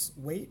lift this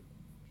weight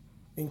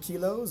in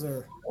kilos,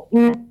 or?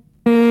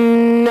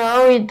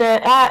 No, in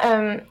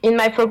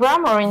my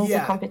program or in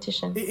the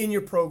competition? In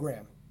your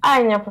program.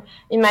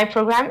 In my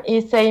program, he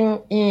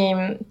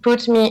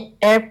put me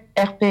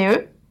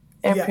RPE,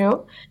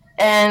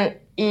 and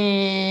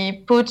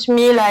he put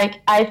me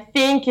like, I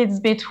think it's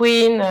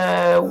between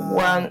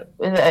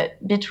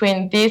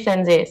between this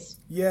and this.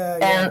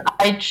 And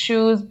I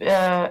choose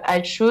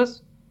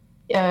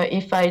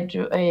if I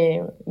do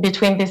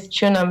between these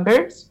two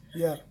numbers.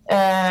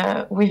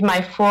 With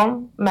my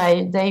form,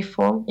 my day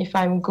form. If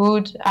I'm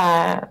good,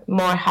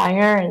 more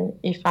higher, and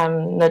if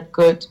I'm not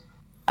good,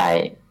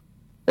 I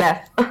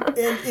less.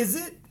 And is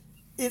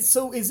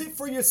it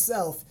for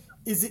yourself?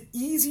 Is it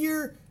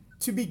easier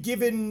to be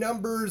given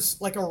numbers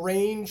like a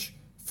range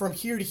from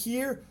here to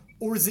here,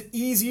 or is it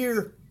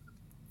easier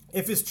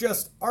if it's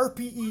just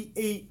RPE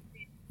 8,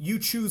 you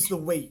choose the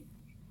weight?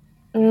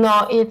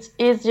 No, it's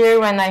easier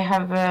when I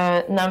have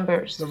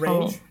numbers. The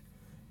range? For me.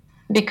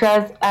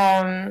 Because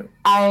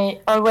I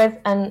always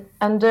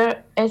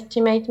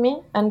underestimate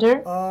me.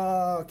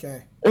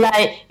 Okay.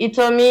 Like, he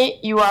told me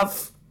you are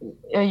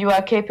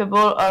capable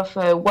of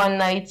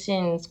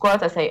 119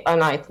 squat. I say, oh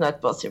no, it's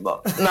not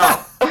possible. No.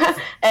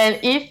 And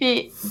if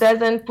he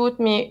doesn't put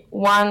me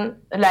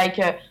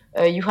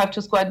you have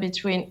to squat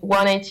between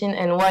 118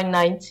 and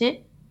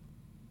 190,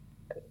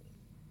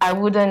 I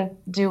wouldn't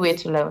do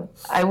it alone.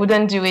 I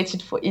wouldn't do it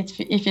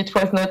if it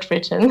was not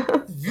written.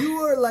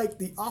 You are like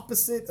the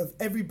opposite of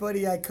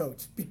everybody I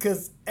coach,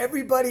 because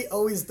everybody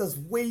always does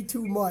way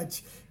too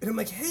much. And I'm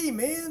like, hey,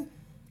 man,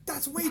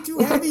 that's way too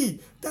heavy.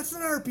 That's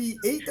an RP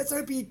 8. That's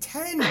RP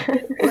 10.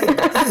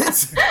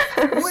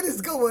 What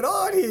is going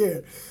on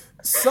here?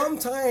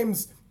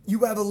 Sometimes you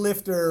have a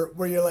lifter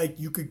where you're like,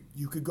 you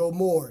could go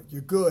more.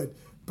 You're good.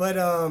 But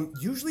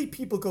usually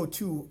people go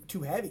too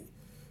heavy.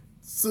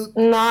 So,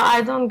 no,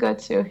 I don't go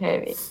too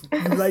heavy.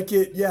 You like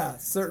it,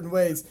 certain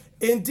ways.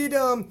 And did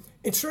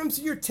in terms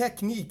of your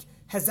technique,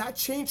 has that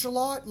changed a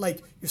lot?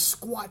 Like your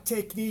squat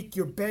technique,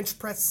 your bench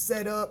press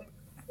setup?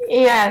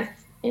 Yes,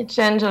 it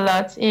changed a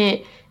lot.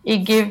 He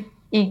gave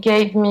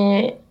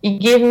me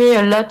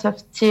a lot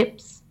of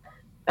tips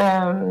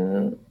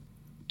to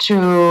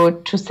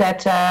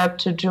set up,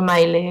 to do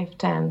my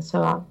lift, and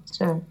so on.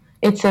 So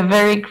it's a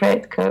very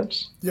great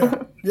coach.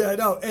 Yeah, I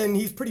know, and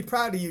he's pretty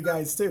proud of you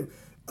guys too.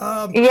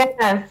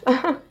 Yes.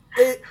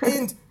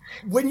 And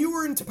when you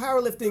were into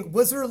powerlifting,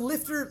 was there a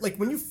lifter, like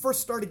when you first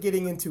started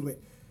getting into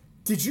it,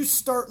 did you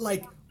start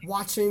like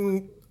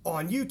watching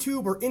on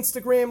YouTube or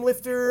Instagram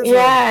lifters?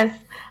 Yes.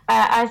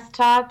 I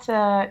start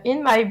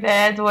in my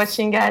bed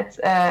watching at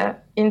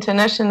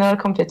international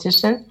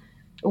competition,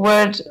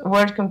 world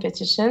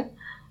competition.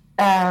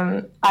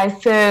 I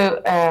saw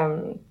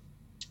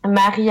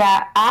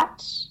Maria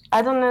Hatch.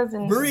 I don't know the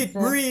name.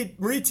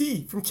 Marie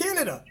T from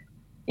Canada.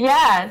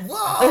 Yes.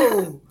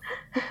 Whoa.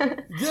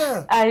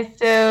 Yeah. I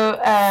saw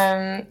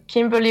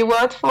Kimberly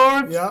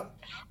Watford. Yeah.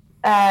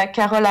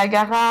 Carola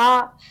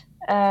Gara.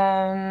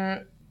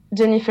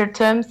 Jennifer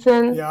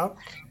Thompson. Yeah.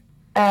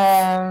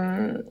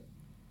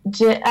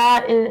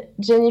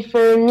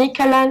 Jennifer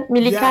Millikan.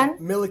 Yeah,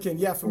 Millikan.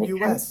 Yeah, from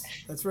US.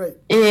 That's right.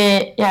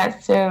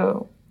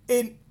 So.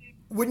 And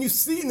when you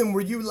seen them,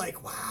 were you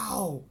like,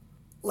 wow,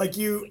 like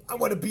I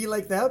want to be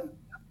like them?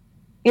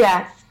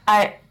 Yes,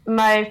 I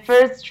my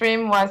first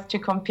dream was to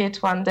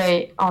compete one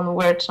day on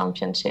World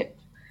Championship.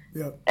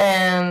 Yeah.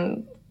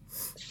 And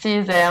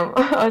see them.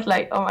 I was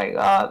like, oh my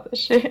God,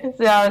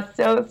 they are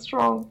so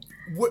strong.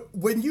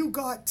 When you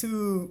got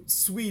to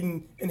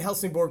Sweden in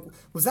Helsingborg,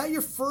 was that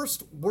your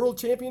first world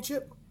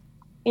championship?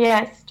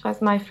 Yes, it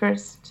was my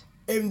first.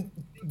 And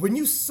when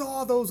you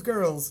saw those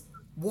girls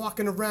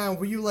walking around,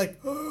 were you like,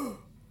 oh,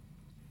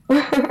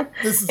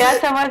 this is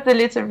Yes, it? I was a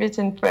little bit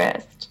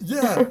impressed.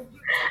 Yeah.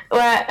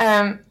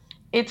 Well,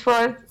 it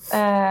was,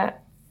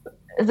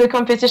 the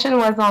competition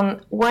was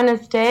on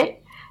Wednesday,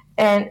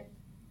 and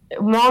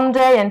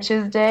Monday and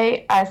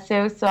Tuesday, I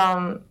saw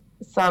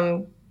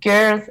some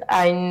girls.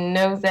 I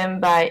know them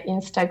by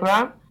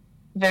Instagram,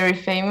 very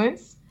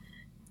famous.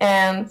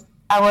 And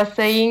I was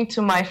saying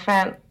to my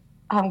friend,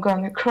 I'm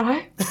gonna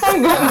cry.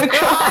 I'm gonna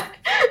cry.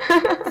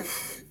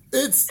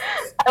 It's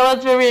I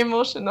was very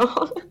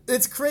emotional.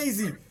 it's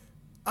crazy.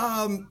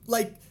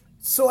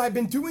 So I've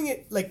been doing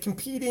it, like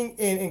competing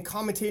and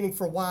commentating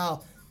for a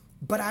while,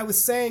 but I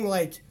was saying,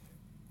 like,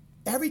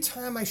 every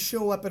time I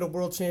show up at a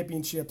world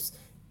championships,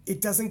 it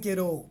doesn't get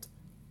old.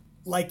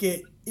 Like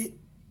it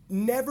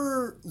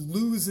never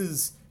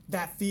loses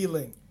that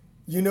feeling.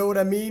 You know what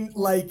I mean?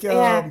 Like,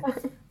 Yeah.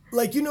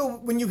 like, you know,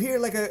 when you hear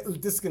like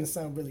this is gonna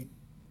sound really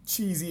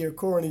cheesy or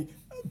corny,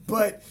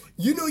 but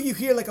you know, you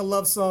hear like a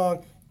love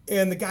song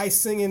and the guy's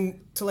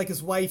singing to like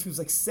his wife who's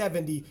like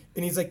 70,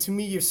 and he's like, to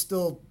me, you're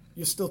still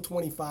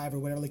 25 or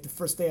whatever. Like the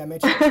first day I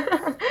met you.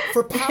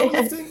 For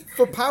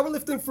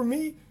powerlifting, for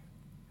me,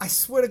 I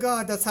swear to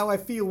God, that's how I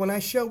feel when I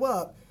show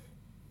up.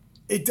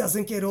 It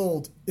doesn't get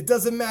old. It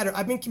doesn't matter.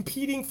 I've been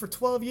competing for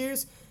 12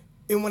 years,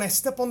 and when I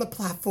step on the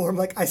platform,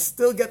 like, I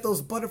still get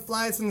those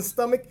butterflies in the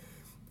stomach.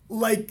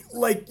 Like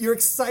you're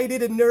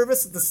excited and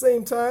nervous at the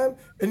same time,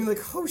 and you're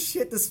like, oh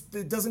shit,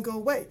 it doesn't go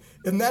away.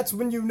 And that's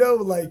when you know,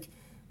 like,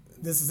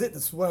 this is it.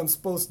 This is what I'm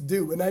supposed to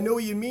do. And I know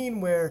what you mean,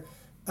 where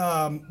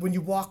when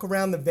you walk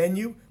around the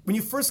venue, when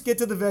you first get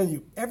to the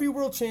venue, every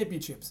World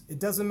Championships, it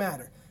doesn't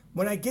matter.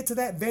 When I get to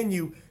that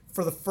venue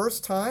for the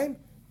first time,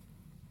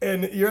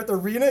 and you're at the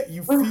arena,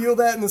 you feel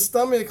that in the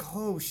stomach,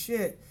 oh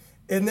shit.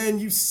 And then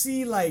you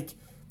see like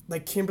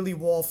Kimberly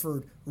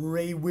Walford,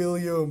 Ray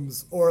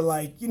Williams, or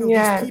like, you know,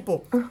 these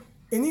people.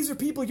 And these are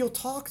people you'll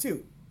talk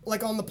to,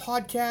 like on the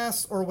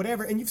podcast or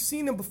whatever, and you've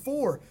seen them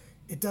before.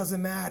 It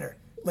doesn't matter.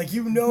 Like,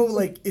 you know,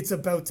 like, it's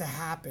about to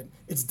happen.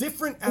 It's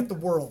different at the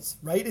Worlds,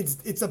 right?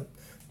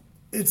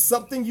 It's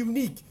something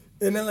unique.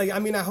 And then, like, I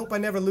mean, I hope I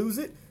never lose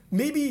it.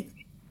 Maybe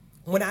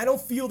when I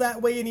don't feel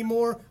that way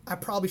anymore, I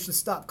probably should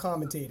stop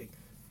commentating.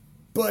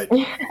 But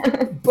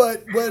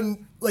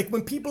when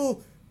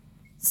people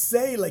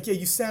say, like, yeah,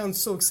 you sound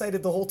so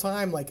excited the whole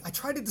time, like, I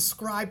try to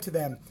describe to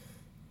them,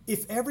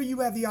 if ever you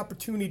have the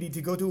opportunity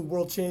to go to a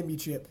world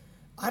championship,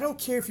 I don't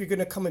care if you're going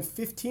to come in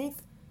 15th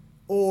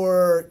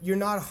or you're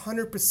not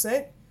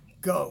 100%,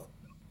 go.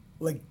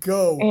 Like,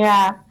 go.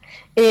 Yeah.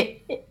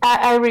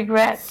 I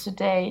regret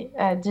today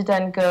I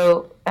didn't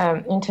go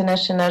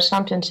international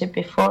championship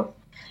before,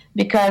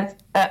 because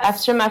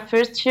after my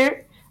first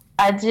year,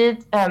 I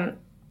did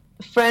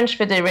French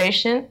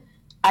Federation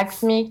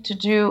asked me to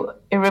do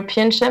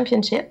European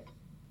Championship,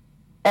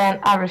 and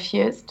I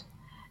refused.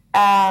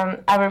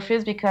 I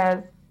refused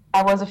because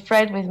I was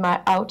afraid with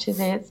my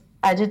autism.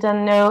 I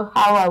didn't know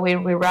how I will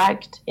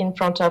react in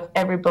front of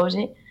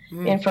everybody,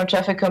 in front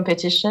of a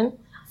competition.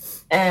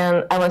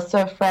 And I was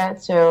so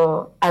afraid,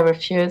 so I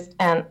refused.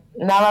 And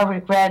now I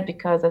regret,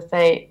 because I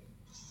say,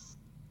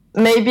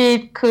 maybe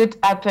it could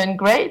happen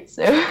great.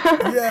 So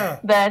Yeah.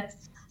 but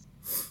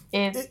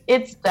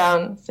it's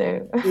done.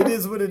 So It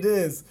is what it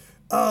is.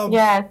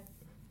 yeah.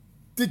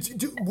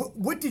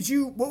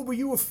 What were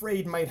you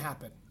afraid might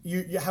happen?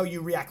 How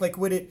you react? Like,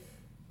 would it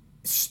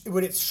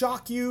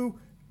shock you,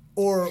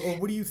 or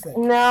what do you think?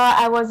 No,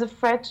 I was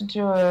afraid to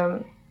do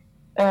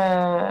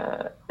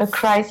a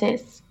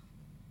crisis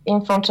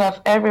in front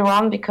of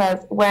everyone, because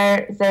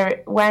when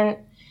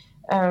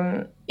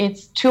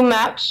it's too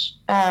much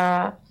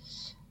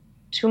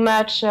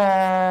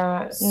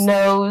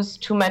noise,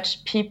 too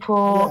much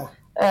people,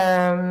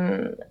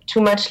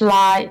 too much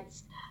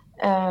lights.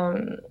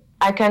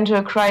 I can do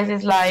a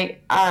crisis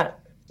like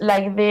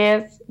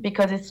this,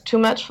 because it's too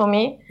much for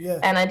me,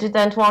 and I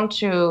didn't want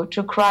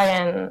to cry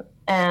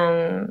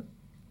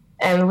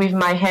and with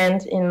my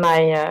hands in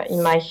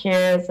my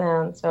ears,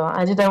 and so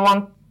I didn't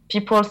want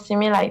people see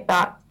me like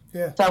that.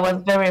 Yeah. So I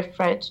was very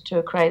afraid to do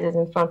a crisis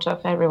in front of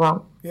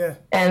everyone. Yeah.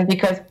 And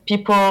because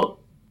people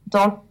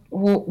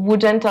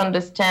wouldn't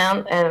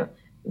understand, and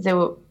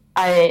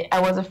I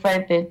was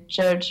afraid they'd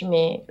judge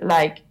me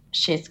like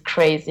she's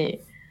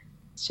crazy.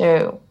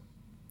 So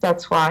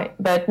that's why.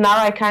 But now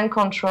I can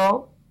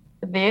control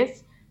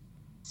this,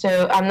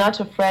 so I'm not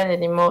afraid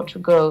anymore to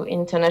go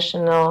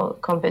international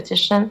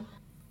competition.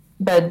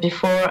 But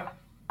before,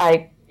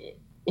 I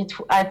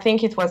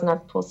think it was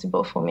not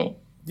possible for me.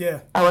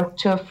 Yeah. I was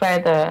too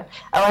afraid. I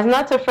was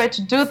not afraid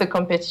to do the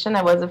competition.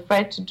 I was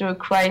afraid to do a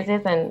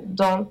crisis and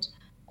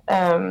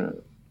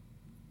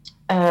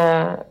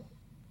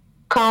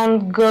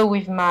can't go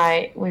with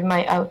my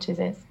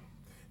autism.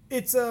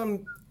 It's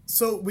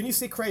so when you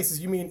say crisis,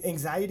 you mean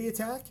anxiety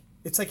attack?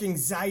 It's like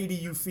anxiety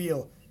you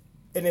feel,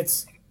 and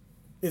is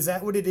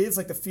that what it is?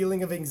 Like the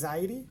feeling of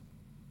anxiety?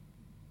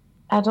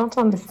 I don't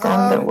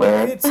understand the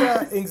word. It's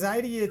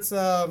anxiety. It's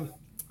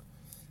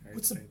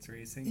what's the, It's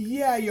racing.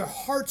 yeah, your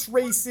heart's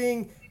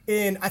racing,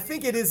 and I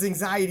think it is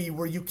anxiety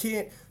where you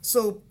can't.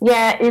 So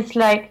Yeah, it's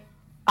like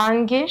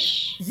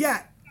anguish.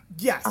 yeah,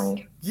 yes,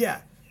 Ang-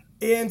 yeah,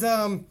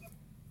 and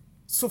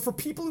so for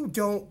people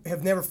who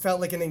have never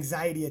felt like an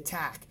anxiety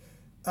attack,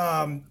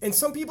 and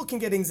some people can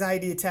get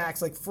anxiety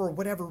attacks like for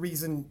whatever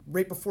reason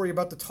right before you're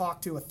about to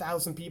talk to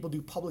 1,000 people,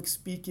 do public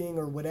speaking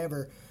or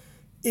whatever.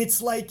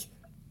 It's like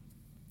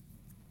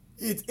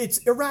it's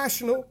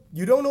irrational.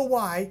 You don't know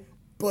why,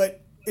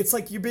 but it's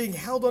like you're being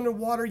held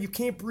underwater. You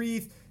can't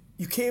breathe.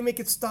 You can't make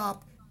it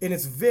stop, and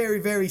it's very,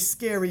 very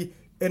scary,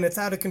 and it's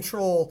out of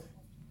control,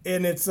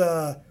 and it's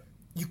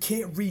you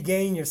can't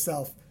regain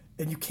yourself,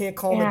 and you can't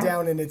calm it Yeah.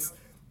 down, and it's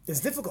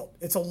difficult.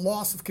 It's a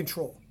loss of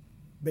control,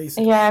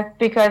 basically. Yeah,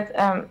 because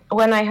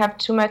when I have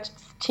too much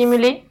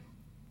stimuli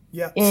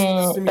Yeah.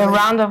 in,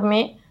 around of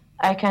me,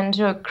 I can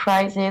do a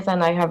crisis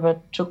and I have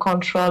to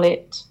control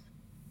it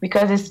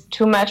because it's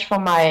too much for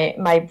my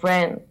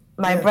brain.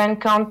 My Yeah. brain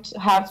can't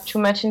have too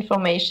much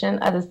information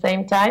at the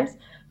same time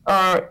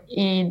or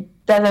it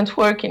doesn't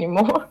work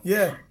anymore.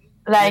 Yeah.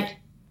 Like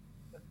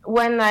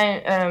when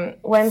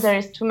there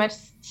is too much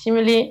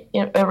stimuli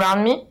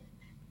around me,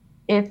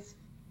 it's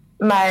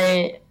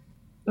my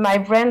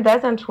brain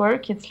doesn't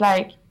work. It's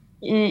like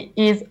it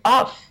is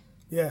off.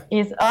 Yeah.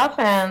 It's off,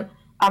 and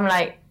I'm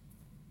like,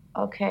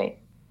 okay.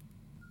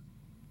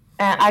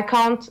 I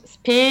can't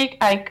speak.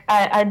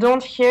 I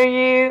don't hear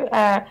you.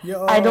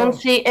 Yeah, I don't oh.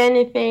 see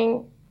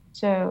anything.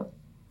 So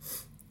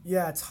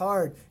Yeah, it's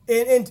hard.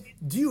 And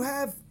do you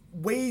have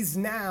ways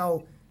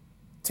now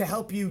to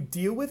help you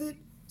deal with it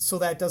so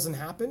that doesn't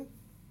happen?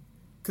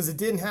 Because it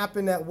didn't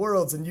happen at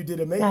Worlds, and you did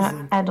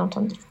amazing. I don't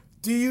understand.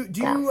 Do you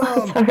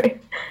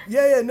Sorry.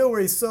 yeah, no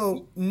worries.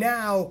 So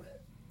now,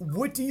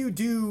 what do you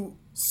do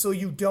so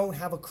you don't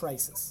have a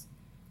crisis?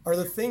 Are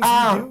there things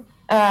you do?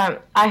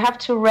 I have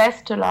to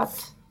rest a lot.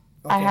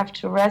 I Okay. have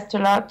to rest a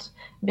lot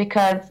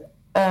because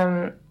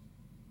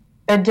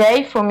a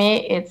day for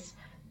me it's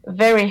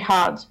very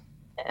hard.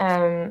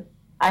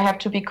 I have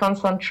to be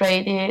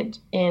concentrated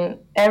in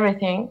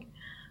everything.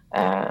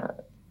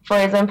 For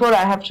example,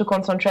 I have to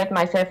concentrate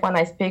myself when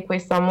I speak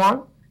with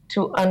someone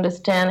to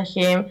understand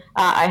him.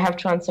 I have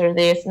to answer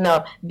this.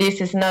 No,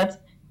 this is not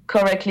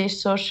correctly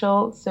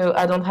social, so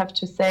I don't have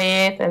to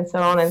say it, and so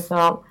on and so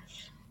on.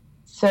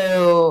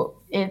 So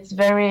it's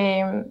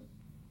very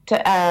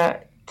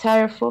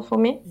tireful for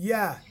me,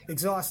 Yeah,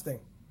 exhausting.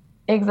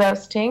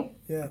 exhausting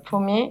Yeah. for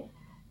me,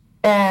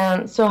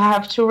 and so I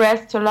have to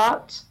rest a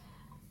lot,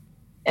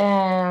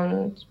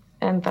 and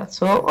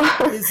that's all.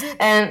 Is it-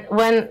 And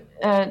when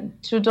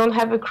to don't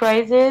have a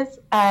crisis,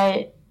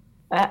 I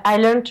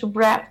learn to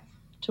breathe,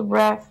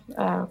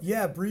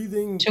 Yeah,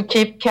 breathing. to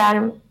keep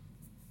calm.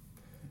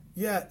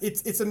 Yeah,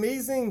 it's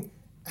amazing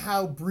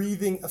how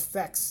breathing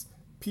affects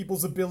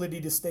people's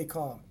ability to stay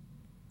calm.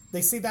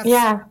 They say that's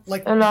Yeah,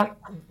 like a lot.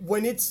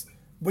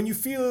 when you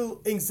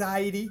feel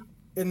anxiety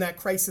in that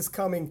crisis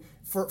coming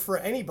for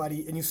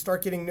anybody and you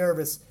start getting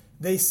nervous,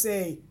 they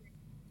say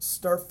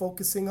start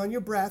focusing on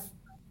your breath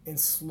and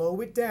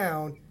slow it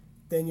down,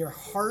 then your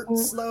heart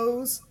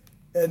slows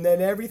and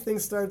then everything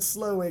starts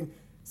slowing.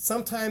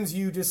 Sometimes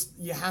you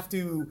have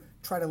to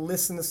try to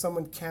listen to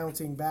someone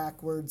counting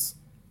backwards.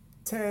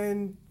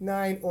 10,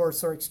 9, or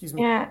sorry, excuse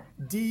me. Yeah.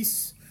 10,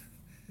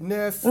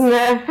 9.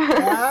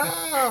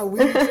 Yeah,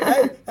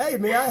 Hey,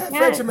 may I have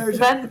French immersion?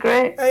 that's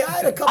great. Hey, I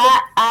had a couple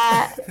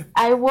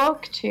I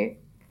walk too.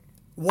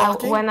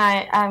 walking. When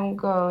I'm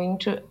going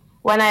to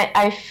when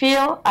I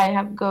feel I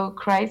have go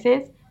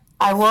crisis,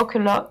 I walk a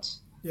lot.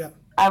 Yeah,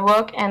 I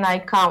walk and I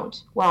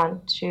count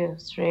 1, 2,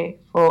 3,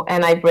 4,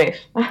 and I breathe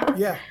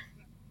yeah,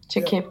 to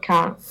Yeah. keep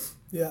calm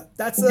yeah.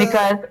 That's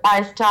because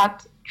I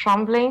start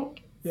trembling,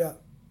 yeah,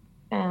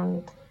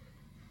 and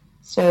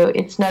so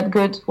it's not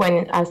good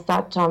when I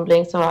start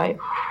trembling. So I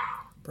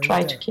Bring try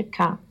it to down. keep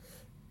calm.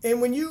 And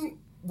when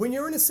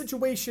you're in a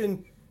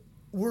situation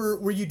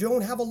where you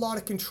don't have a lot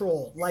of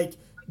control, like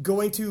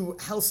going to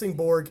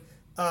Helsingborg,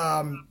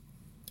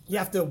 you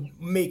have to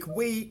make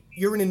weight.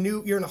 You're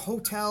in a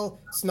hotel.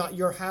 It's not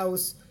your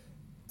house.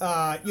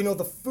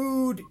 The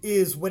food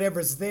is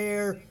whatever's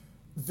there.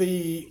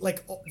 The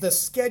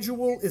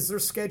schedule is their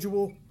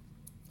schedule.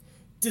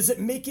 Does it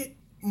make it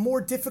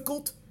more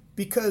difficult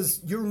because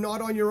you're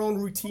not on your own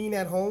routine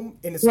at home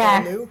and it's all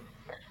Yeah. new?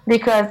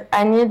 Because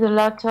I need a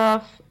lot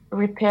of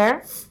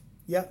repair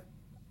Yeah,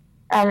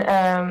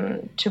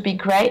 to be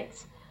great.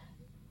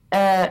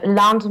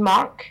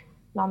 Landmark.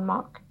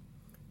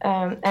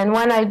 And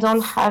when I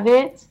don't have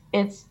it,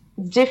 it's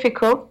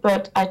difficult,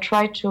 but I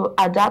try to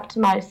adapt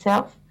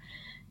myself.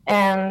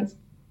 And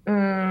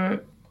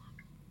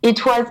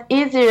it was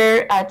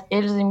easier at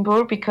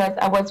Helsingborg because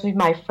I was with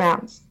my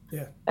friends,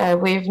 yeah,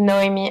 with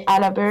Noemi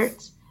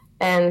Alabert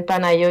and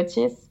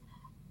Panayotis.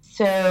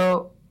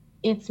 So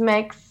it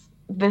makes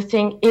the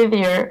thing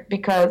easier,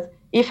 because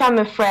if I'm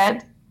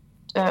afraid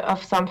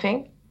of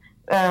something,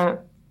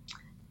 for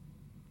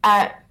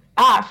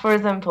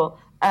example,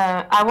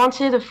 I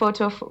wanted a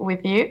photo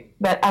with you,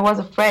 but I was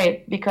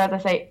afraid because I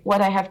say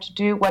what I have to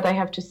do, what I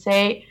have to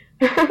say.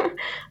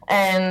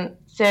 And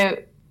so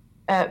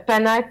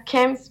Pana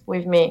came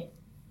with me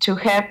to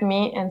help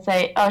me and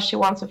say, oh, she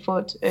wants a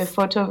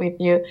photo with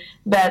you.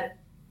 But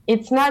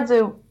it's not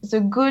the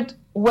good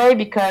way,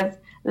 because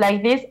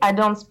like this, I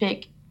don't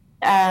speak.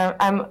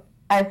 I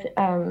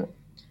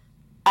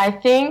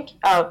think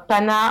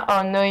Pana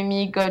or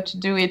Noemi got to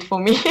do it for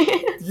me.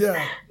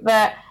 Yeah.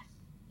 But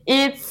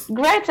it's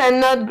great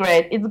and not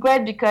great. It's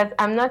great because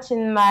I'm not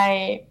in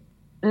my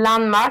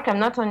landmark. I'm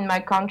not in my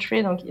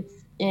country, donc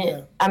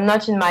I'm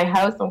not in my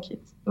house, donc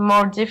it's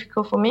more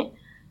difficult for me.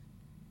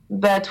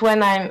 But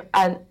when I'm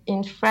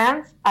in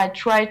France, I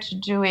try to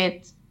do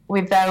it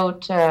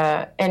without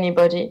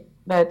anybody.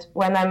 But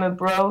when I'm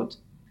abroad,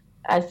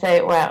 I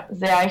say, well,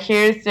 they are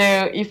here,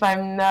 so if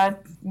I'm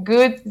not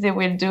good, they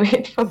will do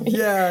it for me.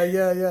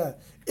 Yeah.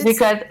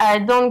 Because I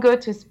don't go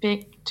to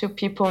speak to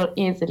people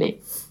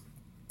easily.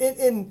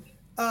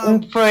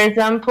 For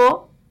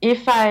example,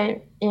 if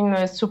I'm in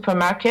a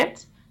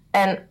supermarket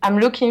and I'm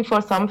looking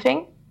for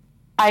something,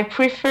 I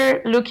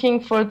prefer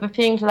looking for the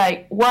things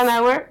like 1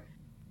 hour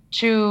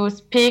to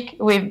speak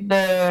with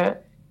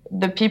the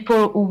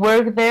people who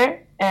work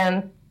there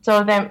and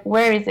tell them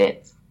where is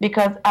it,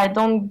 because I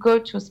don't go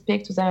to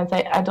speak to them and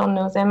say I don't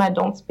know them, I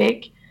don't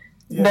speak.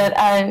 But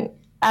I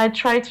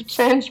try to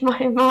change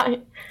my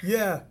mind.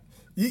 Yeah,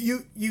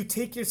 you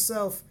take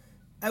yourself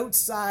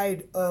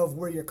outside of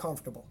where you're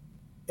comfortable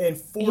and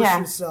force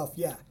yourself.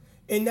 Yeah,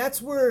 and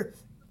that's where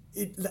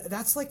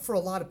that's like for a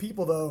lot of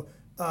people though.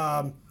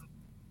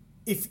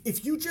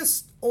 If you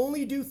just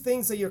only do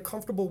things that you're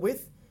comfortable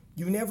with,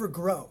 you never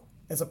grow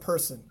as a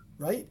person,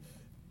 right?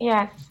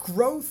 Yes.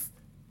 Growth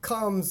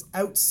comes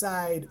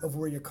outside of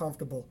where you're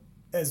comfortable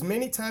as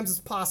many times as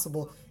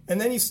possible, and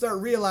then you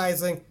start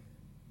realizing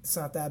it's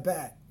not that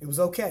bad. It was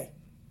okay.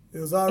 It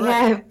was all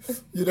right.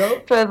 Yes. You know?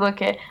 It was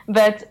okay.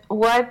 But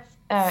what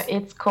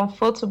it's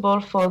comfortable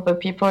for the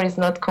people is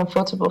not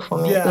comfortable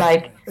for me. Yeah,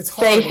 like, it's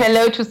say hard.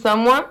 hello to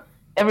someone.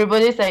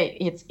 Everybody say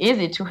it's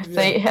easy to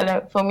say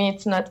hello. For me,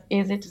 it's not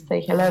easy to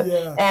say hello.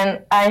 Yeah. And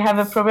I have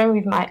a problem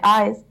with my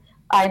eyes.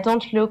 I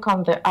don't look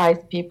on the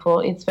eyes, people.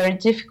 It's very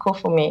difficult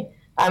for me.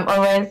 I'm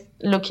always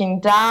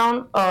looking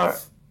down or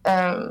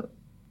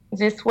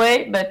this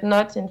way, but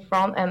not in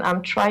front. And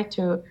I'm trying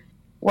to,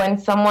 when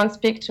someone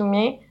speaks to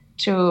me,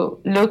 to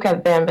look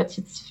at them, but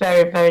it's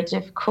very, very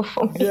difficult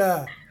for me.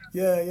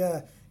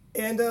 Yeah.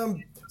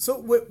 And so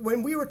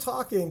when we were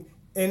talking,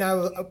 and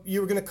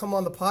you were going to come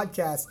on the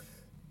podcast,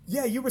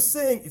 yeah, you were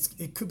saying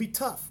it could be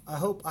tough. I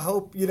hope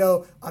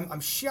I'm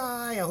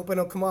shy. I hope I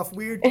don't come off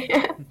weird.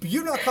 But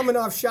you're not coming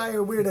off shy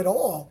or weird at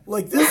all.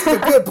 Like, this is a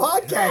good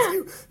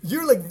podcast.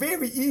 You're like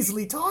very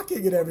easily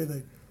talking and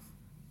everything.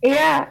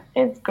 Yeah,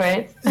 it's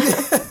great.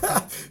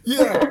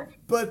 Yeah.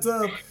 But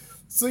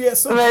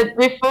But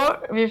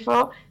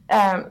before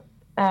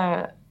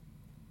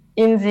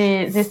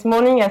this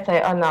morning I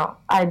say, oh no,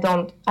 I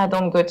don't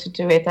go to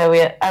do it. I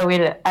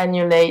will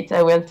annulate.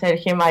 I will tell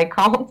him I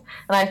can't,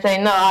 and I say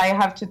no, I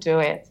have to do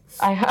it.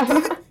 I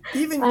have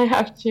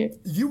to.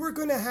 You were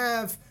going to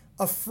have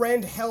a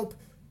friend help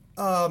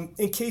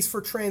in case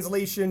for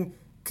translation,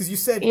 because you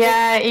said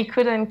he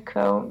couldn't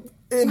come,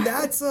 and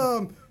that's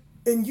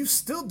and you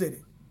still did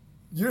it.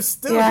 You're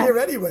still here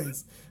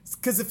anyways,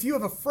 because if you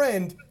have a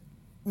friend,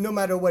 no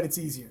matter what, it's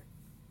easier.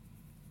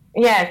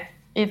 Yes.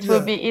 It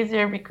will be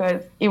easier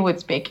because he would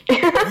speak.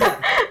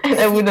 And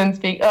I wouldn't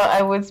speak. Oh,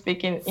 I would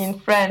speak in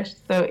French,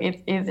 so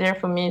it's easier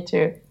for me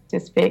to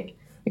speak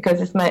because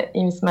it's my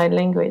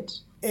language.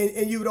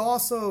 And you would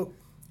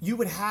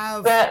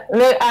have. But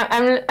look,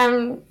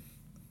 I'm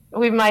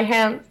with my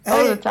hands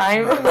all the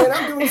time. Man,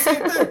 I'm doing the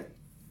same thing.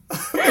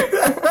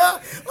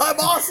 I'm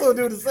also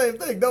doing the same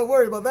thing. Don't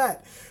worry about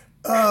that.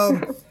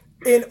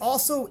 And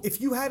also, if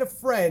you had a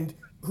friend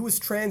who was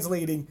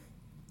translating,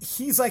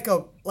 he's like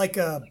a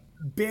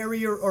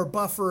barrier or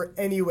buffer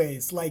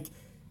anyways. Like,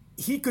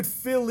 he could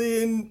fill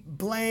in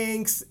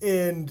blanks,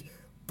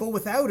 but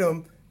without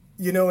him,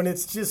 and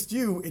it's just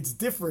you, it's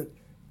different.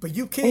 But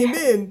you came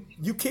in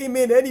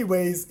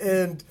anyways,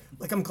 and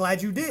like, I'm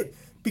glad you did,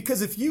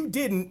 because if you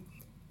didn't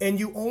and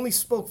you only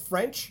spoke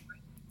French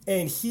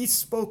and he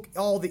spoke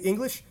all the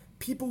English,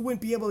 people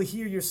wouldn't be able to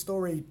hear your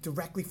story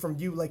directly from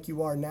you like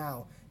you are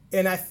now.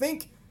 And I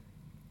think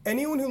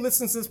anyone who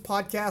listens to this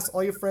podcast,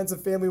 all your friends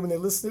and family, when they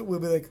listen to it, will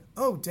be like,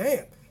 oh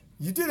damn,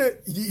 you did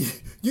it.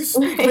 You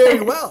speak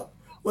very well.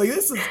 Like,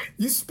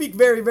 you speak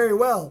very, very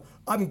well.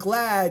 I'm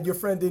glad your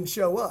friend didn't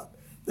show up.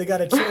 They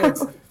got a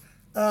chance.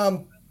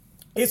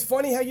 It's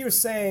funny how you were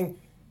saying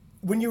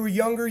when you were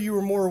younger, you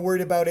were more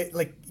worried about it.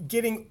 Like,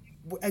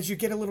 as you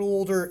get a little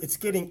older, it's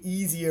getting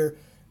easier,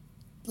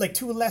 like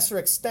to a lesser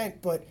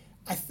extent. But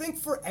I think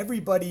for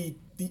everybody,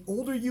 the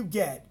older you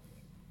get,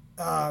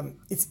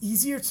 it's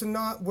easier to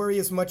not worry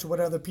as much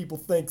what other people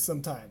think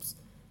sometimes.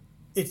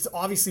 It's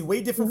obviously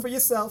way different for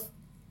yourself.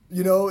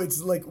 You know,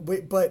 it's like,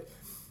 wait, but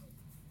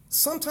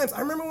sometimes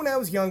I remember when I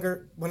was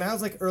younger, when I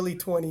was like early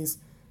 20s,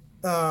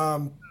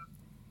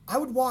 I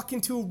would walk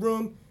into a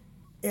room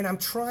and I'm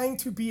trying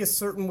to be a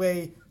certain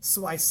way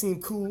so I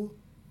seem cool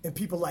and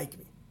people like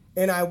me.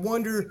 And I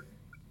wonder,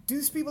 do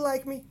these people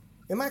like me?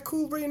 Am I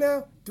cool right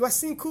now? Do I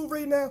seem cool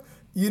right now?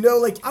 You know,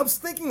 like I was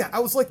thinking that. I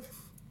was like,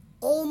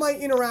 all my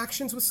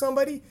interactions with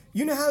somebody,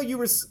 you know how you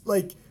were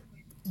like,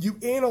 you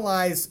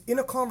analyze in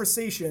a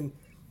conversation,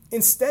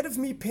 instead of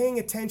me paying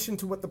attention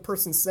to what the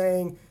person's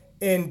saying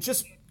and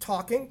just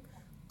talking,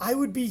 I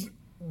would be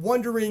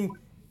wondering,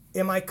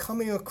 am I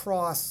coming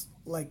across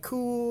like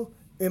cool?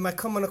 Am I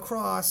coming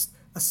across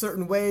a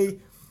certain way?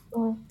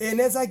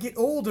 And as I get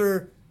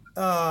older,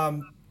 I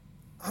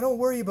don't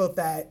worry about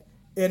that.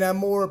 And I'm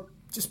more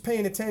just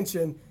paying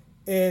attention.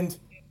 And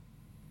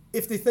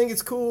if they think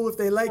it's cool, if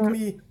they like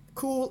me,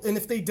 cool. And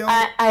if they don't,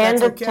 I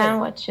that's understand okay.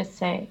 what you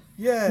say.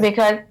 Yeah.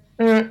 Because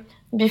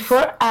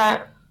before,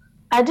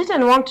 I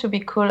didn't want to be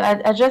cool.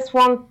 I just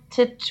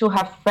wanted to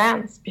have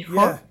friends before.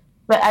 Yeah.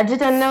 But I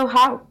didn't know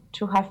how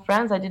to have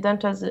friends. I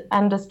didn't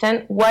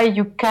understand why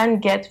you can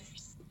get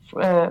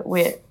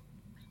with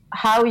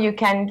how you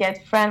can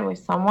get friends with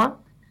someone.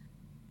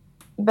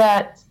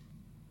 But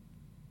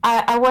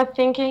I was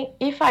thinking,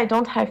 if I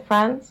don't have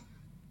friends,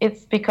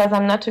 it's because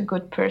I'm not a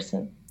good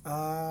person.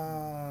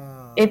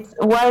 It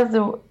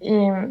was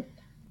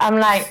I'm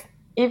like,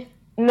 if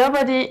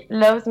nobody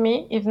loves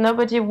me, if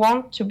nobody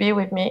wants to be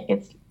with me,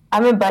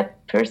 I'm a bad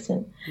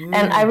person.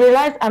 And I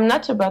realized I'm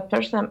not a bad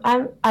person.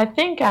 I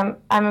think I'm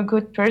a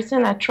good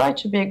person. I try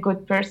to be a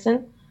good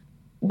person,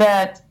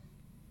 but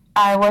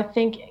I was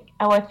thinking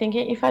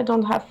if I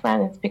don't have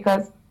friends, it's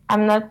because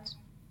I'm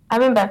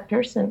a bad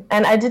person.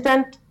 And I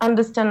didn't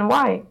understand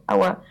why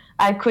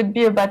I could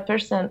be a bad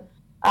person.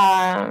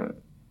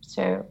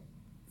 So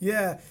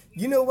yeah,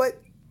 you know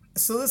what?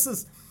 So this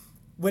is,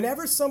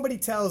 whenever somebody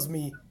tells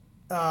me,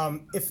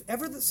 if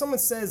ever someone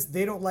says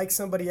they don't like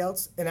somebody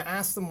else, and I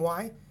ask them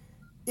why,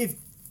 if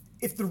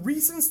the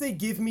reasons they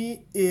give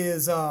me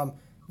is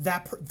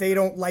they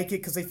don't like it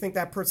because they think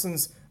that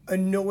person's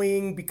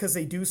annoying because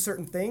they do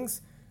certain things,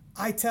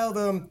 I tell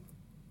them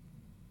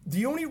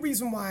the only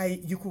reason why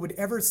you would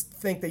ever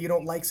think that you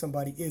don't like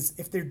somebody is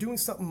if they're doing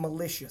something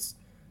malicious.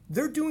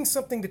 They're doing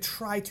something to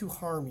try to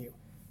harm you.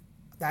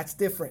 That's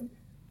different.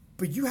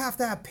 But you have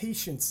to have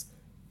patience.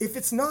 If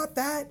it's not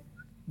that,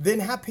 then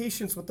have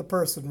patience with the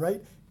person,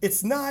 right?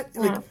 It's not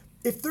like,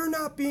 if they're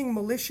not being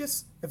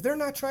malicious, if they're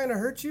not trying to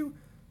hurt you,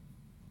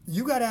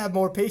 you got to have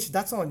more patience.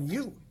 That's on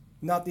you,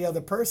 not the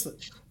other person.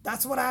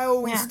 That's what I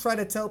always try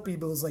to tell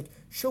people is like,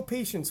 show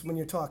patience when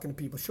you're talking to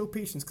people. Show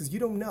patience because you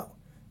don't know.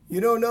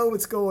 You don't know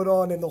what's going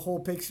on in the whole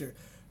picture.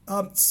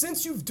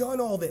 Since you've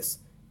done all this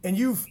and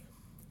you've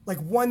like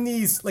won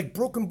these like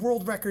broken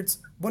world records,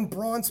 won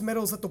bronze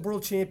medals at the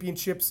world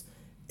championships,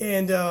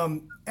 and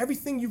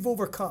everything you've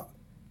overcome,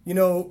 you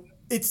know,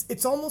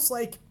 it's almost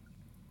like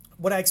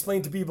what I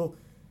explain to people.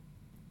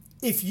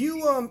 If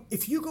you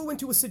go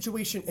into a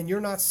situation and you're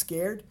not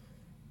scared,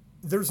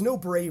 there's no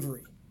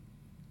bravery.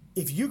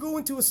 If you go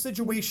into a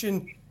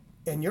situation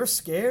and you're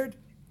scared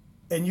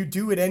and you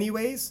do it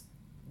anyways,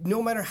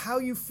 no matter how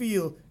you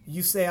feel,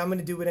 you say, I'm going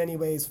to do it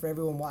anyways for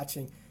everyone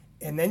watching.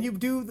 And then you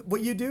do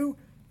what you do,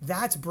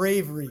 that's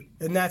bravery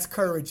and that's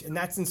courage and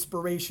that's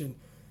inspiration.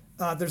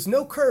 There's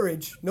no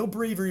courage, no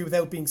bravery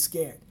without being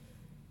scared.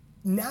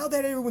 Now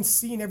that everyone's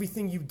seen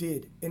everything you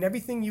did and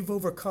everything you've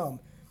overcome,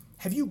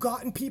 have you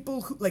gotten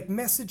people who, like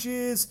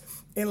messages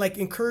and like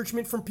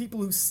encouragement from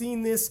people who've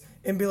seen this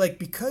and be like,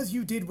 because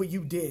you did what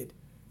you did,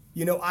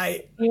 you know,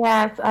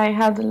 Yes, I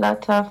had a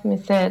lot of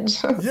message.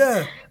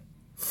 Yeah.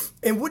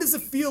 And what does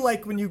it feel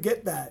like when you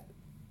get that?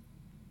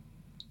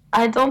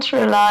 I don't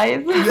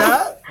realize.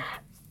 Yeah?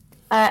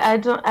 I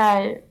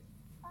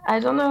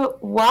don't know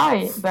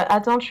why, but I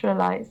don't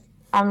realize.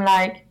 I'm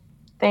like,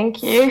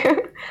 thank you.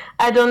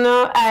 I don't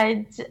know.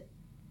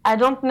 I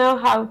don't know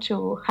how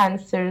to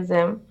answer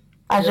them.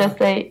 I just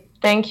say,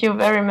 thank you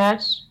very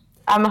much.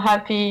 I'm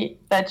happy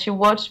that you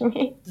watch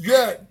me.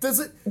 Yeah.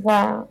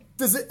 Yeah.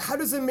 How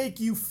does it make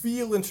you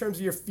feel in terms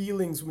of your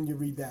feelings when you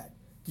read that?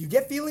 Do you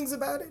get feelings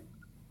about it?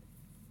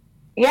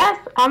 Yes,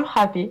 I'm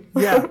happy.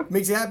 Yeah,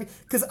 makes you happy.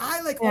 Because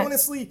I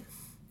honestly,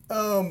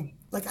 I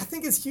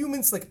think as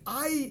humans, like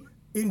I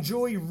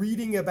enjoy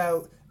reading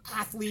about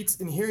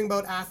athletes and hearing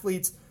about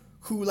athletes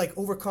who like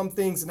overcome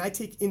things, and I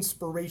take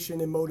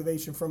inspiration and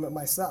motivation from it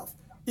myself.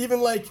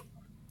 Even like,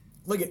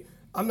 look at,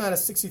 I'm not a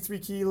 63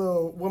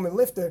 kilo woman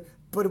lifter,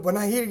 but when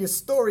I hear your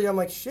story, I'm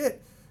like,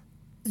 shit.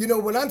 You know,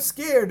 when I'm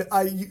scared,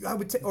 I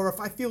would, or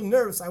if I feel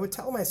nervous, I would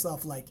tell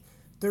myself like,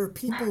 there are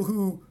people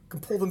who can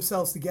pull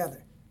themselves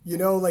together. You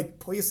know, like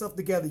pull yourself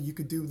together. You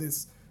could do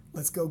this.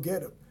 Let's go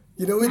get them.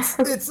 You know,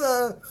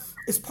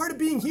 it's part of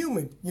being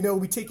human. You know,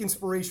 we take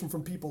inspiration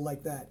from people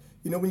like that.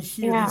 You know, when you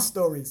hear these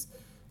stories.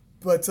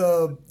 But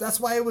that's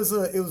why it was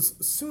as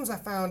soon as I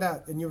found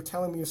out and you were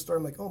telling me your story,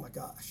 I'm like, oh my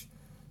gosh,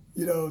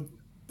 you know,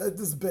 This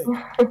is big.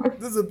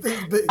 This is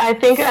big. I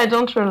think I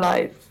don't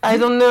realize. I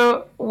don't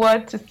know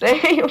what to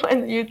say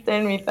when you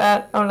tell me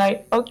that. I'm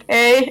like,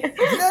 okay,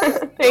 Yeah,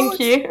 thank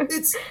you.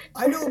 It's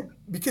I know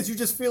because you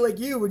just feel like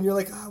you, and you're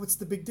like, oh, what's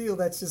the big deal?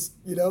 That's just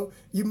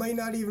you might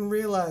not even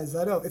realize.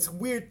 I know it's a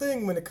weird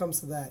thing when it comes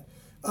to that.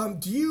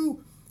 Do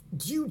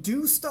you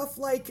do stuff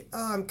like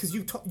because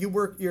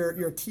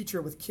you're a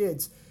teacher with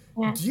kids?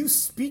 Yeah. Do you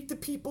speak to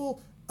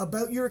people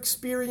about your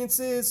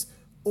experiences,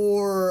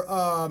 or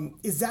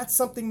is that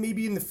something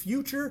maybe in the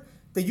future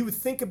that you would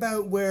think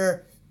about?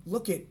 Where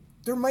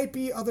there might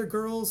be other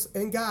girls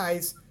and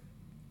guys,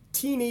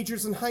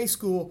 teenagers in high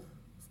school,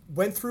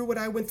 went through what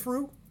I went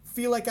through.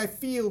 I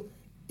feel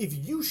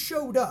if you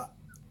showed up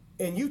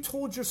and you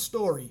told your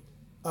story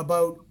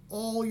about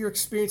all your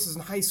experiences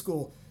in high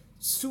school,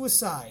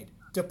 suicide,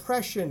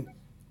 depression,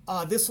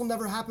 this will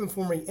never happen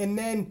for me, and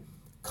then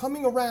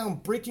coming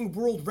around, breaking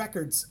world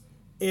records,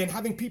 and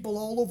having people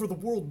all over the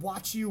world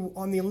watch you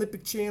on the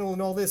Olympic channel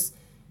and all this,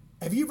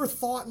 have you ever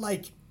thought,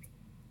 like,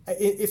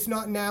 if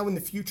not now, in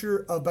the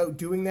future, about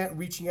doing that,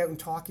 reaching out and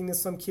talking to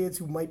some kids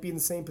who might be in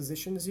the same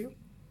position as you?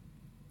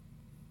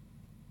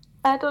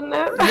 I don't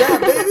know. Yeah,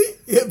 baby.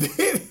 Yeah,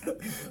 baby.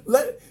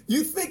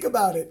 You think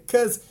about it,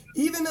 because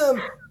even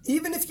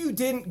if you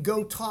didn't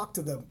go talk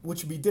to them,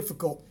 which would be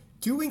difficult,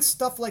 doing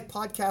stuff like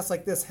podcasts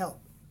like this help.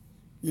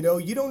 You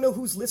don't know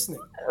who's listening.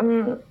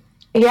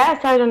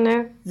 Yes, I don't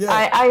know. Yeah.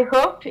 I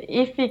hope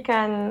if he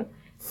can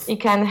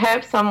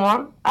help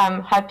someone,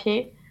 I'm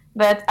happy.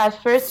 But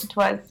at first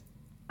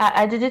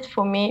I did it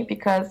for me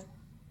because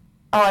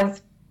I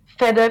was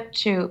fed up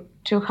to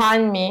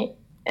harm me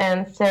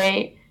and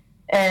say,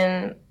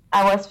 and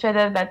I was fed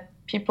up that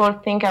people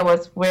think I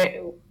was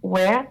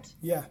weird.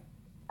 Yeah.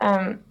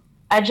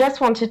 I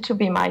just wanted to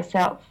be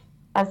myself.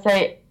 I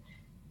say,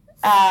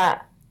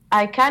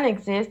 I can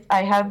exist.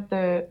 I have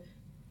the.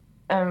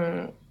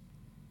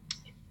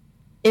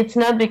 It's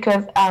not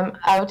because I'm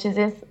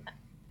autistic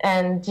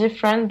and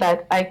different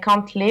that I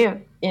can't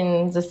live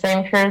in the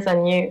same years as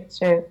you.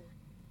 So,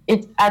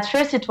 at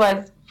first it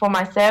was for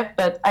myself,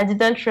 but I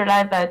didn't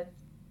realize that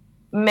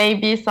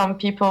maybe some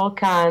people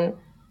can.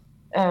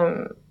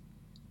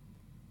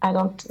 I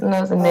don't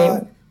know the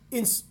name.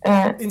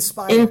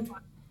 Inspired.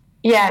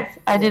 Yes,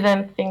 I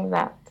didn't think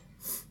that.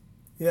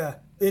 Yeah,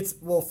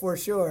 for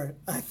sure.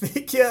 I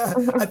think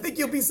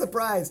you'll be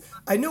surprised.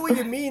 I know what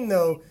you mean,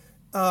 though.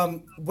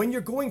 When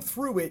you're going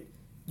through it,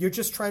 you're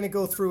just trying to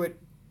go through it.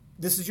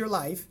 This is your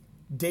life,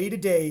 day to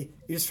day.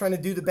 You're just trying to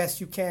do the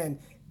best you can,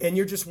 and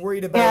you're just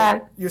worried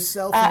about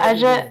yourself. I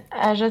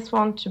just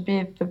want to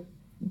be the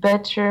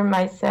better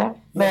myself,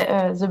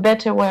 the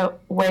better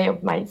way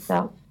of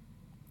myself.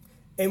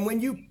 And when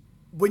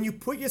you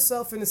put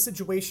yourself in a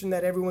situation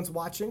that everyone's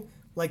watching,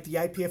 like the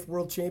IPF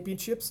World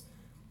Championships,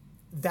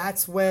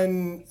 that's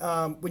when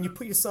you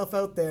put yourself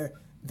out there,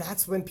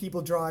 that's when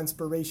people draw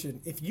inspiration.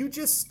 If you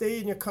just stay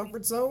in your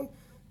comfort zone,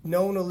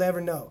 no one will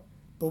ever know.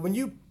 But when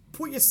you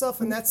put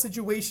yourself in that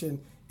situation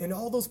and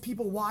all those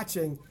people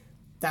watching,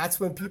 that's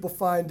when people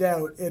find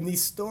out and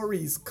these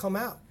stories come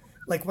out.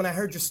 Like when I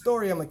heard your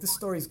story, I'm like, this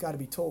story's got to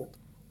be told.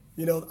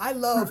 I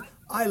love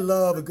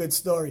a good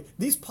story.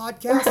 These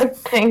podcasts.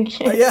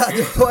 Thank you. Yeah,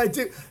 I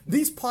do.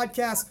 These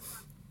podcasts,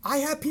 I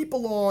have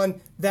people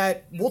on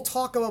that will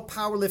talk about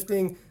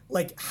powerlifting,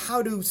 like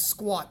how to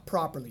squat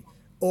properly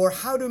or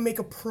how to make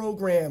a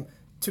program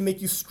to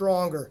make you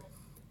stronger.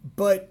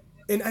 But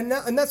and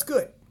that's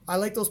good. I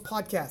like those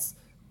podcasts.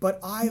 But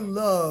I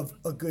love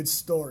a good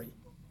story.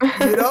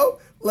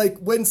 Like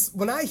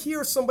when I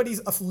hear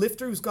somebody's a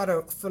lifter who's got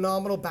a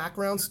phenomenal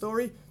background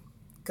story,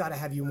 gotta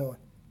have you on.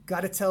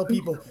 Gotta tell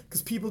people,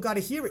 because people gotta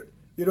hear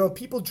it.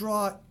 People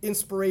draw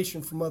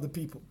inspiration from other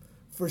people,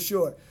 for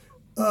sure.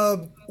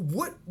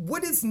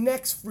 What is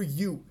next for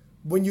you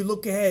when you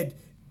look ahead?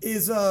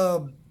 Is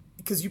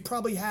because you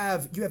probably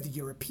have the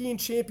European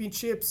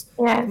Championships,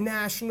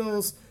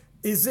 nationals.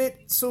 Is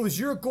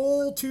your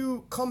goal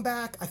to come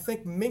back? I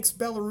think Minsk,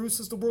 Belarus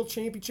is the World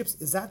Championships.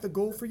 Is that the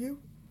goal for you?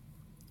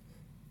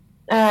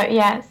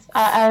 Yes,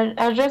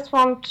 I just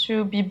want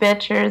to be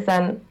better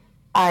than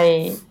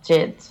I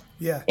did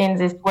in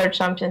this World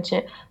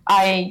Championship.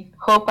 I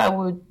hope I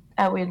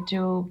will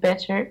do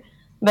better,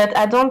 but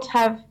I don't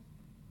have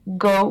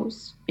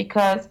goals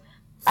because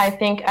I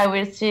think I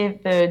will see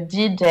the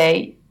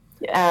D-Day.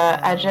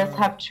 I just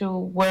have to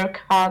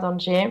work hard on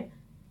gym,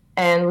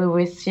 and we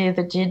will see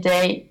the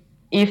D-Day.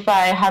 If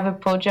I have a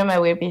podium, I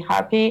will be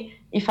happy.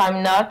 If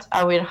I'm not,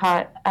 I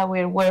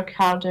will work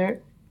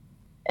harder,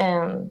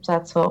 and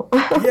that's all.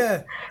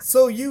 Yeah.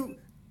 So you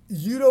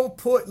don't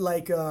put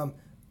like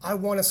I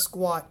want to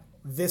squat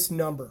this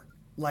number,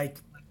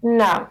 like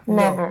no,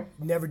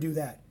 never do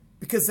that,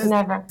 because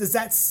does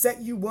that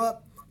set you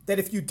up that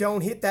if you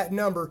don't hit that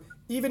number,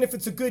 even if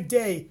it's a good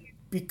day,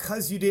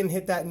 because you didn't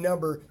hit that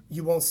number,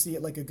 you won't see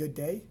it like a good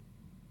day?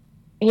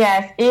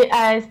 Yes,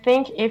 I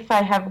think if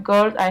I have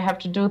goals, I have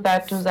to do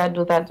that.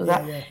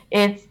 Yeah.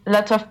 It's a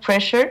lot of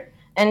pressure,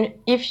 and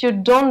if you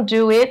don't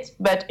do it,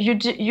 but you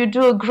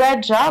do a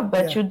great job,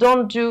 but you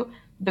don't do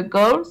the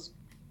goals,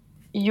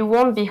 you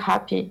won't be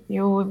happy.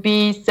 You will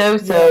be so.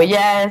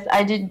 Yes,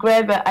 I did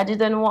great, but I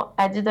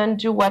didn't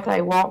do what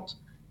I want,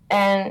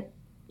 and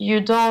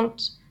you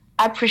don't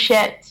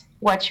appreciate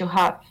what you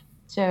have.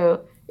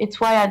 So it's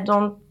why I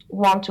don't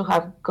want to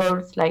have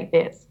goals like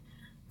this.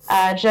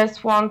 I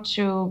just want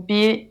to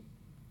be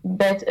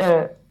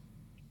better.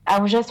 I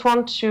just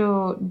want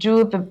to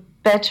do the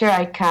better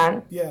I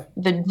can. Yeah.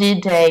 The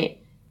D-Day,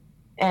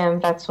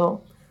 and that's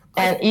all.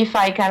 And if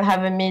I can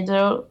have a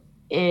middle,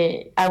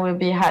 I will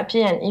be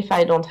happy. And if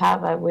I don't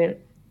have, I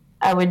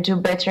will do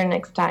better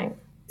next time.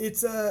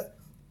 It's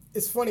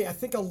funny. I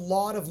think a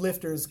lot of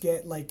lifters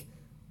get like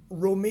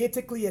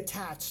romantically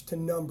attached to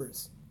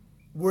numbers,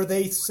 where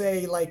they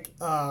say like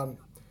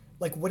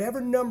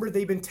whatever number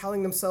they've been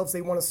telling themselves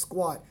they want to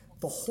squat.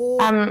 The whole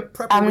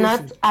preparation. I'm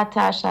not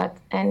attached at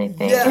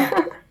anything.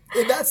 Yeah.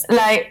 That's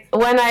like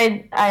when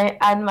I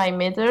add my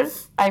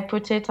medals, I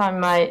put it on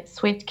my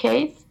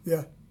suitcase.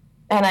 Yeah.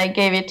 And I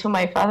gave it to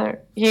my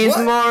father. He's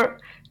more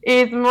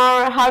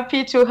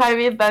happy to have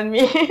it than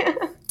me.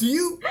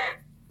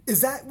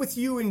 Is that with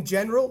you in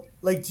general?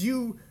 Like, do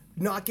you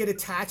not get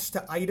attached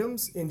to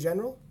items in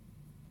general?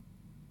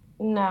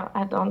 No,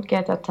 I don't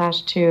get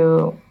attached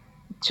to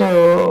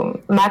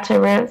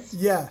materials.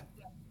 Yeah.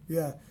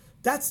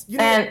 That's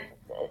And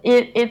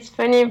it's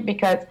funny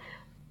because,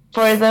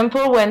 for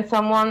example, when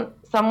someone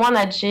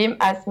at gym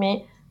asks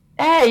me,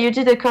 "Hey, you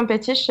did a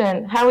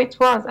competition. How it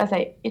was?" I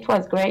say, "It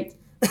was great."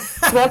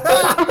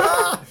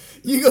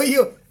 You go.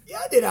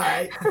 Yeah, did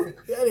I?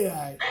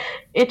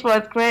 It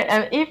was great.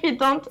 And if you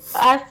don't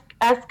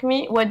ask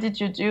me, what did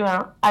you do?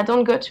 I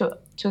don't go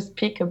to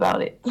speak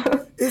about it.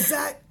 Is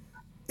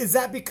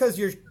that because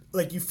you're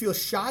like you feel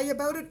shy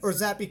about it, or is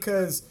that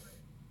because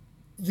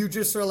you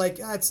just are like,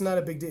 it's not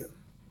a big deal?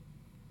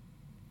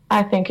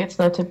 I think it's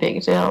not a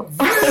big deal.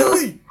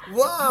 Really?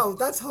 Wow,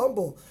 that's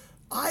humble.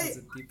 There's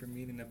a deeper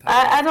meaning of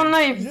I don't know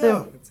if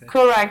it's the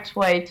correct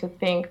way to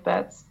think,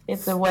 but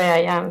it's the way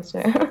I am.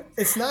 So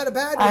it's not a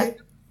bad way.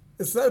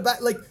 It's not a bad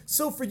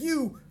so for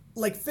you,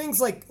 like things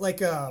like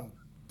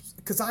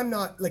because I'm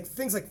not like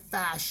things like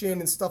fashion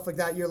and stuff like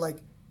that. You're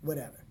like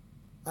whatever.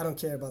 I don't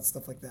care about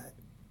stuff like that.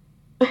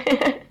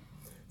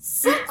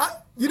 See,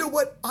 you know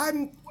what? I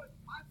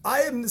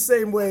am the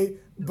same way,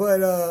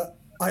 but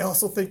I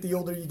also think the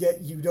older you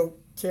get, you don't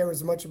care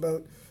as much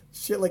about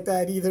shit like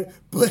that either.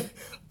 But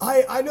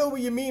I know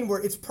what you mean, where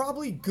it's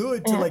probably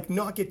good to like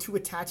not get too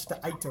attached to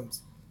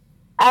items.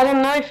 I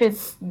don't know if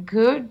it's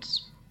good,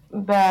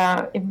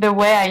 but it's the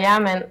way I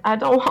am, and I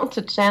don't want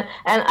to change.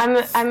 And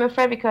I'm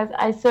afraid because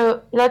I saw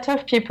a lot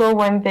of people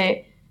when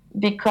they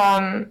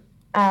become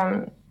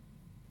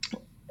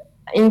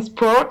in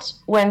sport,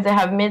 when they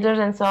have medals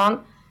and so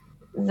on,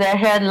 they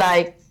heard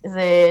like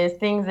they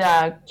think they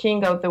are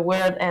king of the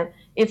world, and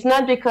it's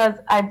not because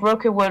I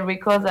broke a world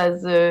record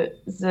as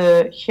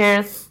the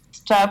hairs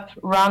stop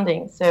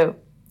rounding. So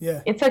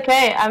it's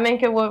okay. I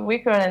make a world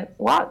record, and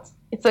what?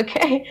 It's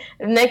okay.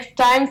 Next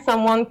time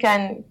someone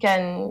can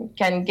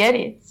get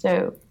it.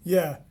 So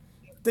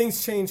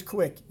things change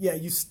quick. Yeah,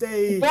 you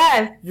stay.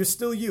 Yes. You're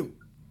still you.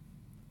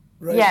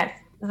 Right? Yes.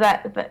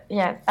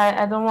 Yes.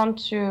 I don't want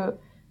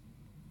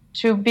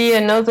to be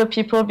another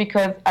people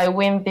because I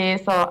win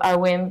this or I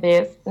win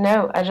this.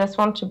 No, I just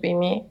want to be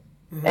me,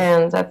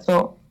 and that's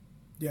all.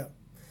 Yeah,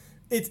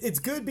 it's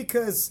good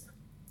because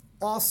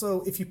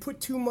also if you put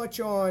too much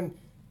on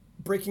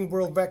breaking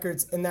world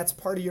records and that's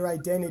part of your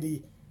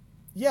identity,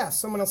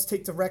 someone else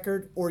takes the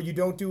record or you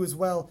don't do as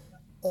well,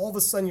 all of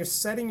a sudden you're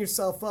setting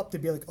yourself up to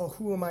be like, oh,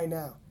 who am I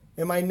now?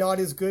 Am I not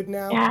as good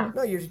now? Yeah.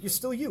 No, you're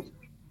still you.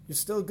 You're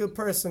still a good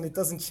person. It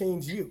doesn't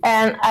change you.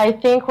 And I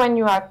think when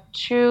you are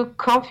too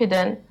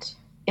confident,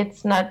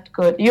 it's not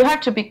good. You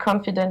have to be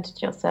confident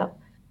in yourself,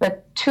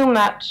 but too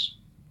much,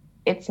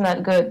 it's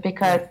not good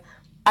because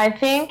I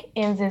think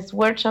in this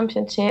World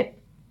Championship,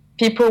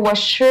 people were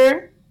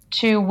sure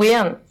to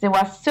win. They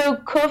were so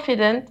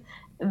confident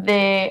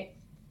they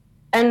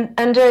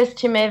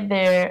underestimate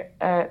their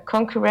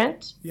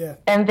concurrent,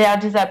 and they are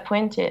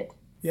disappointed.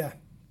 Yeah.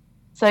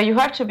 So you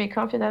have to be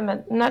confident,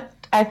 but not.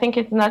 I think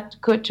it's not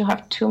good to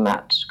have too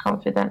much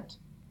confidence.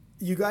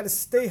 You got to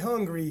stay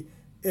hungry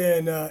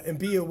and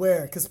be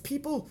aware, because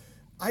people,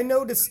 I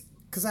noticed,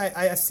 because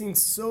I've seen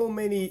so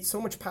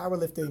much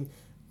powerlifting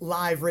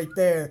live right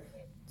there.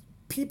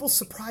 People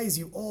surprise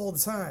you all the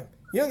time.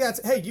 You don't got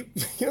to, you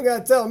don't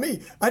got to tell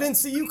me. I didn't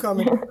see you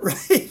coming.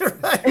 right.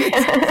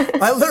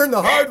 I learned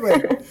the hard way.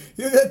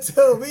 You don't got to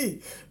tell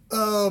me,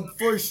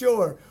 for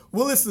sure.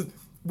 Well, listen,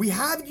 we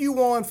had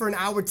you on for an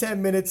hour,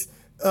 10 minutes.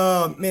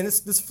 Man,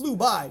 this flew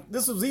by.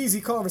 This was easy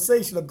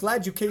conversation. I'm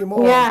glad you came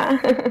on. Yeah.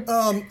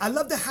 I'd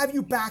love to have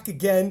you back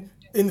again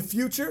in the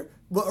future,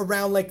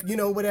 around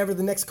whatever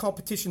the next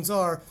competitions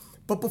are.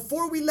 But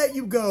before we let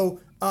you go,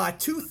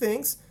 two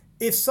things.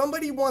 If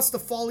somebody wants to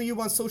follow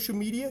you on social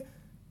media,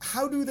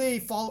 how do they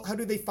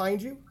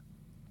find you?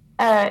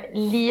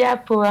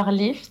 Lia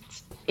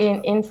Powerlift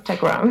in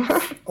Instagram.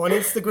 On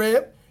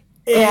Instagram?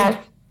 Yes.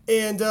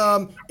 And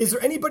is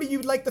there anybody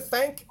you'd like to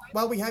thank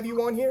while we have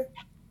you on here?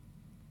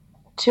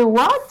 To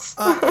what?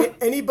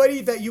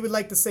 Anybody that you would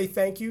like to say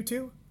thank you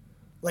to?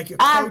 Like your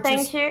coaches?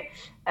 Thank you.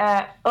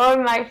 All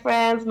my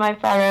friends, my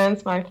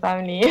parents, my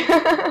family,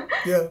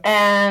 Yeah.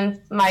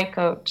 and my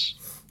coach.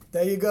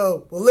 There you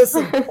go. Well,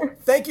 listen,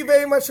 thank you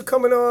very much for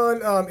coming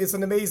on. It's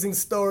an amazing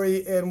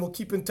story, and we'll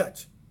keep in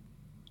touch.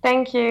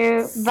 Thank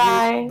you.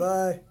 Bye.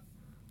 Bye.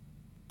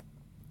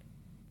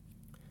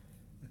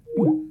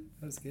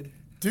 That was good.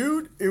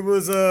 Dude, it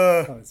was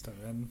Oh, it's still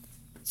running.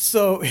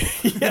 So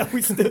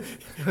we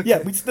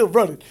still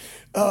running.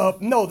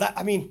 No, that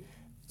I mean,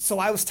 so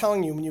I was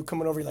telling you when you were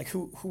coming over, you're like,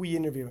 who we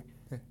interviewing?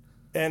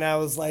 And I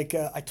was like,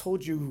 I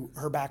told you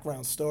her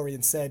background story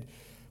and said,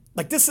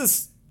 like,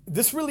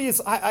 this really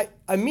is. I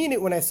mean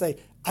it when I say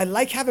I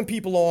like having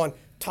people on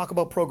talk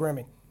about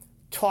programming,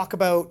 talk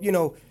about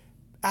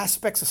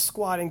aspects of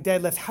squatting,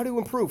 deadlift, how to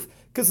improve,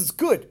 because it's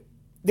good.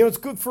 It's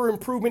good for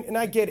improvement, and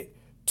I get it.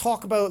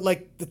 Talk about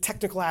like the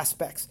technical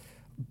aspects,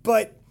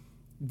 but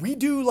we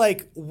do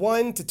like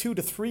 1 to 2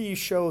 to 3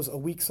 shows a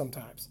week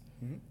sometimes.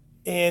 Mm-hmm.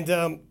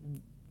 And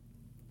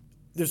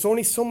there's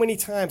only so many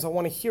times I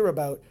want to hear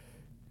about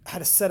how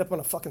to set up on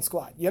a fucking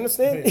squat. You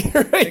understand? You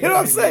know what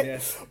I'm saying? Yeah.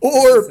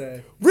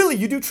 Or really,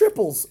 you do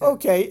triples. Yeah.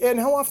 Okay. And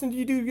how often do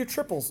you do your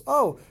triples?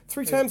 Oh,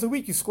 3 times a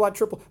week you squat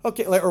triple.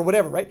 Okay. Or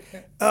whatever, right?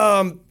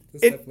 Yeah.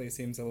 This definitely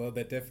seems a little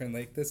bit different.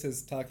 Like, this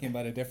is talking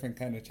about a different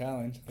kind of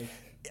challenge. Like,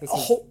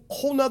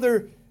 whole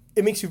nother,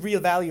 it makes you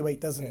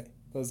reevaluate, doesn't it?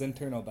 Those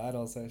internal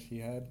battles that she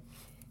had.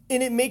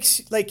 And it makes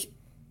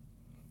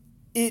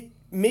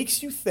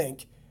you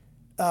think,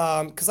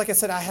 because like I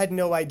said, I had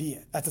no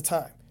idea at the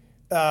time.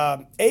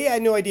 I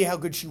had no idea how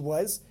good she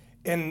was,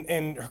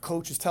 and her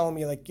coach was telling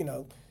me, like,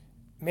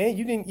 man,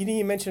 you didn't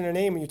even mention her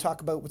name when you talk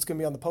about what's going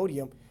to be on the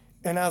podium,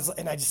 and I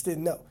just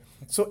didn't know.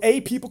 So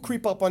people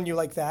creep up on you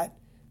like that.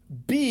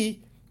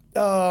 B,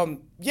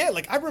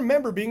 like I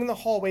remember being in the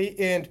hallway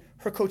and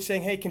her coach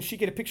saying, hey, can she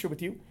get a picture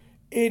with you?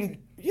 And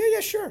yeah,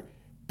 sure.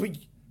 But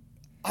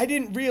I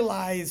didn't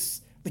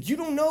realize, like, you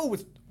don't know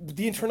with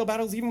the internal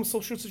battles, even with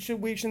social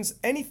situations,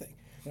 anything.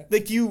 Yeah.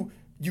 Like you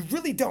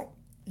really don't.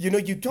 You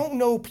don't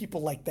know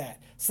people like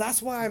that. So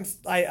that's why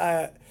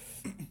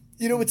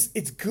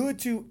it's good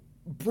to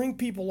bring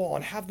people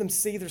on, have them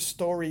say their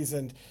stories,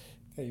 and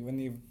hey, when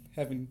you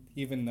haven't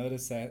even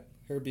noticed that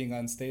her being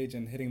on stage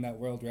and hitting that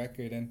world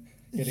record and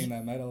getting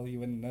that medal, you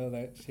wouldn't know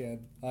that she had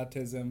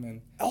autism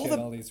and she had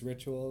all these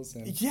rituals.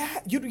 And you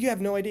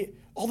have no idea.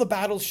 All the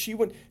battles she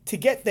went to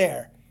get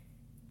there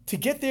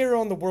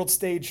on the world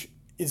stage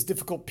is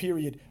difficult,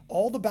 period.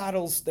 All the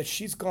battles that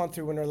she's gone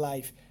through in her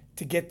life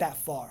to get that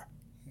far.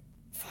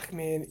 Fuck,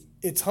 man,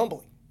 it's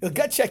humbling. It'll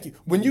gut check you.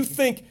 When you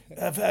think,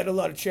 I've had a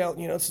lot of challenge,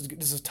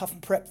 this is tough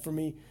prep for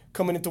me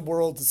coming into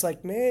worlds, it's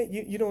like, man,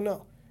 you don't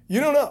know. You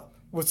don't know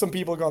what some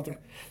people have gone through.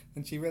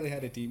 And she really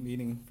had a deep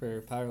meaning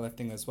for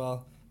powerlifting as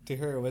well. To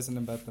her, it wasn't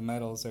about the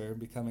medals or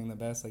becoming the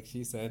best, like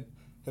she said.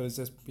 It was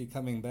just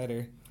becoming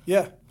better.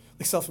 Yeah,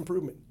 like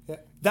self-improvement. Yeah.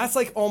 That's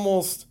like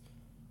almost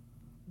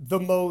the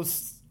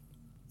most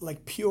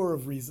like pure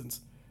of reasons.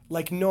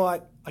 Like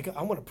not, like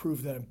I want to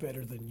prove that I'm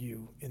better than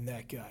you and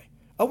that guy.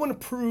 I want to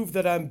prove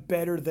that I'm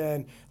better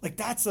than, like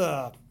that's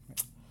a,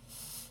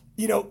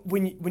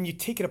 when you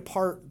take it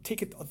apart,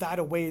 take it that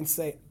away and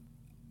say,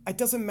 it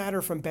doesn't matter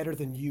if I'm better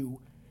than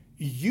you.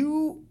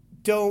 You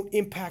don't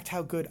impact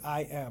how good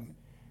I am.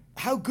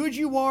 How good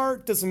you are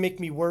doesn't make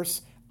me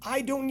worse.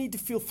 I don't need to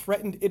feel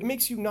threatened. It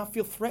makes you not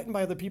feel threatened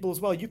by other people as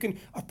well. You can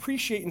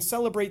appreciate and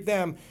celebrate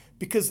them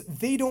because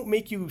they don't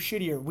make you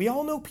shittier. We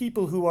all know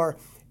people who are,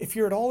 if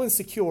you're at all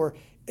insecure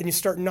and you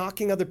start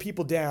knocking other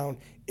people down,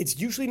 it's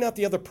usually not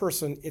the other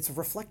person. It's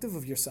reflective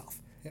of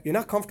yourself. Yeah. You're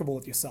not comfortable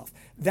with yourself.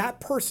 That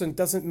person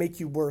doesn't make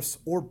you worse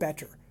or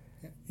better.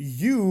 Yeah.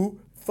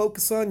 You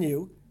focus on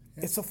you.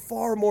 Yeah. It's a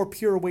far more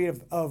pure way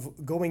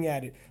of going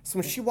at it. So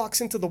when she walks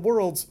into the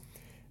worlds,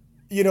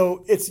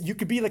 you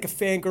could be like a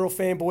fangirl,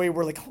 fanboy,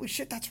 where like, holy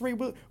shit, that's Ray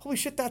Will, holy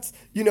shit, that's,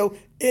 and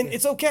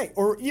it's okay.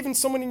 Or even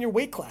someone in your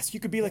weight class, you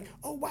could be like,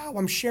 oh wow,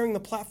 I'm sharing the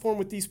platform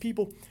with these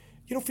people.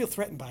 You don't feel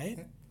threatened by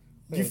it.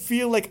 You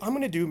feel like I'm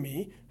going to do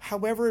me.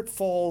 However it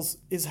falls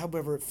is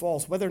however it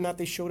falls. Whether or not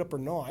they showed up or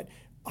not,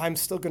 I'm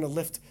still going to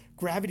lift.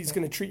 Gravity's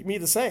going to treat me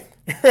the same,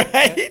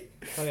 right?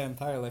 And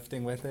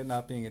powerlifting, with it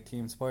not being a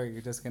team sport,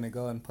 you're just going to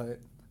go and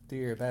do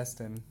your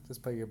best and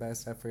just put your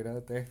best effort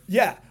out there.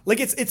 Yeah, like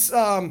it's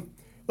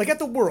like at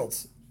the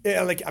Worlds,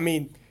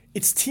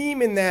 it's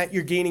team in that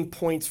you're gaining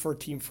points for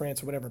Team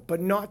France or whatever, but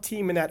not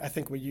team in that. I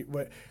think what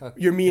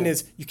you mean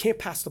is you can't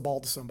pass the ball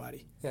to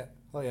somebody. Yeah.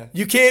 Oh yeah.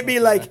 You can't be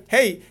like,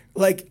 hey,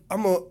 like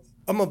I'm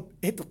gonna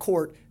hit the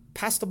court,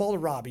 pass the ball to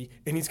Robbie,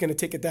 and he's gonna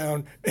take it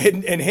down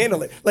and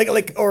handle it.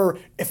 Like, or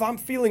if I'm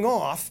feeling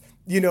off,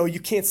 you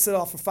can't sit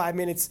off for 5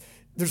 minutes.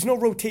 There's no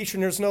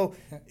rotation. It's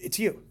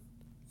you.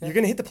 Yeah. You're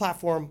gonna hit the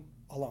platform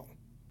alone,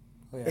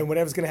 and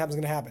whatever's gonna happen is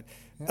gonna happen.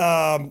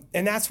 Yeah.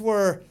 And that's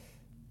where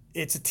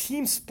it's a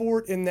team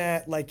sport in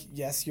that, like,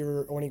 yes,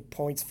 you're earning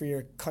points for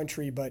your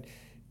country, but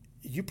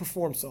you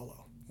perform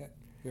solo. Yeah,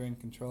 you're in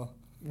control.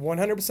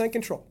 100%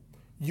 control.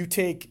 You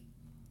take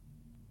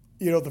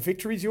the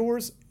victory's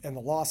yours and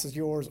the loss is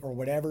yours, or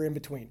whatever in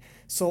between.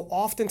 So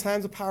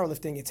oftentimes with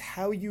powerlifting, it's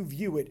how you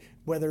view it,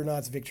 whether or not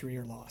it's victory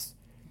or loss.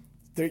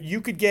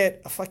 You could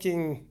get a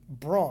fucking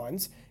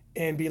bronze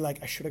and be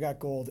like, I should have got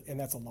gold, and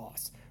that's a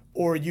loss.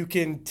 Or you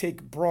can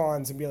take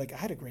bronze and be like, I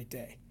had a great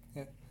day.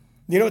 Yeah.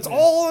 It's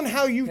all on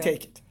how you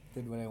take it.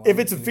 Did what I wanted If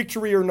it's a to.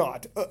 victory or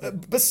not.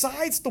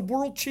 Besides the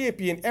world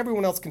champion,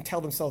 everyone else can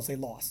tell themselves they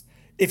lost.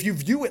 If you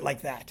view it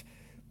like that.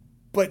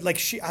 But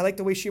I like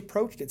the way she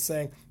approached it,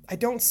 saying, I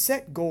don't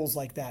set goals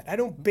like that. I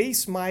don't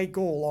base my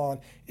goal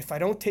on, if I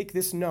don't take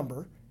this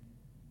number,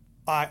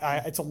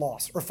 it's a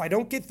loss. Or if I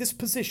don't get this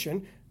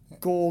position,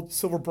 gold,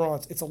 silver,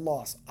 bronze, it's a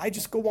loss. I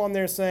just go on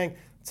there saying,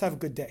 let's have a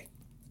good day.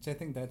 Which I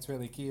think that's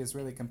really key, is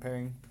really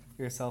comparing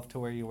yourself to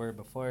where you were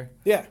before.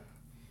 Yeah.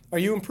 Are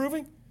you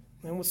improving?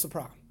 Man, what's the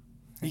problem?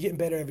 You're getting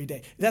better every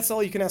day. That's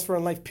all you can ask for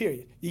in life,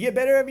 period. You get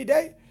better every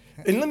day.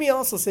 And let me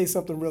also say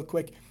something real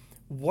quick.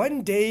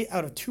 1 day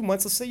out of 2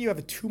 months, let's say you have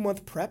a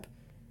 2-month prep,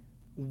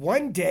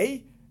 1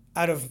 day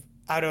out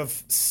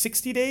of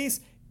 60 days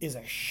is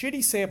a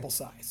shitty sample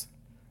size.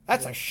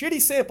 That's a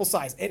shitty sample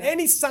size. In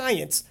any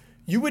science,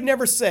 you would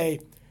never say,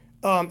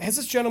 has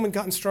this gentleman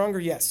gotten stronger?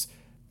 Yes.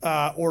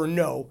 Or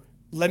no.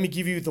 Let me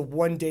give you the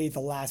 1 day, the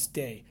last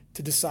day,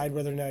 to decide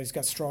whether or not he's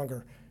got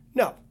stronger.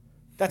 No.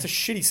 That's a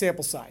shitty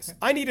sample size.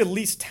 I need at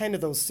least 10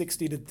 of those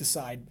 60 to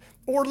decide.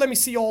 Or let me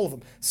see all of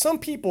them. Some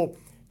people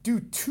do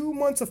 2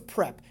 months of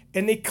prep,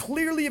 and they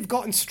clearly have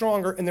gotten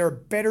stronger, and they're a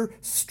better,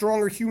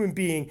 stronger human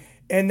being.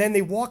 And then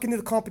they walk into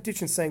the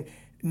competition saying,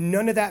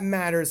 none of that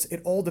matters.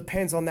 It all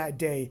depends on that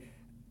day.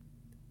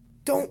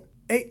 I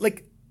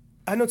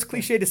know it's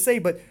cliche to say,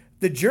 but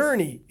the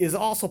journey is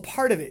also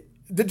part of it.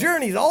 The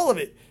journey is all of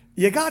it.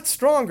 You got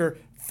stronger.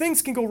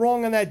 Things can go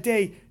wrong on that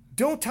day.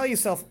 Don't tell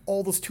yourself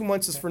all those 2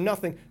 months is for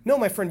nothing. No,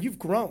 my friend, you've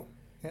grown.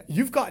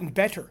 You've gotten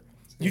better.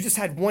 You just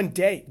had 1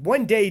 day.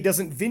 1 day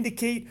doesn't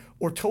vindicate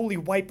or totally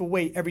wipe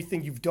away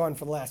everything you've done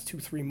for the last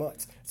 2-3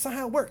 months. That's not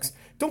how it works.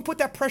 Don't put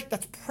that pressure.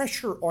 That's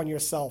pressure on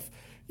yourself.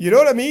 You know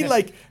what I mean?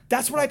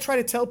 That's what I try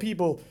to tell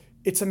people.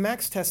 It's a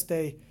max test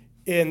day,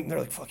 and they're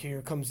like, "Fuck, here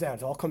it comes down.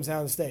 It all comes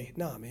down this day."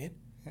 Nah, man.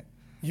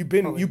 You've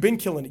been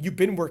killing it. You've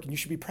been working. You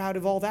should be proud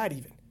of all that,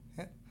 even.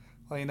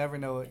 Well, you never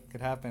know what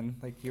could happen,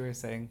 like you were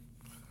saying.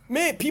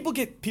 Man, people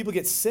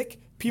get sick.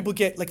 People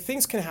get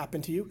things can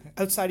happen to you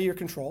outside of your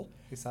control.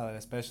 We saw that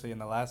especially in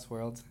the last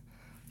World.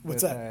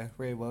 What's with, that?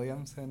 Ray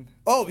Williams and.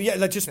 Oh yeah,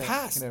 that just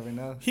passed. You never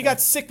know. He got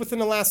sick within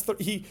the last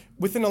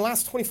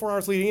 24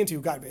 hours leading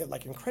into. Got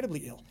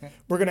incredibly ill. Yeah.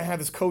 We're gonna have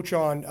his coach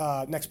on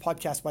next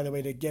podcast, by the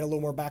way, to get a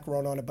little more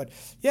background on it. But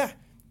yeah,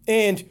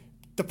 and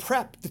the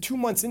prep, the 2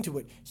 months into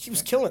it, he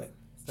was killing it.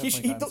 He's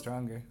definitely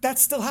stronger. That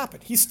still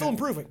happened. He's still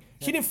improving.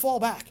 He didn't fall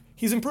back.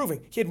 He's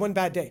improving. He had 1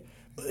 bad day.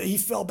 He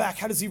fell back.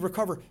 How does he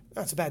recover?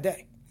 That's a bad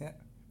day. Yeah.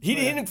 He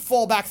didn't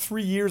fall back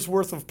 3 years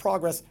worth of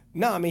progress.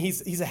 No, I mean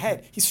he's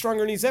ahead. He's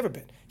stronger than he's ever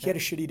been. He had a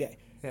shitty day.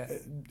 Yeah.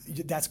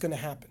 That's going to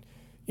happen.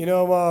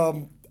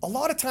 A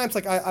lot of times,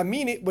 I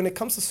mean it when it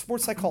comes to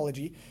sports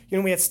psychology.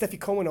 We had Steffi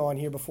Cohen on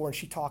here before, and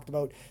she talked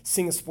about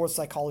seeing a sports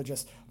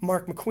psychologist.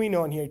 Mark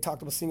McQueen on here, he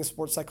talked about seeing a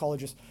sports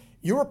psychologist.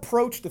 Your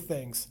approach to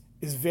things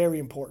is very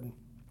important.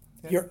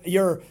 Yeah.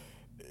 Your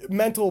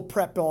mental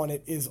prep on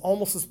it is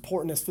almost as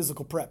important as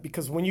physical prep,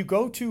 because when you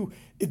go to,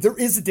 there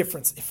is a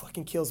difference. It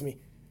fucking kills me.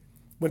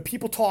 When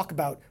people talk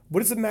about,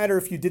 what does it matter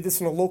if you did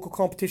this in a local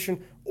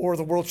competition or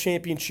the world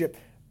championship?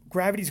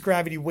 Gravity's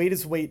gravity, weight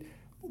is weight.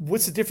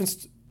 What's the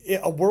difference?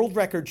 A world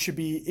record should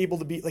be able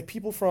to be,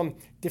 people from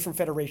different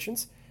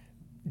federations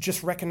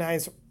just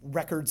recognize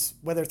records,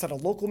 whether it's at a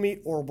local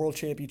meet or a world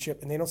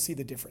championship, and they don't see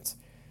the difference.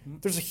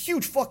 There's a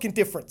huge fucking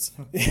difference.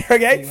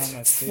 Okay?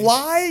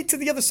 Fly to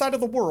the other side of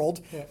the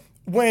world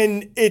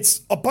when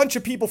it's a bunch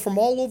of people from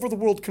all over the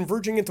world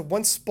converging into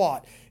one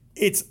spot.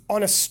 It's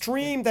on a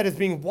stream that is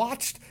being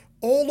watched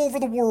all over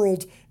the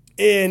world,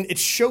 and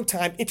it's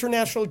showtime,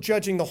 international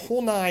judging, the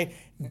whole nine.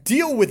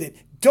 Deal with it.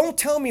 Don't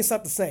tell me it's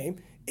not the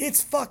same.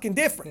 It's fucking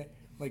different.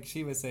 Like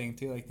she was saying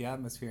too, the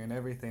atmosphere and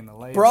everything, the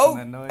lights Bro,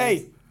 and the noise.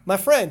 Hey, my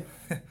friend,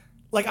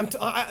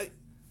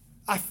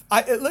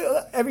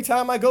 every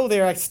time I go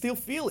there, I still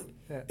feel it.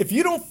 Yeah. If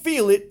you don't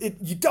feel it,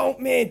 you don't,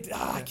 man.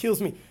 It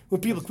kills me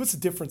when people. What's the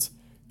difference?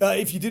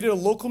 If you did it at a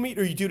local meet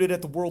or you did it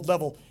at the world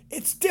level,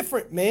 it's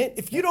different, man.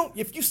 If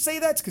you say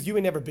that, it's because you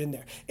ain't never been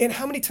there. And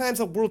how many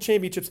times at world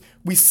championships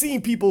we've seen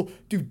people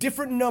do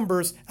different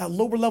numbers at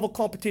lower level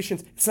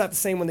competitions? It's not the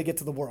same when they get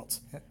to the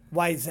worlds.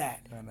 Why is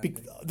that?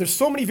 There's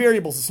so many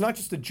variables. It's not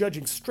just the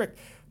judging strict,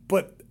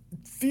 but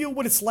feel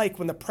what it's like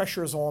when the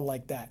pressure is on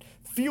like that.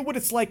 Feel what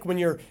it's like when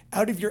you're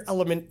out of your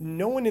element,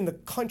 no one in the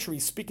country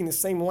speaking the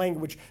same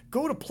language.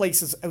 Go to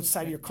places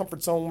outside of your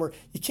comfort zone where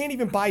you can't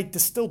even buy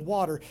distilled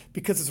water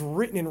because it's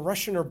written in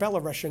Russian or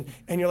Belarusian,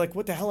 and you're like,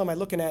 what the hell am I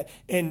looking at?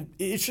 And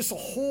it's just a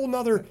whole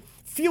nother,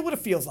 feel what it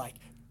feels like.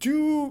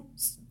 Do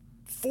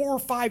 4 or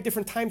 5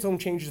 different time zone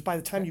changes by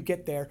the time you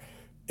get there,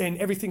 and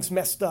everything's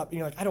messed up, and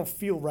you're like, I don't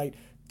feel right.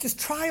 Just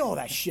try all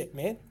that shit,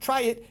 man.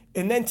 Try it,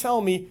 and then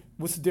tell me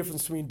what's the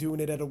difference between doing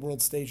it at a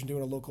world stage and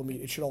doing a local meet.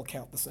 It should all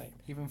count the same.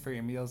 Even for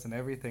your meals and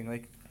everything,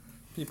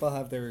 People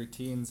have their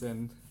routines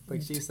and,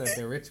 like she said,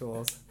 their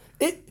rituals.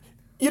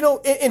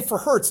 And for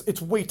her,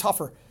 it's way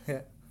tougher.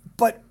 Yeah.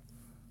 But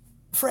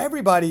for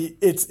everybody,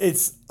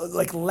 it's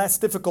like less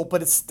difficult,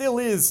 but it still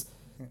is.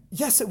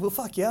 Yes, it will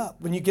fuck you up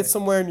when you get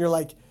somewhere and you're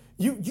like,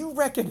 you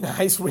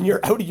recognize when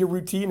you're out of your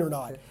routine or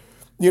not.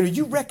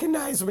 You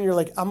recognize when you're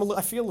like,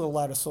 I feel a little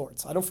out of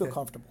sorts. I don't feel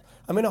comfortable.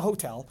 I'm in a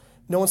hotel.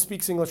 No one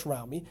speaks English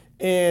around me,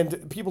 and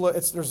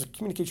there's a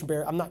communication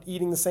barrier. I'm not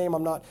eating the same.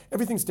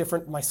 Everything's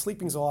different. My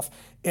sleeping's off,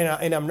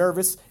 and I'm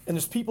nervous. And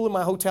there's people in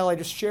my hotel. I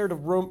just shared a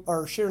room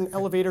or shared an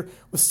elevator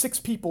with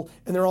 6 people,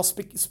 and they're all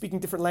speaking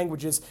different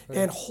languages.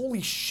 And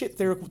holy shit,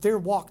 there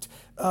walked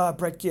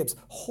Brett Gibbs.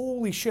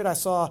 Holy shit, I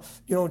saw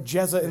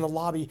Jezza in the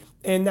lobby,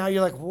 and now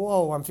you're like,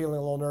 whoa, I'm feeling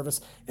a little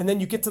nervous. And then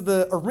you get to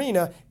the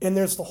arena, and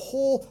there's the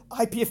whole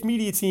IPF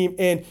media team.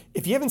 And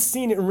if you haven't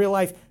seen it in real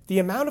life, the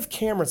amount of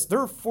cameras,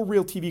 they're a for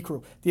real TV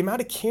crew, the amount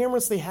of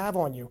cameras they have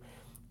on you,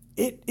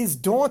 it is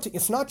daunting.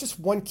 It's not just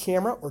one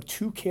camera or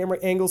 2 camera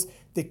angles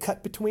they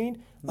cut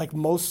between, like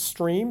most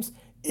streams.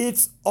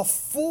 It's a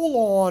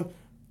full-on,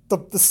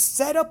 the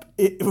setup,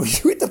 when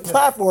you hit the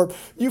platform,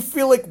 you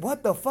feel like,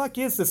 what the fuck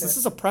is this? This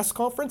is a press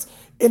conference?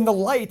 And the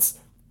lights,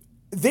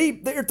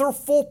 they're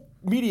full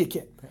media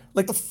kit.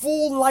 Like the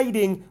full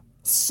lighting,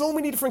 so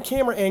many different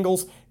camera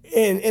angles,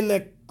 and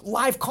the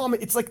live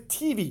comment, it's like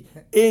TV,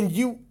 and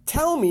you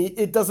tell me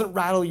it doesn't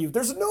rattle you.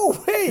 There's no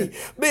way.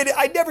 Man,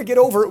 I never get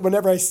over it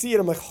whenever I see it.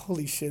 I'm like,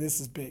 holy shit, this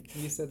is big.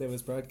 You said it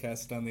was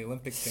broadcast on the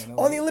Olympic channel.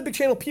 On the Olympic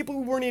channel, people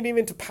who weren't even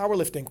into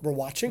powerlifting were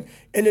watching,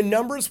 and the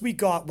numbers we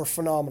got were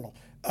phenomenal.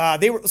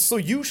 So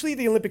usually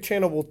the Olympic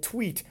channel will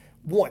tweet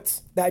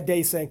once that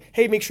day saying,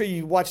 hey, make sure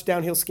you watch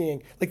downhill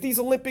skiing. Like these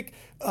Olympic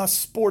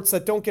sports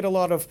that don't get a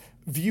lot of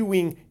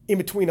viewing in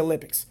between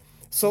Olympics.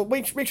 So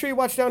make sure you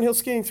watch downhill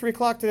skiing, 3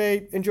 o'clock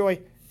today, enjoy.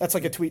 That's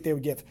like a tweet they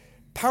would give.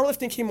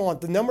 Powerlifting came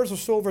on. The numbers were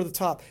so over the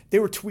top. They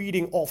were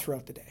tweeting all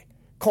throughout the day,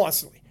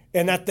 constantly.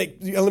 And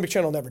the Olympic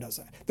channel never does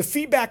that. The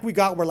feedback we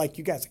got were like,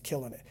 you guys are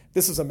killing it.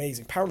 This is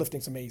amazing.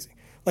 Powerlifting's amazing.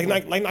 Like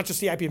not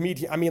just the IPF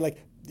media. I mean, like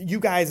you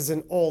guys as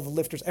in all the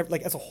lifters,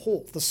 like as a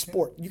whole, the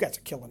sport, you guys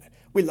are killing it.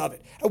 We love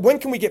it. When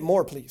can we get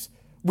more, please?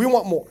 We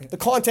want more. The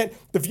content,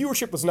 the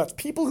viewership was nuts.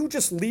 People who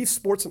just leave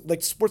sports,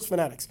 like sports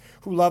fanatics,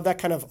 who love that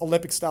kind of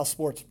Olympic-style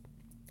sports,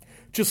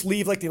 just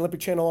leave like the Olympic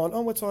channel on,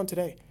 oh, what's on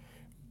today?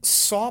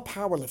 Saw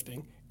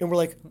powerlifting and we're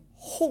like,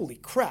 holy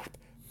crap,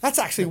 that's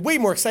actually way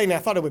more exciting than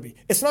I thought it would be.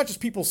 It's not just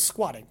people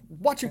squatting.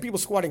 Watching people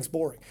squatting is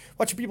boring.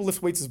 Watching people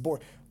lift weights is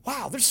boring.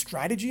 Wow, there's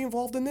strategy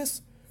involved in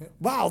this?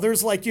 Wow,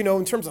 there's like,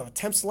 in terms of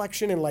attempt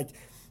selection and like,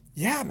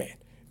 yeah, man.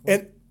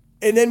 And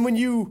then when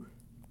you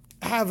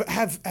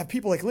have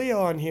people like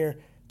Leo on here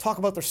talk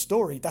about their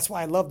story, that's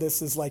why I love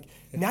this, is like,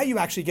 now you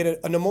actually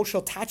get an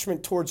emotional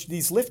attachment towards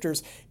these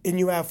lifters, and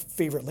you have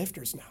favorite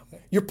lifters now.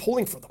 You're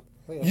pulling for them.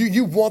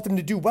 You want them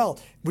to do well.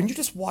 When you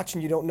just watch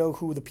and you don't know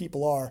who the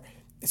people are,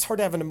 it's hard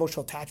to have an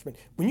emotional attachment.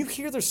 When you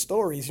hear their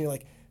stories and you're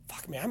like,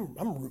 fuck man,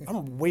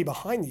 I'm way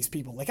behind these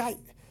people. Like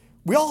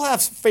we all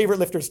have favorite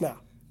lifters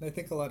now. I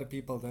think a lot of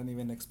people don't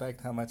even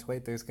expect how much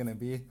weight there's going to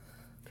be.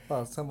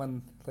 Well,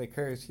 someone like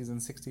her, she's in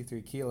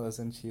 63 kilos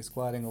and she's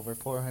squatting over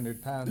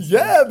 400 pounds.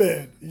 Yeah,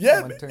 man. Yeah,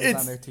 someone turns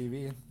on their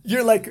TV.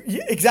 You're like,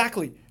 yeah,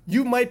 exactly.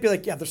 You might be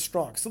like, yeah, they're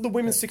strong. So the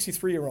women's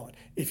 63 are on.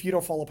 If you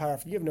don't follow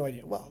powerlifting, you have no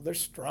idea. Well, they're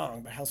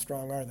strong, but how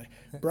strong are they?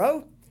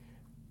 Bro,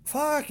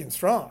 fucking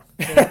strong.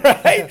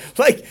 Right?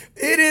 Like,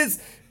 it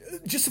is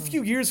just a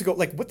few years ago,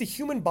 like what the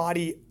human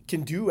body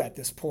can do at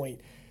this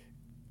point.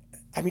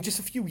 I mean, just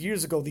a few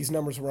years ago, these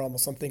numbers were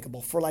almost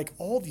unthinkable for like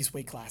all these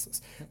weight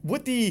classes.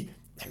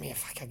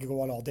 If I could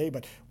go on all day,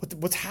 but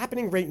what's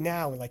happening right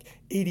now in like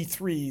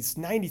 83s,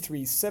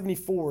 93s,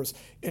 74s,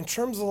 in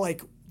terms of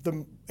like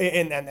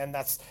and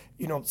that's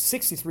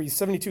 63s,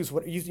 72s,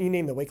 what you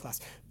name the weight class.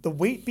 The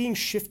weight being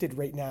shifted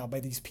right now by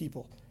these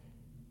people.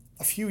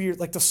 A few years,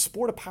 like the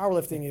sport of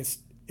powerlifting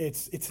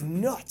it's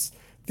nuts.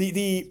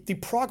 The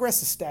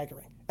progress is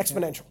staggering,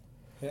 exponential.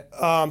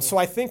 Yeah. So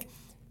I think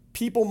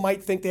people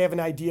might think they have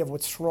an idea of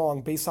what's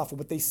strong based off of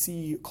what they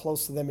see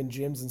close to them in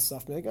gyms and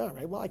stuff. Be like, all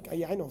right, well,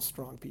 I know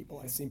strong people.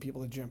 I've seen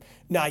people at the gym.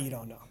 Nah, you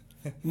don't know.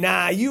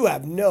 Nah, you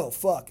have no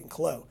fucking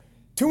clue.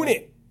 Tune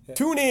in. Yeah.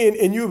 Tune in,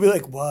 and you'll be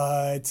like,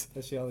 what?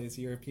 Especially all these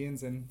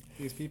Europeans and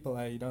these people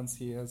that you don't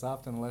see as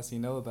often unless you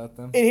know about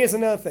them. And here's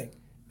another thing.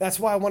 That's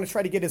why I want to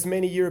try to get as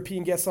many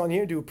European guests on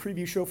here, do a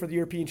preview show for the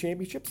European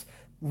Championships,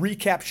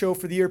 recap show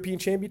for the European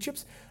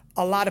Championships.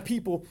 A lot of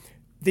people,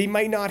 they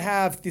might not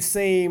have the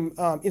same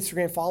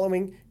Instagram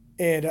following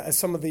as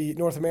some of the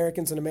North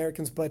Americans and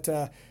Americans, but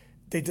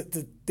they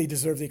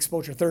deserve the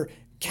exposure. Their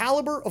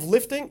caliber of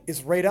lifting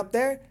is right up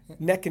there,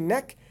 neck and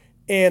neck,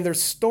 and their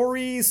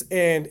stories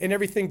and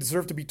everything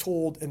deserve to be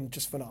told, and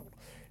just phenomenal.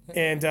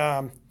 And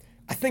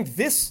I think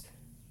this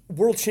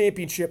World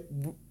Championship,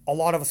 a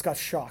lot of us got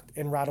shocked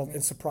and rattled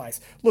and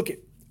surprised. Look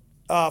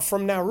at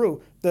from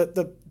Nauru,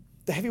 the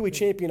heavyweight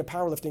champion of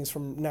powerlifting is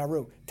from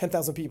Nauru,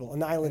 10,000 people,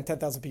 an island,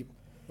 10,000 people.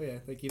 Oh, yeah,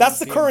 like that's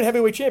the current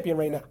heavyweight champion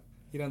right now.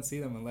 You don't see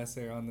them unless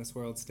they're on this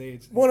world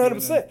stage.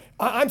 100%.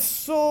 I'm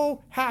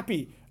so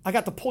happy I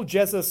got to pull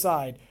Jezza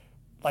aside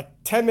like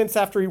 10 minutes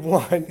after he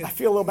won. I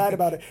feel a little bad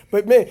about it.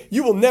 But, man,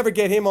 you will never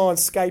get him on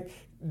Skype.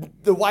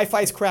 The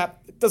Wi-Fi's crap.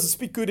 Doesn't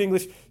speak good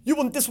English.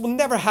 This will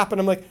never happen.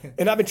 I'm like,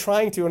 and I've been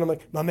trying to, and I'm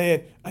like, my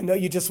man, I know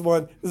you just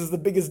won. This is the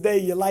biggest day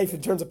of your life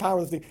in terms of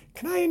powerlifting.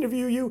 Can I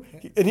interview you?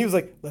 And he was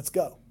like, let's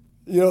go.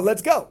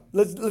 Let's go.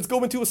 Let's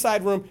go into a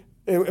side room,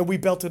 and we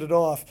belted it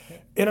off.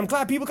 And I'm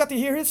glad people got to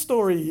hear his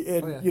story.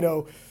 And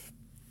you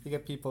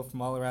get people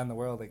from all around the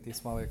world, like these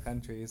smaller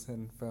countries,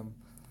 and from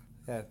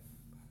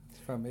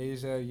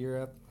Asia,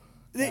 Europe,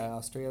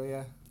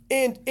 Australia,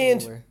 and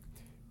everywhere.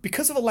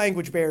 Because of a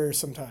language barrier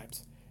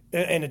sometimes,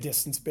 and a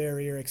distance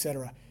barrier,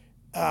 etc.,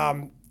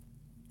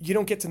 you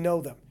don't get to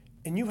know them,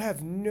 and you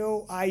have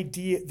no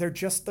idea. They're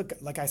just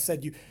like I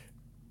said,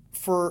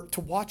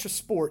 to watch a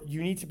sport,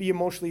 you need to be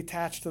emotionally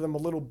attached to them a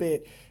little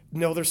bit,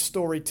 know their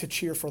story to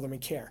cheer for them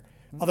and care.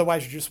 Mm-hmm.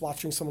 Otherwise, you're just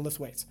watching someone lift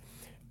weights.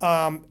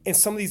 And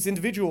some of these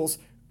individuals,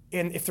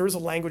 and if there is a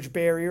language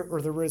barrier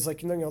or there is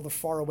they're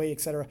far away,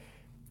 etc.,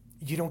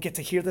 you don't get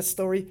to hear this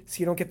story, so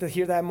you don't get to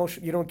hear that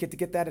emotion. You don't get to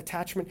get that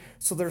attachment.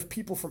 So there's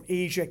people from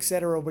Asia,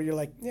 etc., where you're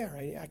like, yeah,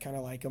 right, I kind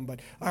of like him,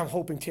 but I'm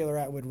hoping Taylor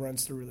Atwood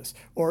runs through this.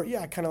 Or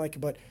yeah, I kind of like it,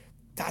 but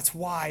that's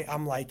why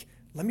I'm like,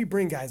 let me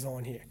bring guys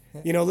on here.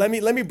 Let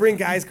me bring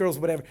guys, girls,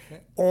 whatever,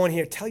 on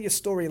here. Tell your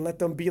story and let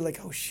them be like,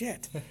 oh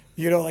shit,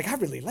 I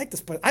really like this.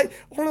 But I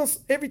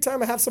almost every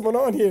time I have someone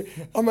on here,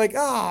 I'm like,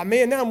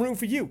 man, now I'm rooting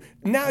for you.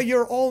 Now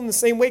you're all in the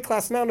same weight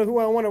class, and I don't know who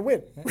I want to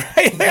win.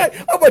 Right?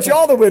 I want you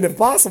all to win if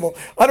possible.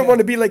 I don't want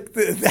to be like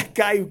that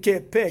guy who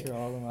can't pick. You're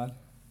all in one.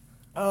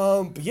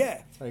 But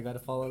yeah. So you got to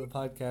follow the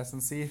podcast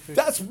and see.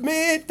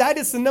 That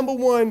is the number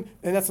one,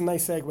 and that's a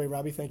nice segue,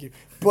 Robbie. Thank you.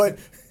 But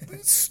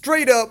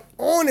straight up,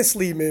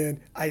 honestly,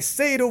 man, I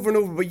say it over and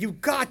over, but you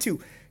got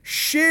to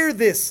share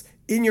this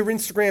in your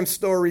Instagram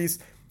stories.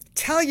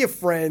 Tell your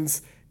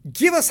friends.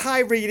 Give us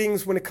high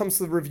ratings when it comes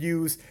to the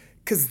reviews,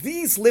 because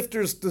these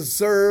lifters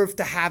deserve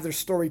to have their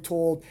story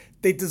told.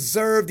 They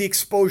deserve the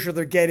exposure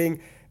they're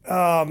getting.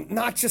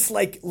 Not just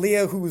like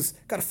Leah, who's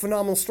got a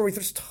phenomenal story.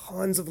 There's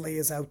tons of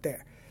Leahs out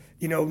there.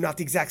 Not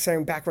the exact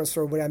same background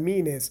story. What I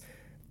mean is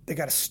they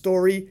got a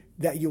story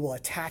that you will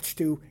attach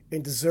to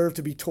and deserve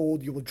to be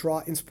told. You will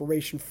draw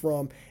inspiration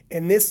from.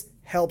 And this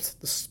helps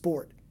the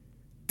sport.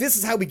 This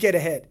is how we get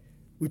ahead.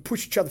 We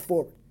push each other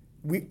forward.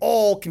 We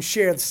all can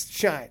share the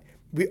shine.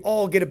 We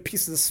all get a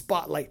piece of the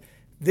spotlight.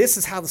 This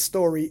is how the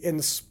story in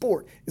the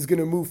sport is going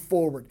to move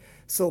forward.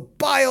 So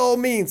by all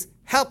means,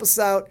 help us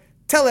out.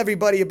 Tell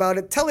everybody about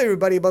it. Tell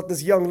everybody about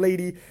this young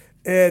lady.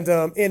 And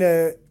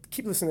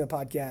keep listening to the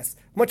podcast.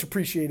 Much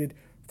appreciated.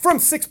 From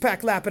Six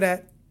Pack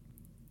Lapidat,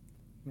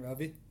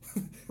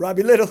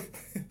 Robbie Little.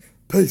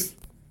 Peace.